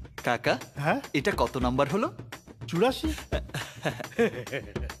 নিশ্চয়ই। কাকা, হ্যাঁ, এটা কত নাম্বার হলো? 84।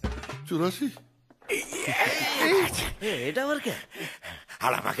 84? এটা আবার কে?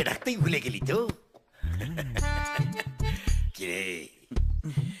 আর আমাকে ডাকতেই ভুলে গেলি তো। কিরে,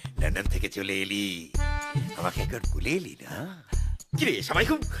 লন্ডন থেকে চলে এলি, আমাকে একবার ভুলে এলি না? কিরে, সবাই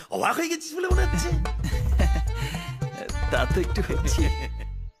খুব অবাক হয়ে গেছিস বলে মনে হচ্ছে। তা তো একটু হয়েছে।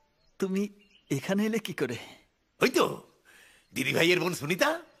 তুমি এখানে এলে কি করে? ওই তো দিদি ভাইয়ের বোন সুনিতা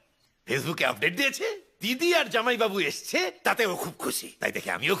ফেসবুকে আপডেট দিয়েছে দিদি আর জামাইবাবু এসছে, তাতে ও খুব খুশি। তাই দেখে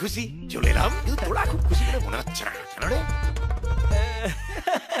আমিও খুশি, চলে এলাম। কিন্তু তোরা খুব খুশি বলে মনে হচ্ছে না, কেন রে?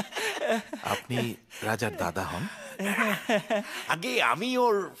 আপনি রাজার দাদা হন? আগে আমি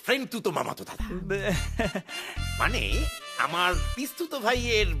ওর ফ্রেন্ড, তুতো মামাতো দাদা। মানে আমার পিস্তুতো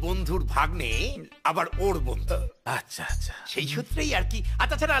ভাইয়ের বন্ধুর ভাগ্নে, আবার ওর বন্ধু। আচ্ছা আচ্ছা, সেই সূত্রেই আর কি। আর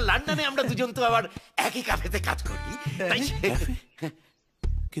তাছাড়া লন্ডনে আমরা দুজন তো আবার একই কাফেতে কাজ করি। তাই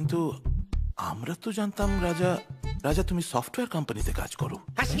কিন্তু আমরা তো জানতাম রাজা তুমি সফটওয়্যার কোম্পানিতে কাজ করো।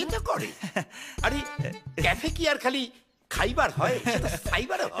 হ্যাঁ, সে তো করে। আরে ক্যাফে কি আর খালি খাইবার হয়,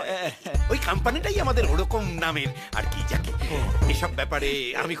 সাইবারও হয়। ওই কোম্পানিটাই আমাদের ওরকম নামের আর কি। যাকে এসব ব্যাপারে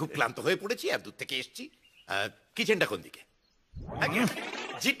আমি খুব ক্লান্ত হয়ে পড়েছি আর দূর থেকে এসেছি। কিচেনটা কোন দিকে?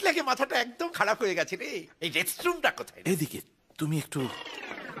 জিটলাকে মাথাটা একদম খারাপ হয়ে গেছে রে। এই রেস্টরুমটা কোথায়? এদিকে। তুমি একটু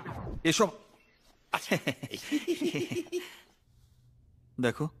এসব।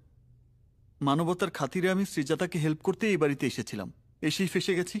 দেখো, মানবতার খাতিরে আমি শ্রীজাতাকে হেল্প করতে এই বাড়িতে এসেছিলাম, এসেই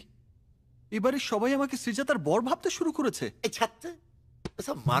ফেসে গেছি। এবারে সবাই আমাকে শ্রীজাতার বর ভাবতে শুরু করেছে। এই ছাত্র,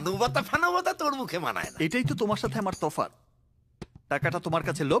 মানবতা ফানবতা তোর মুখে মানায় না। এটাই তো তোমার সাথে আমার তফাৎ। টাকাটা তোমার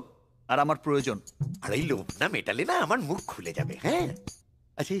কাছে লোভ, আর আমার প্রয়োজন। আর এই লোভ না মেটালে না আমার মুখ খুলে যাবে। হ্যাঁ,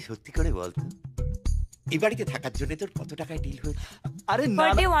 আচ্ছা এই সত্যি করে বল তো, এই বাড়িতে থাকার জন্য তোর কত টাকায় ডিল হয়েছে? আরে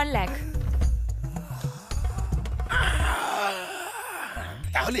পার ডে 1 লাখ।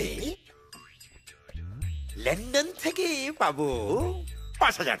 তাহলে লন্ডন থেকে পাবো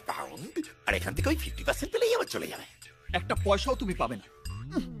 5,000 পাউন্ড, আর এখান থেকে ওই 50% পেলেই আবার চলে যাবে। একটা পয়সাও তুমি পাবে না।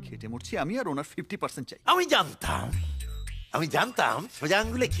 খেটে মরছি আমি, আর ওনার 50% চাই। আমি জানতাম সোজা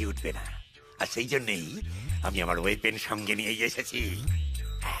আঙ্গুলে ঘি উঠবে না, আর সেই জন্যই আমি আমার ওয়েপেন সঙ্গে নিয়ে এসেছি।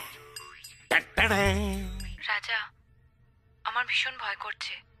 রাজা, আমার ভীষণ ভয়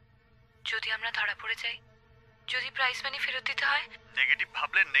করছে। যদি আমরা ধরা পড়ে যাই, যদি প্রাইস মানি ফেরত দিতে হয়। নেগেটিভ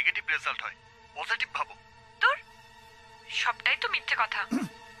ভাবলে নেগেটিভ রেজাল্ট হয়, পজিটিভ ভাবো। তোর সবটাই তো মিথ্যে কথা।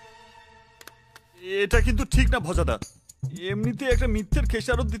 এটা কিন্তু ঠিক না ভজাদা। এমনিতে একটা মিথ্যের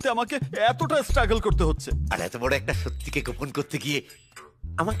খেসারত দিতে আমাকে এতটা স্ট্রাগল করতে হচ্ছে। আর এত বড় একটা সত্যিকে গোপন করতে গিয়ে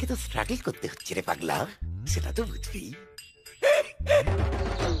আমাকে তো স্ট্রাগল করতে হচ্ছে রে পাগলা, সেটা তো বুঝবি।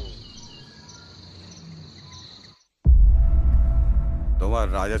 তোমার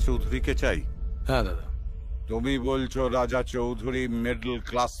রাজা চৌধুরীকে চাই? হ্যাঁ দাদা। তুমি বলছো রাজা চৌধুরী মিডল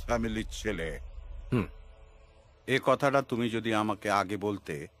ক্লাস ফ্যামিলির ছেলে। এ কথাটা তুমি যদি আমাকে আগে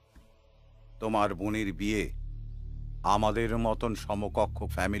বলতে, তোমার বোনের বিয়ে আমাদের মতন সমকক্ষ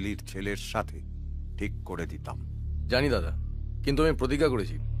ফ্যামিলির ছেলের সাথে ঠিক করে দিতাম। জানি দাদা, কিন্তু আমি প্রতিজ্ঞা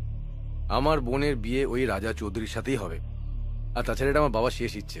করেছি আমার বোনের বিয়ে ওই রাজা চৌধুরীর সাথেই হবে। আর তাছাড়া এটা আমার বাবার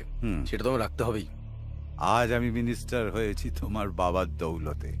শেষ ইচ্ছে, সেটা তো আমার রাখতে হবেই। আজ আমি মিনিস্টার হয়েছি তোমার বাবার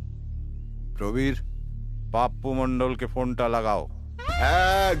দৌলতে। প্রবীর, পাপ্পু মন্ডলকে ফোনটা লাগাও।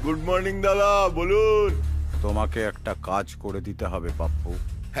 হ্যাঁ, গুড মর্নিং দাদা, বলুন। তোমাকে একটা কাজ করে দিতে হবে পাপ্পু।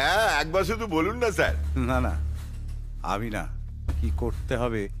 হ্যাঁ, একবার শুধু বলুন না স্যার। না না, আমি না, কি করতে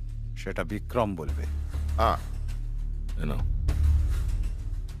হবে সেটা বিক্রম বলবে।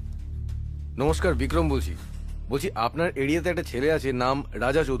 নমস্কার, বিক্রম বলছি। আপনার এরিয়াতে একটা ছেলে আছে, নাম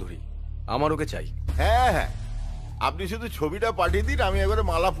রাজা চৌধুরী। আমার ওকে চাই। হ্যাঁ হ্যাঁ, আপনি শুধু ছবিটা পাঠিয়ে দিন, আমি একবারে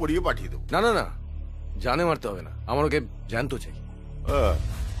মালা পরিয়ে পাঠিয়ে দেবো। না না না, জানে মারতে হবে না, আমার ওকে জ্যান্ত চাই।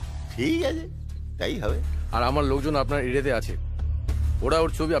 ঠিক আছে, তাই হবে। আর আমার লোকজন আপনার এরিয়াতে আছে, ওরা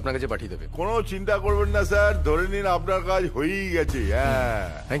ওর ছবি আপনার কাছে পাঠিয়ে দেবে। কোনো চিন্তা করবেন না স্যার, ধরে নিন আপনার কাজ হয়েই গেছে। হ্যাঁ,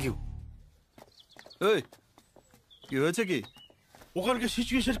 থ্যাংক ইউ। কি হয়েছে? কি ওখানকার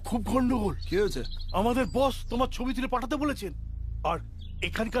সিচুয়েশন খুব গন্ডগোল। কি হয়েছে? আমাদের বস তোমার ছবি তুলে পাঠাতে বলেছেন, আর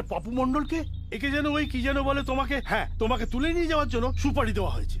এখানকার পাপু মন্ডলকে একে যেন ওই কি যেন বলে তোমাকে তুলে নিয়ে যাওয়ার জন্য সুপারি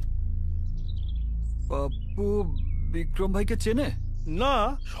দেওয়া হয়েছে। পাপ্পু বিক্রম ভাইকে চেনে? না,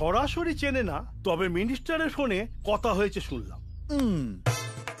 সরাসরি চেনে না, তবে মিনিস্টারের ফোনে কথা হয়েছে শুনলাম।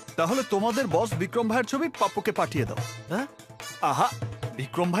 তাহলে তোমাদের বস বিক্রম ভাইয়ের ছবি পাপ্পুকে পাঠিয়ে দাও। হ্যাঁ, আহা,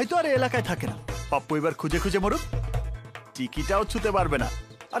 বিক্রম ভাই তো আর এলাকায় থাকে না। পাপ্পু এবার খুঁজে খুঁজে মরুক, টিকিটাও ছুতে পারবে না।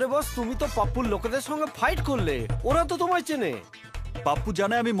 আরে বস, তুমি তো পাপ্পুর লোকেদের সঙ্গে ফাইট করলে, ওরা তো তোমায় চেনে। পাপ্পু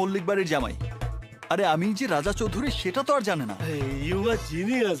জানে আমি মল্লিক বাড়ির জামাই, আরে আমি যে রাজা চৌধুরী সেটা তো আর জানে না। You are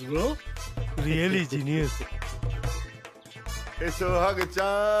genius bro, really genius. সোহাগ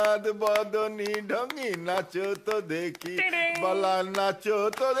চাঁদ বদনি ঢঙ্গি নাচো তো দেখি, বলা নাচো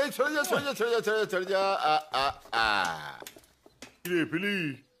তো দেখি। সরে যা সরে যা সরে যা সরে যা সরে যা। রে ফিলি,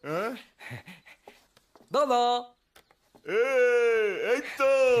 হ্যাঁ দাদা, এই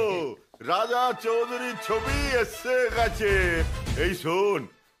তো রাজা চৌধুরীর ছবি এসে গেছে। এই শোন,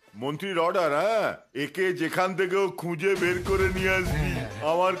 মন্ত্রীর অর্ডার, হ্যাঁ, একে যেখান থেকেও খুঁজে বের করে নিয়ে আসবি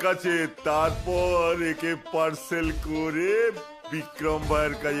আমার কাছে, তারপর একে পার্সেল করে বিক্রম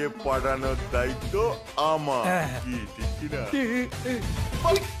ভাইয়ের কাছে পাঠানোর দায়িত্ব আমার। কি ঠিক কিনা?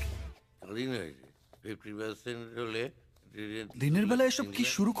 দিনের বেলা এসব কি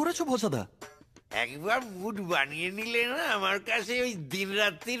শুরু করেছো ভজাদা? একবার মুড বানিয়ে নিলে না, আমার কাছে ওই দিন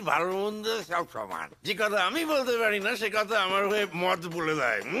রাত্রির ভালো মন্দ সব সমান। যে কথা আমি বলতে পারি না সে কথা আমার হয়ে মত বলে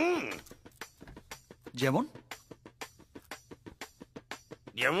দেয়। যেমন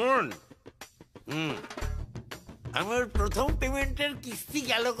যেমন আমার প্রথম পেমেন্টের কিস্তি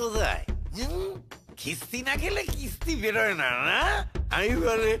গেল কোথায়? কিস্তি না খেলে কিস্তি বেরোয় না, না? আমি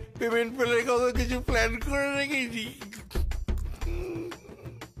বলে পেমেন্ট পেলে কত কিছু প্ল্যান করে রেখেছি।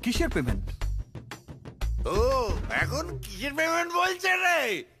 কিসের পেমেন্ট? ও এখন কিসের পেমেন্ট বলছে রে?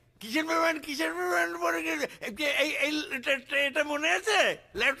 কিসের পেমেন্ট কিসের পেমেন্ট বলে এটা মনে আছে?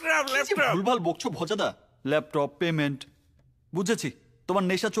 ল্যাপটপ ল্যাপটপ ভুলভাল বকছো ভজাদা। ল্যাপটপ পেমেন্ট বুঝেছি, তোমার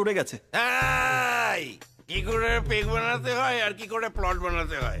নেশা চড়ে গেছে। কি করে পেগ বানাতে হয় আর কি করে প্লট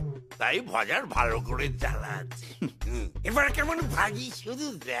বানাতে হয় তাই ভজার ভালো করে জানা আছে। এবার কেমন ভাগি শুধু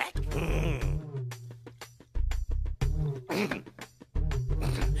দেখ।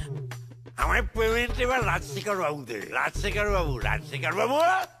 আমার পেমেন্ট এবার রাজশেখর বাবু দেবে। রাজশেখর বাবু রাজশেখর বাবু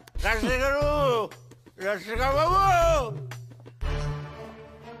রাজশেখর বাবু রাজশেখর বাবু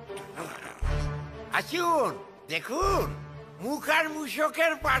আসুন, দেখুন মুখ আর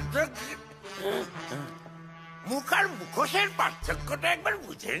মুশকের পার্থক্য, মুখ আর মুখোশের পার্থক্যটা একবার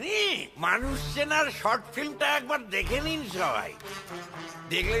বুঝে নিন। মানুষ চেনার শর্ট ফিল্মটা একবার দেখে নিন সবাই,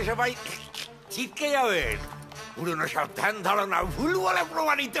 দেখলে সবাই ছিটকে যাবেন। পুরনো সব ধ্যান ধারণা ভুল বলে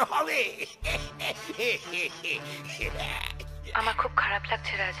প্রমাণিত হবে। আমার খুব খারাপ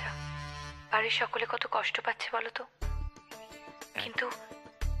লাগছে রাজা, বাড়ির সকলে কত কষ্ট পাচ্ছে বলো তো, কিন্তু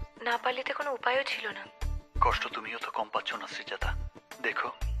না পারলিতে কোনো উপায়ও ছিল না। কষ্ট তুমিও তো কম পাচ্ছ না শ্রীজাতা। দেখো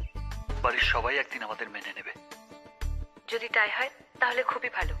বাড়ির সবাই একদিন আমাদের মেনে নেবে। যদি তাই হয় তাহলে খুবই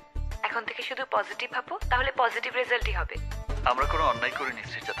ভালো। এখন থেকে শুধু পজিটিভ ভাবো, তাহলে পজিটিভ রেজাল্টই হবে। আমরা কোনো অন্যায় করিনি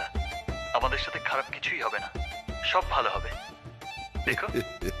শ্রীজাতা, আমাদের সাথে খারাপ কিছুই হবে না, সব ভালো হবে। দেখো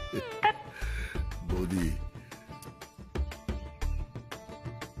বৌদি,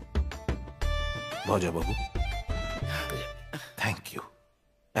 ভজাবাবু থ্যাংক ইউ।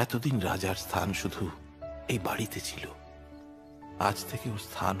 এতদিন রাজার স্থান শুধু এই বাড়িতে ছিল, আজ থেকে ওর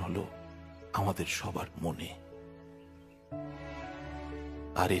স্থান হলো আমাদের সবার মনে।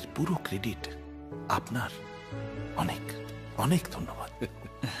 আর এর পুরো ক্রেডিট আপনার। অনেক অনেক ধন্যবাদ।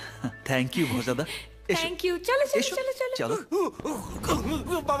 Thank you ভজাদা। Thank you. চলো চলো চলো চলো।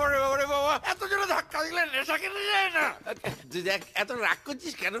 বাবারে বাবারে বাবা, এত জোরে ধাক্কা দিলে নেশা কেটে যায় না? তুই দেখ এত রাগ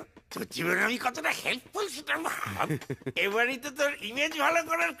করছিস কেন? তোর জীবনে আমি কতটা হেল্পফুল সেটা ভাব। এবারই তো তোর ইমেজ ভালো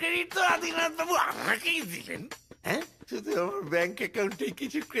করার ক্রেডিট তো আদিনাথ বাবু আমাকেই দিলেন। হ্যাঁ, শুধু আমার ব্যাংক অ্যাকাউন্টে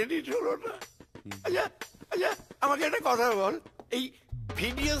কিছু ক্রেডিট হলো না। আচ্ছা আচ্ছা, আমাকে একটা কথা বল, এই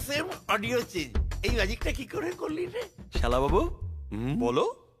ভিডিও সেম অডিও চেঞ্জ এই ম্যাজিকটা কি করে করলি রে? শালা বাবু বলো।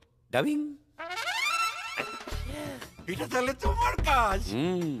 ডাবিং এটা তাহলে তোমার কাজ।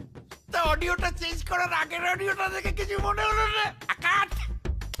 তা অডিওটা চেঞ্জ করার আগের অডিওটা দেখে কিছু মনে হলো না?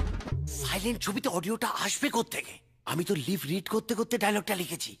 সাইলেন্ট ছবিতে অডিওটা আসবে কোত্থেকে? আমি তো লিভ রিড করতে করতে ডায়লগটা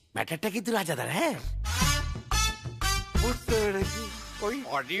লিখেছি। ম্যাটারটা কিন্তু রাজাদার। হ্যাঁ, বুঝতে পেরেছি। ওই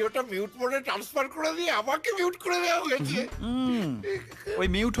অডিওটা মিউট মোডে ট্রান্সফার করে দিয়ে আমাকে মিউট করে দেওয়া হয়েছে। ওই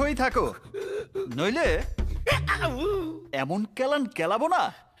মিউট হয়েই থাকো, নইলে এমন কেলান কেলাবো না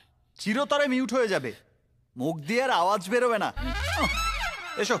চিরতরে মিউট হয়ে যাবে, মুখ দিয়ে আর আওয়াজ বেরোবে না।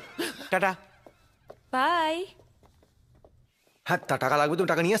 এসো টাটা বাই। হ্যাঁ, তা টাকা লাগবে তো,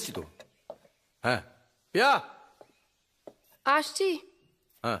 টাকা নিয়ে আসছি তো। হ্যাঁ পিয়া আসছি।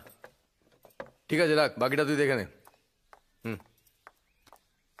 হ্যাঁ ঠিক আছে, রাখ, বাকিটা তুই দেখে নে।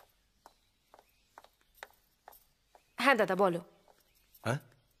 হ্যাঁ দাদা বলো। হ্যাঁ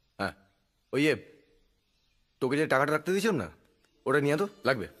হ্যাঁ, ওই তোকে যে টাকাটা রাখতে দিয়েছিলাম না, ওটা নিয়ে তো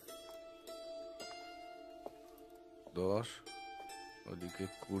লাগবে। 10 ওদিকে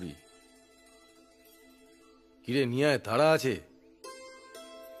 20। কিরে নিয়ে আয়, তাড়া আছে।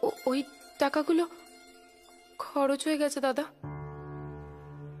 ওই টাকাগুলো খরচ হয়ে গেছে দাদা।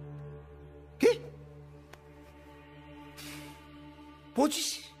 কি?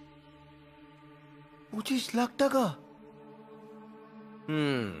 25 লাখ টাকা?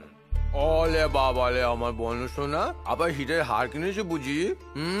 ওলে বাবালে আমার বন্ধু শোনা, আবার হিটের হার কিনেছে বুঝি?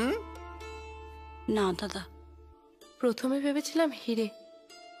 না দাদা, প্রথমে ভেবেছিলাম হিরে,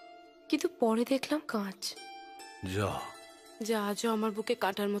 কিন্তু পরে দেখলাম কাঁচ, যা আজও আমার বুকে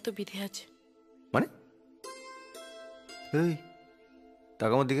কাটার মতো বিঁধে আছে। মানে এই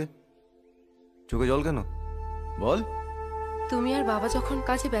টাকা আমার দিকে, চোখে জল কেন বল? তুমি আর বাবা যখন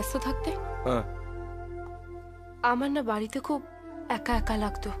কাজে ব্যস্ত থাকতে, আমার না বাড়িতে খুব একা একা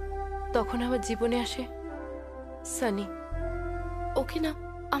লাগতো। তখন আমার জীবনে আসে সানি। ওকে না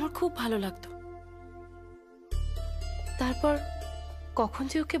আমার খুব ভালো লাগতো। তারপর কখন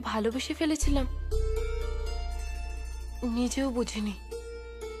যে ওকে ভালোবেসে ফেলেছিলাম নিজেও বুঝিনি।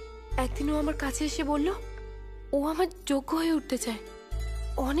 একদিনও আমার কাছে এসে বলল ও আমার যোগ্য হয়ে উঠতে চায়,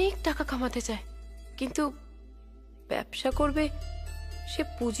 অনেক টাকা কামাতে চায়, কিন্তু ব্যবসা করবে সে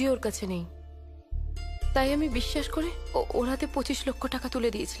পুঁজি ওর কাছে নেই। তাই আমি বিশ্বাস করে ওর হাতে 25 লক্ষ টাকা তুলে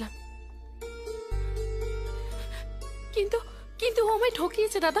দিয়েছিলাম। কিন্তু কিন্তু ও আমায়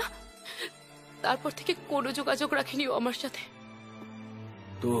ঠকিয়েছে দাদা। তারপর থেকে কোনো যোগাযোগ রাখেনি ও আমার সাথে।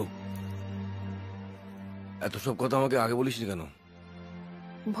 তো এত সব কথা আমাকে আগে বলিসনি কেন?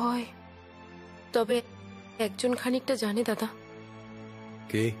 ভয়। তবে একজন খানিকটা জানে দাদা।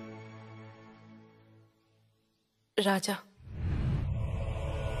 কে? রাজা।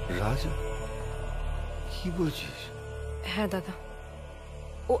 রাজা? কি বলছিস? হ্যাঁ দাদা,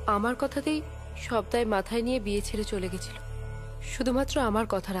 ও আমার কথাতেই সব দায় মাথায় নিয়ে বিয়ে ছেড়ে চলে গেছিল, শুধুমাত্র আমার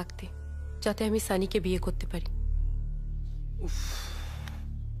কথা রাখতে, যাতে আমি সানিকে বিয়ে করতে পারি।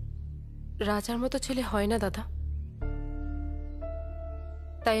 রাজার মতো ছেলে হয় না দাদা।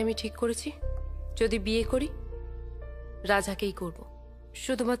 তাই আমি ঠিক করেছি যদি বিয়ে করি রাজাকেই করব,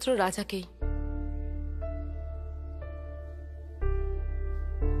 শুধুমাত্র রাজাকেই।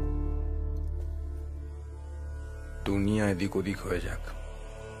 দুনিয়া এদিক ওদিক হয়ে যাক,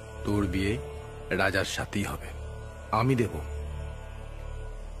 তোর বিয়ে রাজার সাথেই হবে, আমি দেব।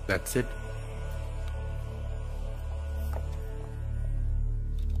 That's it.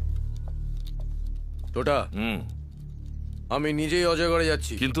 টোটা, আমি নিজেই অজয়গড়ে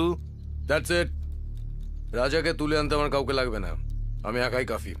যাচ্ছি, কিন্তু দ্যাটস ইট। রাজাকে তুলে আনতে আমার কাউকে লাগবে না, আমি একাই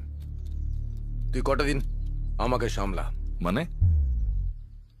কাফি। তুই কটা দিন আমাকে সামলা।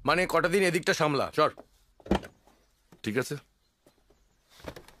 মানে কটা দিন এদিকটা সামলা। চল। ঠিক আছে।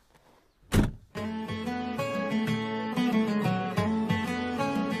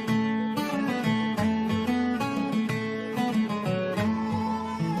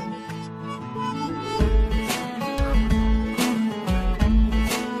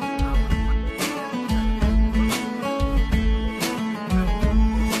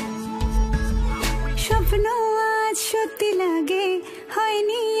 স্বপ্ন আজ সত্যি লাগে,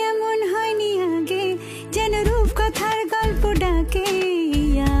 হয়নি এমন হয়নি আগে, যেন রূপ কথার গল্প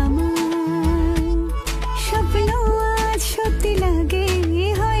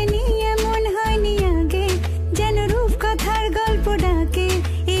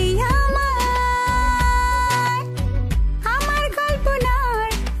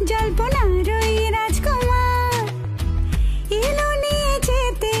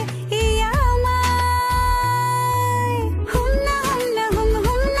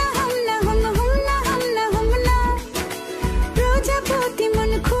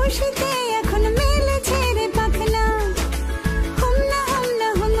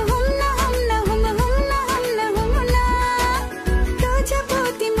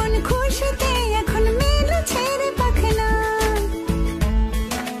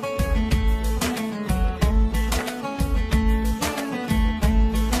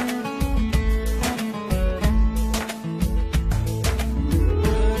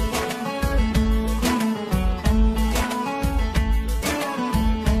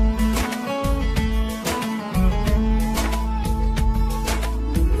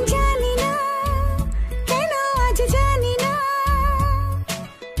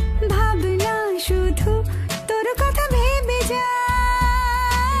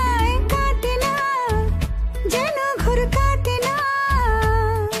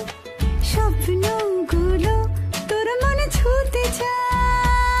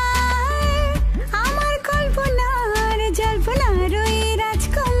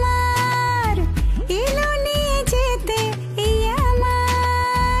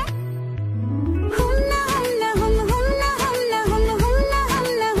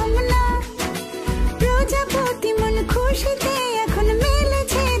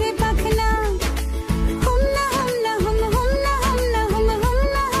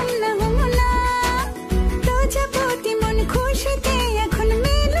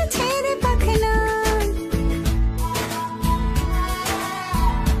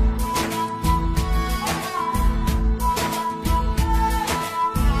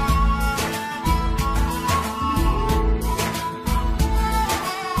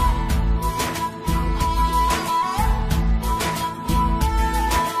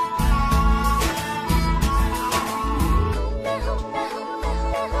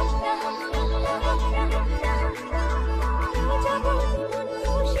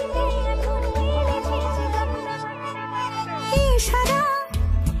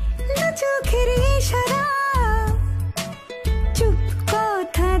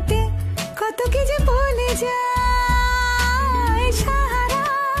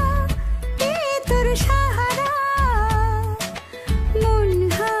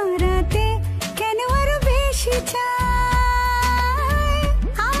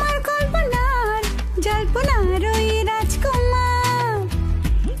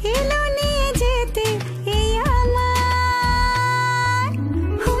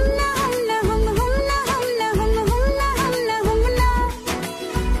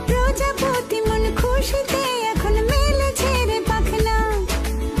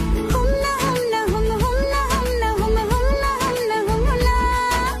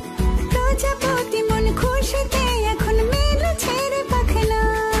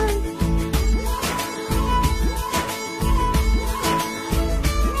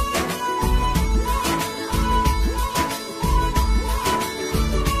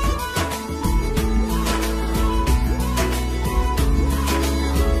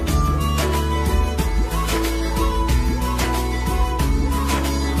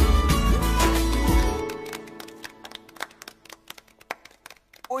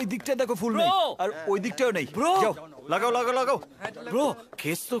ওই দিকটা দেখো ফুল নেই আর ওই দিকটাও নেই ব্রো যাও লাগাও লাগাও লাগাও ব্রো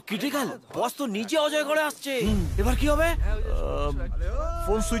কেস তো ক্রিটিক্যাল বস তো নিচে অজয় করে আসছে এবার কি হবে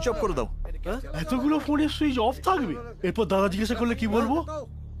ফোন সুইচ অফ করে দাও এতগুলো ফোনের সুইচ অফ থাকবে এরপর দাদা জিজ্ঞাসা করলে কি বলবো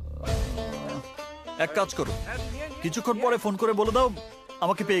এক কাজ করো কিছুক্ষণ পরে ফোন করে বলে দাও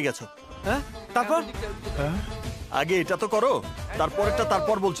আমাকে পেয়ে গেছো হ্যাঁ তারপর আগে এটা তো করো তারপরেরটা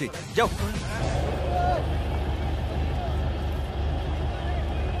তারপর বলছি যাও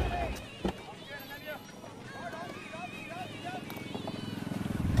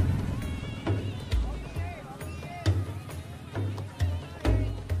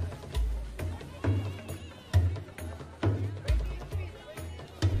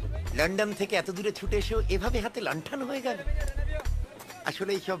লন্ডন থেকে এত দূরে ছুটে এসেও এভাবে হাতে লণ্ঠন হয়ে গেল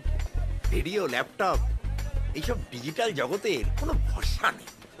আসলে এইসব রেডিও ল্যাপটপ এইসব ডিজিটাল জগতের কোনো ভরসা নেই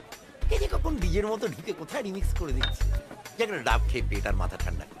এই যে কখন ডিজের মতো ঢুকে কোথায় রিমিক্স করে দিচ্ছে যেখানে ডাব খেয়ে পেট আর মাথা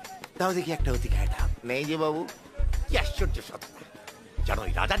ঠান্ডা তাও দেখি একটা অতি খায় ডাব নেই যে বাবু কি আশ্চর্য সত্তা জানো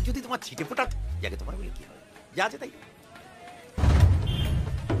ওই রাজার যদি তোমার ছিটে ফোটা যাকে তোমার বলে কি হবে যা আছে তাই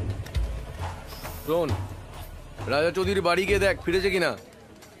শোন রাজা চৌধুরীর বাড়ি গিয়ে দেখ ফিরেছে কিনা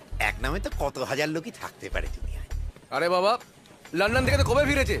এক নামে তো কত হাজার লোকই থাকতে পারে দুনিয়ায় আরে বাবা লন্ডন থেকে তো কবে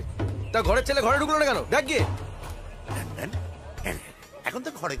ফিরেছে তা ঘরের ছেলে ঘরে ঢুকলো না কেন দেখ গিয়ে লন্ডন এখন তো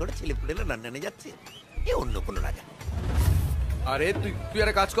ঘরে ঘরে ছেলে পুলেরা লন্ডনে যাচ্ছে এ অন্য কোনো রাজা আরে তুই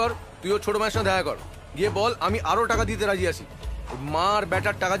একটা কাজ কর তুইও ছোট মায়ের সঙ্গে দেখা কর গিয়ে বল আমি আরো টাকা দিতে রাজি আছি মার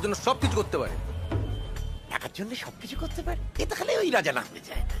ব্যাটার টাকার জন্য সবকিছু করতে পারে টাকার জন্য সবকিছু করতে পারে এ তো খালি ওই রাজা না হয়ে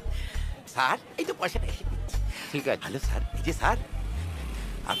যায় না স্যার এই তো পয়সাটা এসে দিচ্ছি ঠিক আছে হ্যালো স্যার এই যে স্যার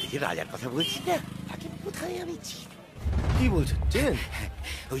আপনি যে রাজার কথা বলছেন না তাকে কোথায় আমি চিনি কি বলছেন চেনেন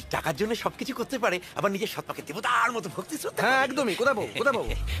ওই টাকার জন্য সবকিছু করতে পারে আবার নিজের সৎপাকে দেবতার মতো ভক্তি শ্রদ্ধা হ্যাঁ একদমই কোথায় পাবো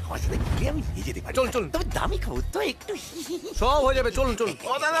আমার সাথে গেলে আমি নিয়ে যেতে পারি চল চল তবে দামি খাবো তো একটু সব হয়ে যাবে চলুন চলুন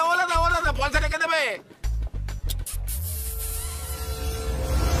ও দাদা পয়সা রেখে দেবে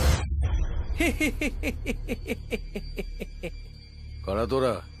করা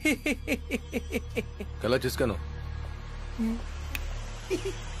তোরা খেলাচ্ছিস কেন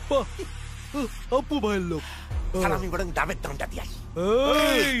অপু ভাইয়ের লোক স্যার আমি বরং ডাবের দামটা দিয়ে আসি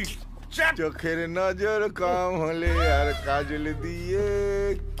চোখের নজর কম হলে আর কাজল দিয়ে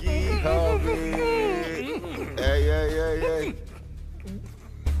কি হবে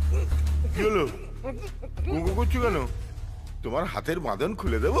কি হলো গুগু করছো কেন তোমার হাতের বাঁধন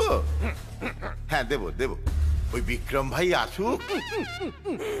খুলে দেবো হ্যাঁ দেবো দেবো ওই বিক্রম ভাই আসুক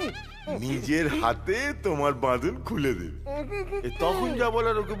নিজের হাতে তোমার বাঁধন খুলে দেবে তখন যা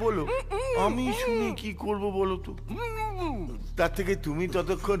বলার ওকে বলো আমি শুনে কি করব বলো তো তার থেকে তুমি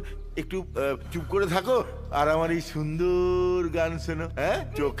ততক্ষণ একটু চুপ করে থাকো আর আমার এই সুন্দর গান শোনো হ্যাঁ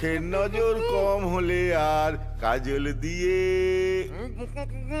চোখের নজর কম হলে আর কাজল দিয়ে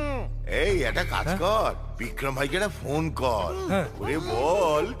এই একটা কাজ কর বিক্রম ভাইকে একটা ফোন কর ওরে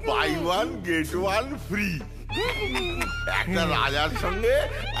বল by one get one free একটা রাজার সঙ্গে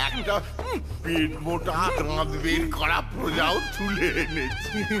একটা পেট মোটা দাঁত বের করা প্রজাও তুলে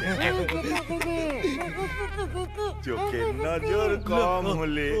এনেছি চোখের নজর কম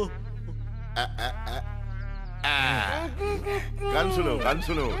হলে গান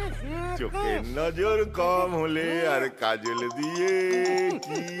শুনো চোখের নজর কম হলে আর কাজল দিয়ে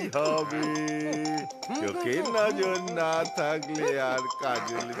কি হবে চোখের নজর না থাকলে আর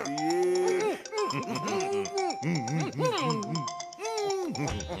কাজল দিয়ে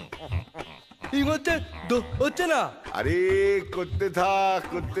হচ্ছে না আরে করতে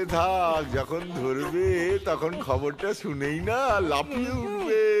থাক যখন ধরবে তখন খবরটা শুনেই না লাফিয়ে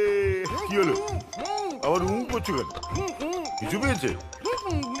উঠবে কি হলো আবার করছো কেন কিছু পেয়েছে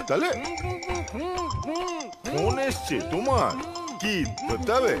তাহলে ফোন এসছে তোমার কি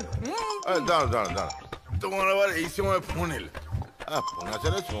ধরতে হবে দাঁড়া তোমার আবার এই সময় ফোন এলো ফোন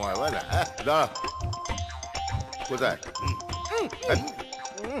আসার সময় হয় না দাঁড়া কোথায়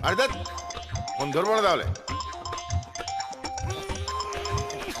আরে দেখ ফোন ধরবো না তাহলে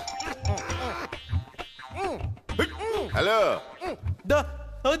হ্যালো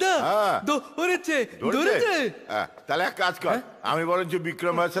তাহলে এক কাজ কর আমি বরঞ্চ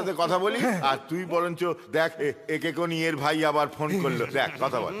বিক্রম ভাইয়ের সাথে কথা বলি আর তুই বরঞ্চ দেখ একে কোন ইয়ের ভাই আবার ফোন করলো দেখ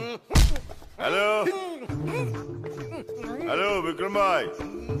কথা বল হ্যালো হ্যালো বিক্রম ভাই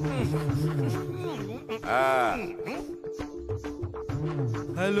হ্যাঁ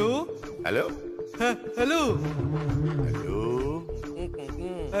hello hello hello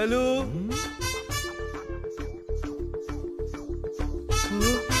hello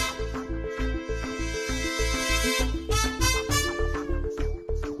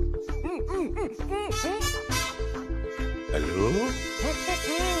hello hello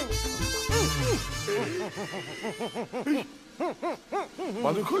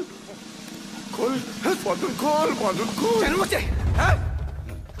বাঁধন খোল খোল বাঁধন খোল বাঁধন খোল কেন বলছে হ্যাঁ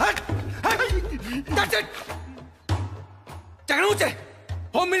কেন বলছে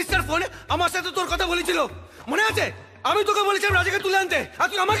হোম মিনিস্টার ফোনে আমার সাথে তোর কথা বলেছিল মনে আছে? আমি তোকে বলেছিলাম রাজাকে তুলে আনতে, আর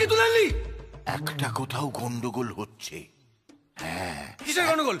তুই আমাকে তুলে আনলি। একটা কোথাও গন্ডগোল হচ্ছে। হ্যাঁ কিসের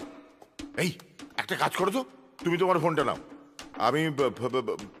গন্ডগোল? এই একটা কাজ করো তো, তুমি তোমার ফোনটা নাও,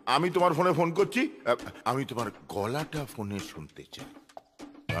 আমি তোমার ফোনে ফোন করছি। আমি তোমার গলাটা ফোনে শুনতে চাই।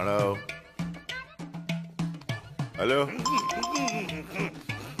 দাঁড়াও। হ্যালো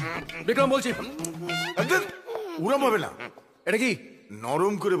বিক্রম বলছি। উড়াম হবে না, এটা কি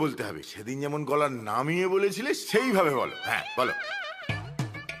নরম করে বলতে হবে। সেদিন যেমন গলা নামিয়ে বলেছিলে সেইভাবে বলো। হ্যাঁ বলো।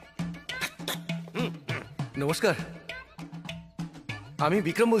 নমস্কার, আমি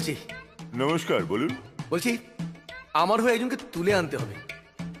বিক্রম বলছি। নমস্কার, বলুন। বলছি আমার হয়ে একজনকে তুলে আনতে হবে।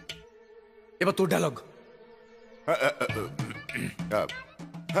 এবার তোর ডায়লগ।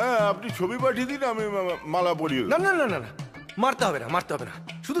 হ্যাঁ আপনি ছবি পাঠিয়ে দিন, আমি মালা পরিয়ে। না না না না না, মারতে হবে না, মারতে হবে না,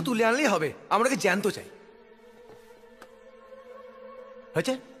 শুধু তুলে আনলেই হবে। আমাকে জ্যান্ত চাই।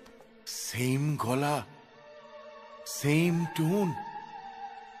 হয়েছে? সেম গলা, same tone,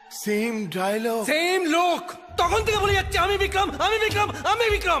 same dialogue, same লোক। তখন থেকে বলে যাচ্ছে আমি বিক্রম, আমি বিক্রম, আমি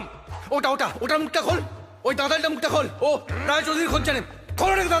বিক্রম। ওটা ওটা ওটার মুখটা খোল, ওই দাদাটা মুখটা খোল। ও রায় চৌধুরী খোঁজ জানেন, খোল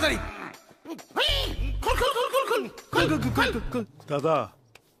ওটাকে তাড়াতাড়ি। দাদা,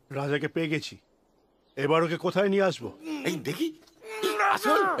 রাজাকে পেয়ে গেছি, এবার ওকে কোথায় নিয়ে আসবো? এই দেখি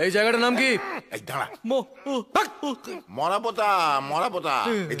এই জায়গাটার নাম কি? এই দাঁড়া, মরাপোতা, মরাপোতা।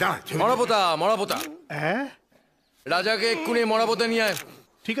 এই দাঁড়া, মরাপোতা, মরাপোতা। হ্যাঁ, রাজাকে এক্ষুনি মরাপোতা নিয়ে আয়।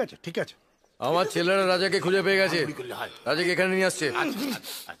 ঠিক আছে ঠিক আছে। আমার ছেলেরা রাজাকে খুঁজে পেয়ে গেছে, রাজাকে এখানে নিয়ে আসছে।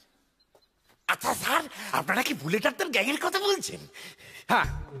 আচ্ছা স্যার, আপনারা কি বুলেট আক্তার গ্যাংয়ের কথা বলছেন? হ্যাঁ।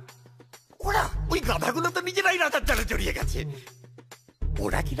 ওরা ওই গাধাগুলো তো নিজেরাই রাজার জালে জড়িয়ে গেছে।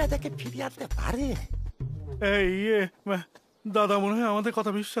 ওরা কি রাজাকে ফিরিয়ে আনতে পারে? এই দাদা মনে হয় আমাদের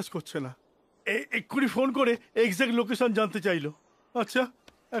কথা বিশ্বাস করছে না। এক্ষুনি ফোন করে এক্সাক্ট লোকেশন জানতে চাইলো। আচ্ছা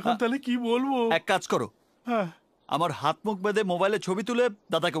এখন তাহলে কি বলবো? এক কাজ করো, হ্যাঁ আমার হাত মুখ বেঁধে মোবাইলে ছবি তুলে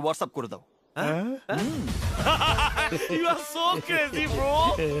দাদাকে হোয়াটসঅ্যাপ করে দাও। You are so crazy, bro.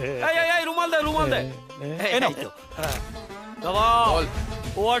 এই রুমাল দে, রুমাল দে। এই নাও। বাবা,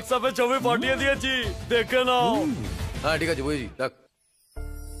 হোয়াটসঅ্যাপে ছবি পাঠিয়ে দিয়েছি, দেখে নাও। হ্যাঁ ঠিক আছে, বুঝেছি। দেখ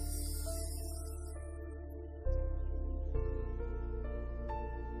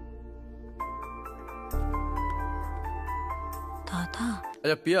দাদা।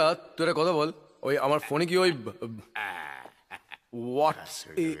 আচ্ছা পিয়া, তুই একটা কথা বল, ওই আমার ফোনে কি ওই হোয়াটস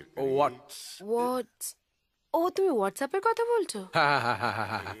ও তুমি হোয়াটসঅ্যাপের কথা বলছো? হ্যাঁ হ্যাঁ হ্যাঁ হ্যাঁ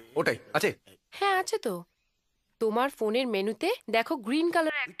হ্যাঁ ওটাই আছে। হ্যাঁ আছে তো। তোমার ফোনের মেনুতে দেখো গ্রিন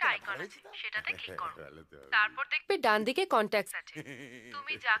কালারের একটা আইকন আছে, সেটাতে ক্লিক করো। তারপর দেখবে ডান দিকে কন্ট্যাক্টস আছে।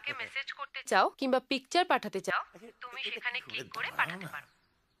 তুমি যাকে মেসেজ করতে চাও কিংবা পিকচার পাঠাতে চাও, তুমি সেখানে ক্লিক করে পাঠাতে পারো।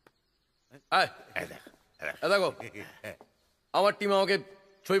 দেখো আমার টিম আমাকে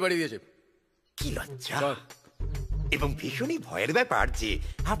ছবি পাঠিয়ে দিয়েছে। কি লজ্জা এবং ভীষণই ভয়ের ব্যাপার যে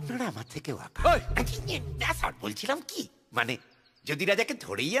আপনারা আমার থেকে স্যার বলছিলাম কি, মানে যদি রাজাকে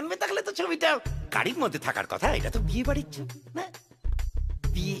ধরেই আনবে তাহলে তো ছবিটা গাড়ির মধ্যে থাকার কথা। এটা তো বিয়ে বাড়ির ছবি না,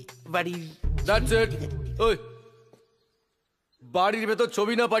 বিয়ে বাড়ির। ওই বাড়ির ভেতর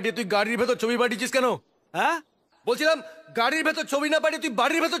ছবি না পাঠিয়ে তুই গাড়ির ভেতর ছবি পাঠিয়েছিস কেন? হ্যাঁ বলছিলাম গাড়ির ভেতর ছবি না পাঠিয়ে তুই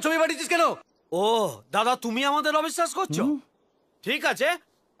বাড়ির ভেতর ছবি পাঠিয়েছিস কেন? ও দাদা, তুমি আমাদের অবিশ্বাস করছো? ঠিক আছে,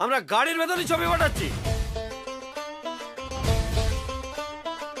 আমরা গাড়ির ভেতরই ছবি পাঠাচ্ছি।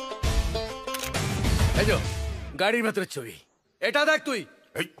 এই যে গাড়ির ভেতরের ছবি, এটা দেখ তুই।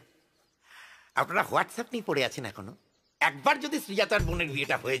 আপনারা হোয়াটসঅ্যাপ নিয়ে পড়ে আছেন এখনো। একবার যদি শ্রীজাতার বোনের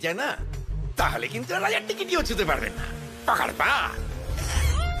বিয়েটা হয়ে যায় না, তাহলে কিন্তু রাজার টিকিটও ছুতে পারবেন না। পাকার পা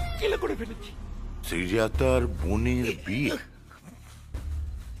কেলে করে ফেলেছি। শ্রীজাতার বোনের বিয়ে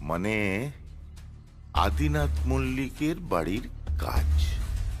মানে আদিনাথ মল্লিকের বাড়ির কাজ।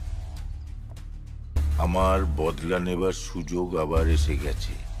 আমার বদলা নেবার সুযোগ আবার এসে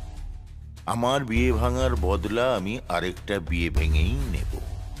গেছে। আমার বিয়ে ভাঙার বদলা আমি আরেকটা বিয়ে ভেঙেই নেব।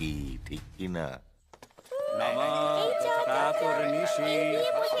 কি ঠিক কিনা? নিশি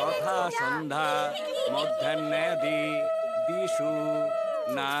কথা সন্ধ্যা মধ্যাহ্নাদি দিশু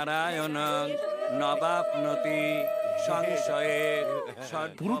নারায়ণ নবাপ্নতি সংশয়ের।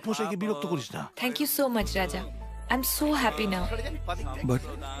 পুরুষ পোশাকে বিরক্ত করিস না। থ্যাংক ইউ সো মাচ রাজা, I am so happy now. But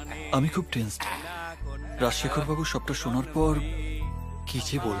আমি খুব টেনসড। রাজশেখর বাবু সবটা শোনার পর কি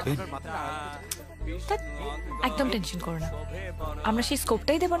যে বলবেন। একদম টেনশন করো না, আমরা সেই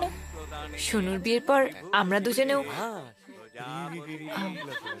স্কোপটাই দেব না। সোনুর বিয়ের পর আমরা দুজনেও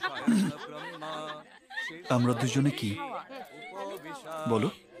আমরা দুজনে কি বলো?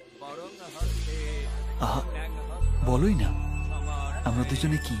 আহা, বলোই না, আমরা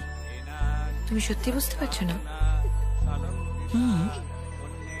দুজনে কি? তুমি সত্যি বুঝতে পারছো না?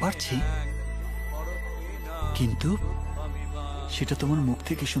 পারছি, কিন্তু সেটা তোমার মুখ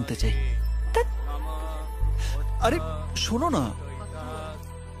থেকে শুনতে চাই। আরে শোনো না।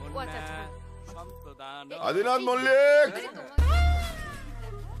 আদিনাথ মল্লিক,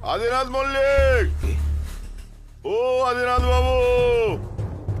 আদিনাথ মল্লিক, ও আদিনাথ বাবু।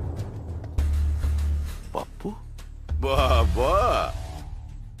 বাপু, বাবা,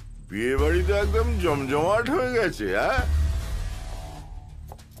 বিয়ে বাড়ি তো একদম জমজমাট হয়ে গেছে। হ্যাঁ,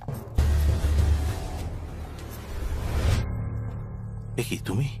 কি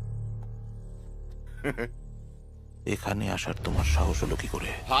তুমি এখানে আসার তোমার সাহস হলো কি করে?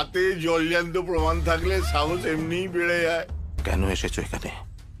 হাতে জলজান্ত প্রমাণ থাকলে সাহস এমনিই বেড়ে যায়। কেন এসেছো এখানে?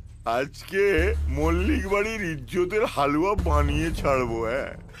 আজকে মল্লিক বাড়ির ইজ্জতের হালুয়া বানিয়ে ছাড়বো।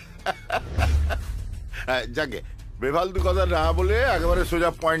 হ্যাঁ, যাকে বেফালতু কথা না বলে একেবারে সোজা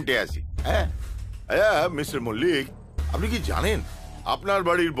পয়েন্টে আসি। হ্যাঁ, মিস্টার মল্লিক, আপনি কি জানেন আপনার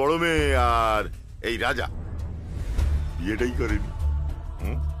বাড়ির বড় মেয়ে আর এই রাজা বিয়েটাই করেনি?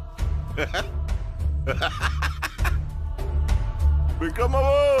 বিক্রম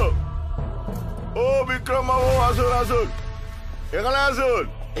বাবু, ও বিক্রম বাবু, আসুন আসুন, এখানে আসুন।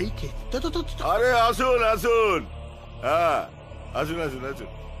 এই কে? আরে আসুন আসুন, হ্যাঁ আসুন আসুন আসুন।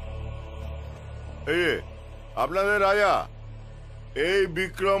 এই আপনাদের রাজা এই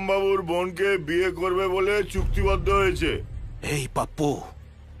বিক্রম বাবুর বোনকে বিয়ে করবে বলে চুক্তিবদ্ধ হয়েছে। এই পাপ্পু,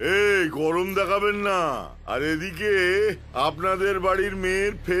 এই গরম দেখাবেন না। আর এদিকে আপনাদের বাড়ির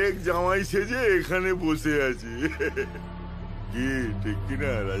মেয়ের ফেক জামাই সেজে এখানে বসে আছে। কি ঠিক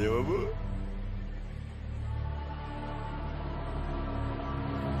কিনা রাজা বাবু?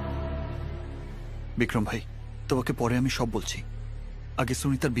 বিক্রম ভাই, তোমাকে পরে আমি সব বলছি, আগে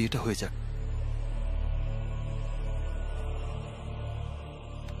সুনিতার বিয়েটা হয়ে যাক।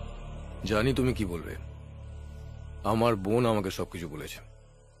 জানি তুমি কি বলবে। আমার বোন আমাকে সবকিছু বলেছে।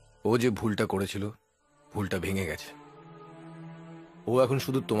 ও যে ভুলটা করেছিল, ভুলটা ভেঙে গেছে। ও এখন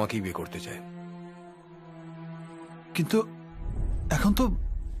শুধু তোমাকেই বিয়ে করতে চায়। কিন্তু এখন তো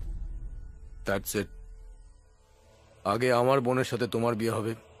দ্যাটস ইট। আগে আমার বোনের সাথে তোমার বিয়ে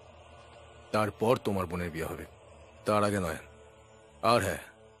হবে, তারপর তোমার বোনের বিয়ে হবে, তার আগে নয়। আর হ্যাঁ,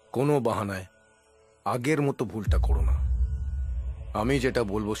 কোনো বাহানায় আগের মতো ভুলটা করো না। আমি যেটা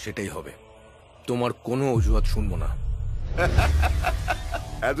বলবো সেটাই হবে, তোমার কোনো অজুহাত শুনবো না।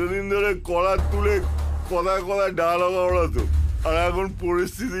 এতদিন ধরে কলার তুলে কথায় কথায় ডায়লগ ওড়াতো, আর এখন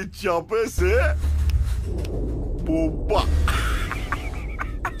পরিস্থিতির চাপে সে বোবা।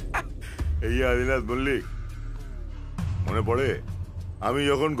 এই আদিনাথ মল্লিক, মনে পড়ে আমি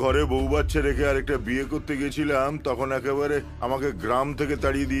যখন ঘরে বউ বাচ্চা রেখে আরেকটা বিয়ে করতে গেছিলাম, তখন একেবারে আমাকে গ্রাম থেকে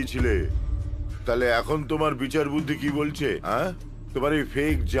তাড়িয়ে দিয়েছিলে। তাহলে এখন তোমার বিচার বুদ্ধি কি বলছে? হ্যাঁ, তোমার এই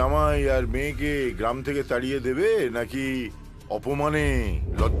ফেক জামাই আর মেয়েকে গ্রাম থেকে তাড়িয়ে দেবে, নাকি অপমানে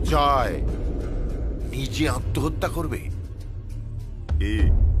লজ্জায় নিজে আত্মহত্যা করবে?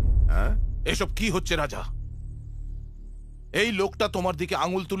 হ্যাঁ, এসব কি হচ্ছে রাজা? এই লোকটা তোমার দিকে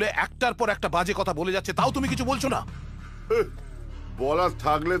আঙুল তুলে একটার পর একটা বাজে কথা বলে যাচ্ছে, তাও তুমি কিছু বলছো না? বলার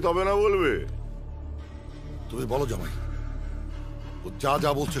থাকলে তবে না বলবে? তুমি বলো জামাই, ও যা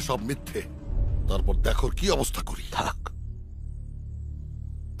যা বলছে সব মিথ্যে। তারপর দেখো কি অবস্থা করি। থাক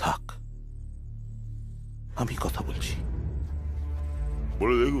থাক, আমি কথা বলছি।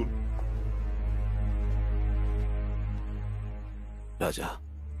 বলে দেখুন। রাজা,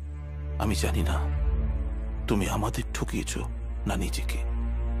 আমি জানি না তুমি আমাদের ঠকিয়েছ না নিজেকে,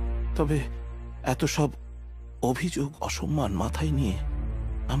 তবে এত সব অভিযোগ অসম্মান মাথায় নিয়ে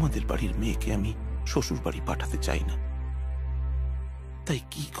আমাদের বাড়ির মেয়েকে আমি শ্বশুর বাড়ি পাঠাতে চাই না। তাই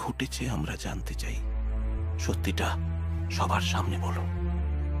কি ঘটেছে আমরা জানতে চাই। সত্যিটা সবার সামনে বলো।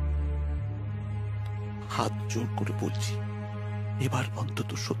 হাত জোর করে বলছি, এবার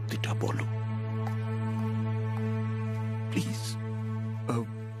অন্তত সত্যিটা বলো প্লিজ।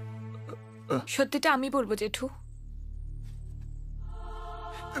 সত্যিটা আমি বলবো জেঠু।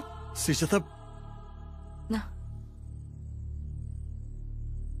 শ্রীজাতা, না,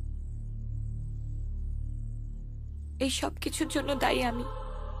 এই সব কিছুর জন্য দায়ী আমি,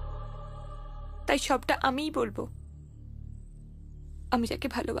 তাই সবটা আমিই বলবো। আমি যাকে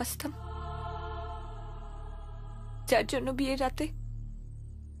ভালোবাসতাম, যার জন্য বিয়ের রাতে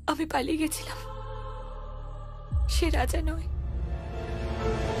আমি পালিয়ে গেছিলাম, সে রাজা নয়।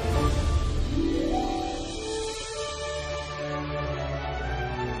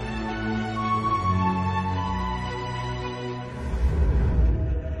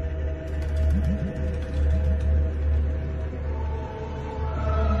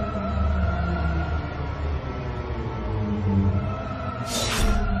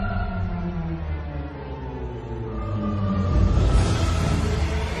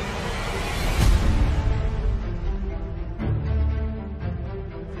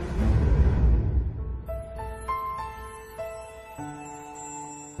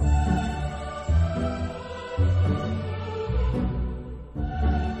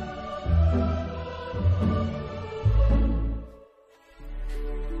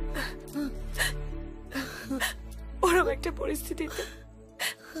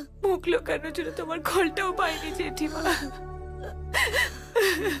 মুখ লোকানোর জন্য তোমার ঘরটাও পাইনি জেঠিমা।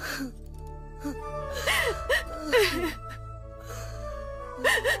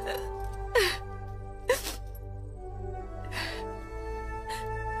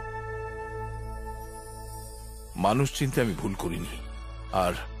 মানুষ চিনতে আমি ভুল করিনি,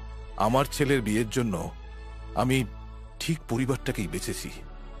 আর আমার ছেলের বিয়ের জন্য আমি ঠিক পরিবারটাকেই বেছেছি।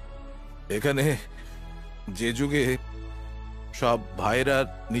 এখানে যে যুগে সব ভাইয়েরা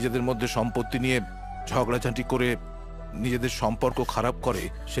নিজেদের মধ্যে সম্পত্তি নিয়ে ঝগড়াঝাঁটি করে নিজেদের সম্পর্ক খারাপ করে,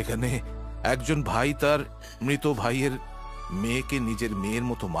 সেখানে একজন ভাই তার মৃত ভাইয়ের মেয়েকে নিজের মেয়ের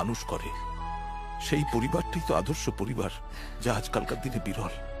মতো মানুষ করে। সেই পরিবারটাই তো আদর্শ পরিবার, যা আজকালকার দিনে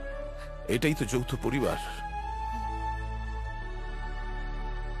বিরল। এটাই তো যৌথ পরিবার।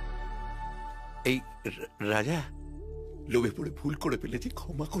 এই রাজা, লোভে পড়ে ভুল করে ফেলেছি,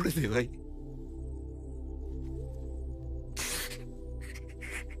 ক্ষমা করে দে ভাই।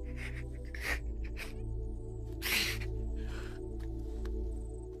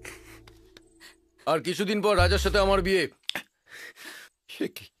 আর কিছুদিন পর রাজার সাথে আমার বিয়ে।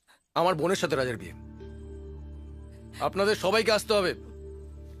 আমার বোনের সাথে রাজার বিয়ে। আপনাদের সবাইকে আসতে হবে।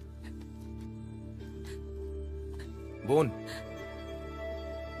 বোন,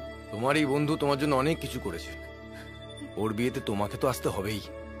 তোমার এই বন্ধু তোমার জন্য অনেক কিছু করেছে। ওর বিয়েতে তোমাকে তো আসতে হবেই।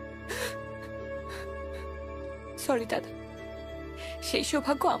 সরি দাদা, সেই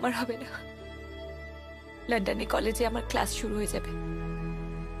সৌভাগ্য আমার হবে না। লন্ডনে কলেজে আমার ক্লাস শুরু হয়ে যাবে,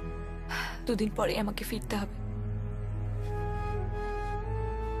 দুদিন পরে আমাকে ফিরতে হবে।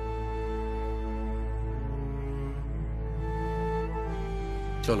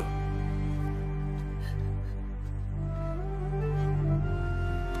 চলো।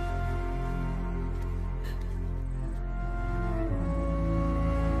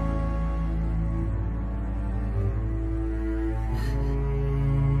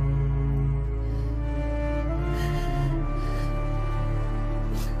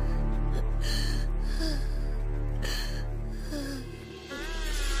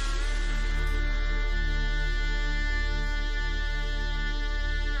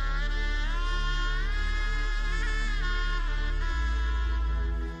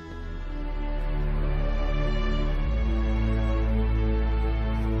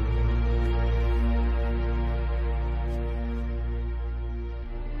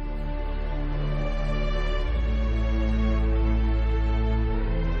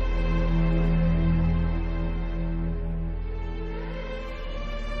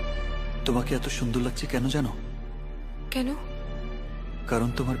 তোমাকে এত সুন্দর লাগছে কেন জানো? কেন? কারণ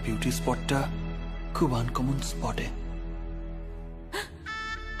তোমার বিউটি স্পটটা খুব আনকমন স্পটে।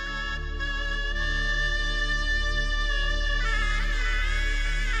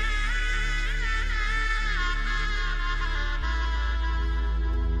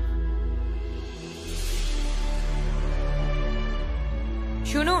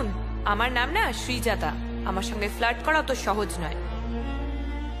 শুনুন, আমার নাম না শ্রীজাতা। আমার সঙ্গে ফ্লার্ট করা তো সহজ নয়।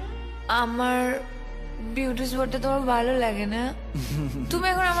 আমার বিউটি স্পটে তোমার ভালো লাগে না? তুমি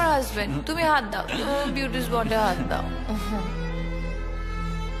এখন আমার হাজবেন্ড, তুমি হাত দাও, বিউটি স্পটে হাত দাও।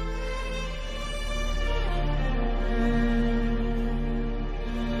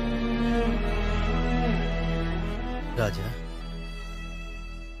 রাজা,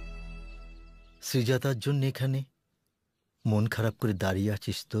 শ্রীজাতার জন্য এখানে মন খারাপ করে দাঁড়িয়ে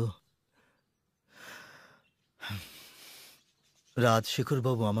আছিস তো? রাজশেখর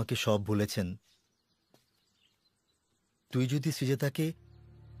বাবু আমাকে সব বলেছেন। তুই যদি শ্রীজাতাকে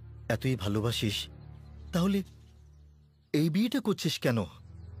এতই ভালোবাসিস, তাহলে এই বিয়েটা করছিস কেন?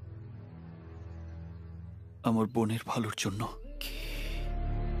 আমার বোনের ভালোর জন্য।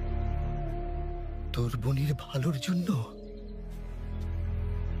 তোর বোনের ভালোর জন্য?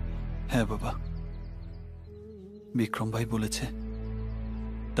 হ্যাঁ বাবা, বিক্রম ভাই বলেছে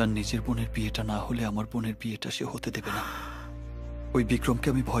তার নিজের বোনের বিয়েটা না হলে আমার বোনের বিয়েটা সে হতে দেবে না। ওই বিক্রমকে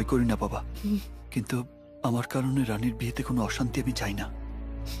আমি ভয় করি না বাবা, কিন্তু আমার কারণে রানীর বিয়েতে কোনো অশান্তি আমি চাই না।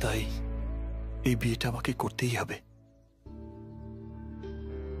 তাই এই বিয়েটা আমাকে করতেই হবে।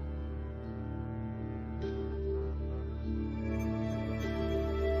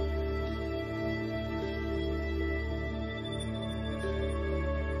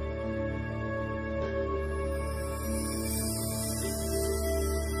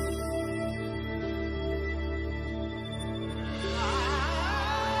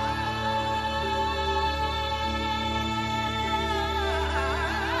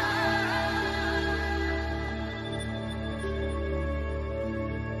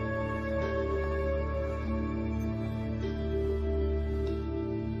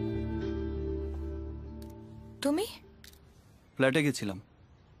 তুমি? ফ্ল্যাটে গেছিলাম,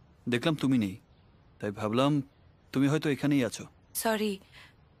 দেখলাম তুমি নেই, তাই ভাবলাম তুমি হয়তো এখানেই আছো। সরি,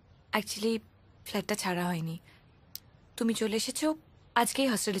 অ্যাকচুয়ালি ফ্ল্যাটটা ছাড়া হয়নি। তুমি চলে এসেছো, আজকেই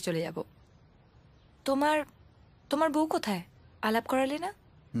হস্টেলে চলে যাব। তোমার তোমার বউ কোথায়? আলাপ করালে না?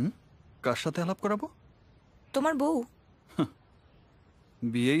 কার সাথে আলাপ করাবো? তোমার বউ।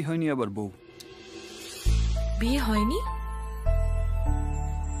 বিয়েই হয়নি আবার বউ? বিয়ে হয়নি?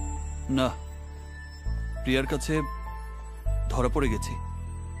 না, প্রিয়ার কাছে ধরা পড়ে গেছি।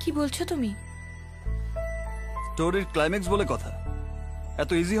 কি বলছো তুমি? স্টোরির ক্লাইম্যাক্স বলে কথা, এত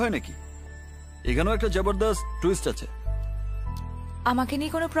ইজি হয় নাকি? এখানেও একটা জবরদস্ত টুইস্ট আছে। আমাকে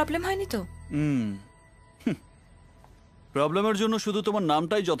নিয়ে কোনো প্রবলেম হয়নি তো? প্রবলেমের জন্য শুধু তোমার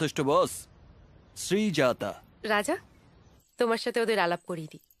নামটাই যথেষ্ট বস, শ্রীজাতা। রাজা, তোমার সাথে ওদের আলাপ করিয়ে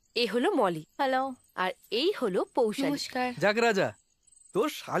দিই। এ হলো মলি। হ্যালো। আর এই হলো পৌশালী। নমস্কার। যাক রাজা, তোর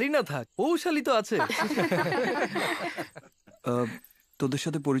শালী না থাক, পৌশালী তো আছে। তোদের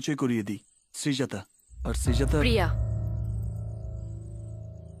সাথে পরিচয় করিয়ে দিই, শ্রীজাতা। আর শ্রীজাতা প্রিয়া।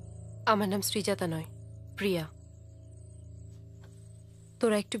 আমার নাম শ্রীজাতা নয়, প্রিয়া।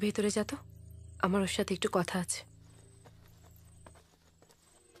 তোরা একটু ভেতরে যা তো, আমার ওর সাথে একটু কথা আছে।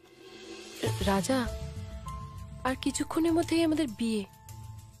 রাজা, আর কিছুক্ষণের মধ্যেই আমাদের বিয়ে,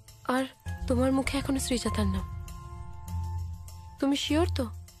 আর তোমার মুখে এখনো শ্রীজাতার নাম। তুমি শিওর তো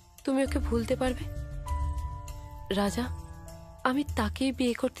তুমি ওকে ভুলতে পারবে? রাজা, আমি তাকেই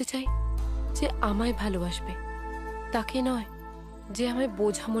বিয়ে করতে চাই যে আমায় ভালোবাসবে, তাকে নয় যে আমায়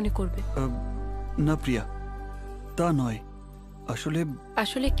বোঝা মনে করবে। না প্রিয়া, তা নয়। আসলে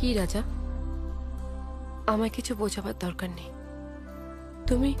আসলে কি রাজা? আমায় কিছু বোঝাবার দরকার নেই।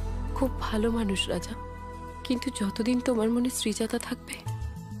 তুমি খুব ভালো মানুষ রাজা, কিন্তু যতদিন তোমার মনে শ্রীজাতা থাকবে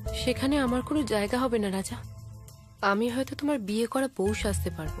সেখানে আমার কোনো জায়গা হবে না রাজা। আমি হয়তো তোমার বিয়ে করা বউ সাজতে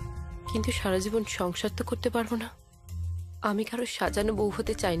পারবো, কিন্তু সারা জীবন সংসার তো করতে পারবো না। আমি কারো সাজানো বউ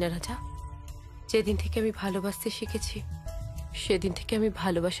হতে চাই না রাজা। যেদিন থেকে আমি ভালোবাসতে শিখেছি সেদিন থেকে আমি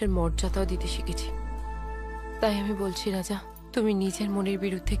ভালোবাসার মর্যাদাও দিতে শিখেছি। তাই আমি বলছি রাজা, তুমি নিজের মনের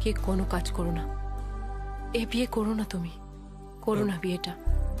বিরুদ্ধে গিয়ে কোনো কাজ করো না। এ বিয়ে করো না, তুমি করো না বিয়েটা।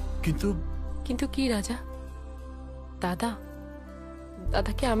 কিন্তু কি রাজা?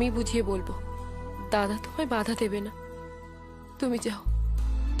 দাদাকে আমি বুঝিয়ে বলবো, দাদা তোমায় বাধা দেবে না। তুমি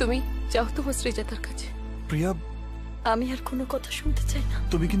যাও তোমার শ্রীজাতার কাছে। প্রিয়া, আমি আর কোনো কথা শুনতে চাই না।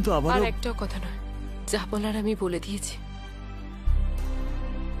 তুমি কিন্তু আবার আর একটাও কথা নয়, যা বলার আমি বলে দিয়েছি।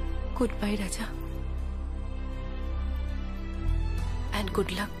 গুড বাই রাজা, অ্যান্ড গুড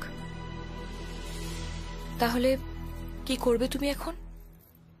লাক। তাহলে কি করবে তুমি এখন?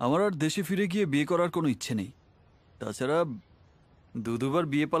 আমার আর দেশে ফিরে গিয়ে বিয়ে করার কোনো ইচ্ছে নেই। তাছাড়া দুবার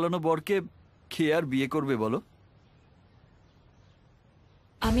বিয়ে পালানো বরকে কে আর বিয়ে করবে বলো?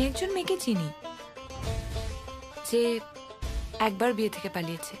 আমি একজন মেয়েকে চিনি যে একবার বিয়ে থেকে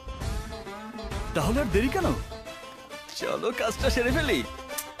পালিয়েছে। তাহলে আর দেরি কেন? চলো কাজটা সেরে ফেলি।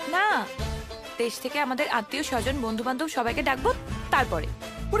 না, দেশ থেকে আমাদের আত্মীয় স্বজন বন্ধু বান্ধব সবাইকে ডাকবো, তারপরে।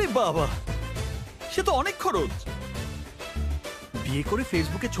 ওরে বাবা, সে তো অনেক খরচ। বিয়ে করে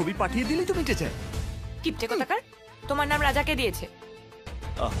ফেসবুকে ছবি পাঠিয়ে দিলেই তো মিটে যায়। কিপটে কোথাকার, তোমার নাম রাজাকে দিয়েছে।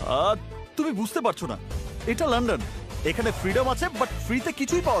 আহা, তুমি বুঝতে পারছো না, এটা লন্ডন। এখানে ফ্রিডম আছে, বাট ফ্রিতে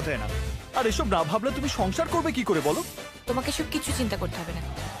কিছুই পাওয়া যায় না। আর এসব না ভাবলে তুমি সংসার করবে কি করে বলো? তোমাকে সব কিছু চিন্তা করতে হবে না।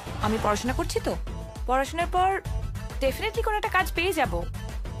 আমি পড়াশোনা করছি তো, পড়াশোনার পর ডেফিনেটলি কোনো একটা কাজ পেয়ে যাব,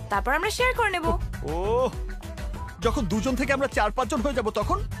 তারপর আমরা শেয়ার করে নেব। ও, যখন দুজন থেকে আমরা 4-5 জন হয়ে যাব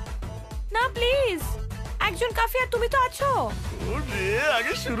তখন? না প্লিজ, একজন কাফি, আর তুমি তো আছো। ওরে,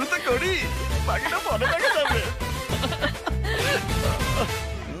 আগে শুরুতে করি, বাকিটা পরে দেখা যাবে।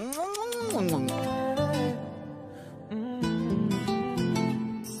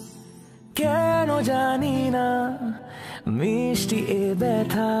 কেন জানি না মিষ্টি এ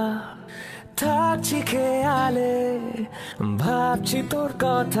ব্যথা, থাকছি খেয়ালে, ভাবছি তোর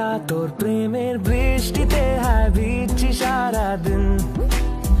কথা, তোর প্রেমের বৃষ্টিতে হায় ভিজছি সারাদিন,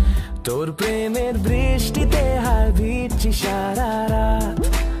 তোর প্রেমের বৃষ্টিতে হায় ভিজছি সারা রাত,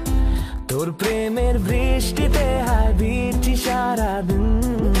 তোর প্রেমের বৃষ্টিতে হায় ভিজছি সারাদিন,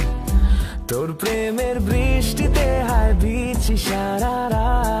 তোর প্রেমের বৃষ্টিতে হায় ভিজছি সারা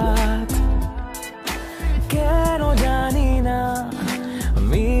রাত। কেন জানি না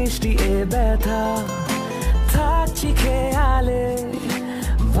মিষ্টি এ ব্যথা, থাকছি খেয়ালে,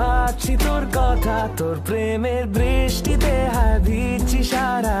 ভাবছি তোর কথা, তোর প্রেমের বৃষ্টিতে হায় ভিজছি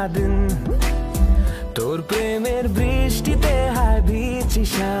সারাদিন, তোর প্রেমের বৃষ্টিতে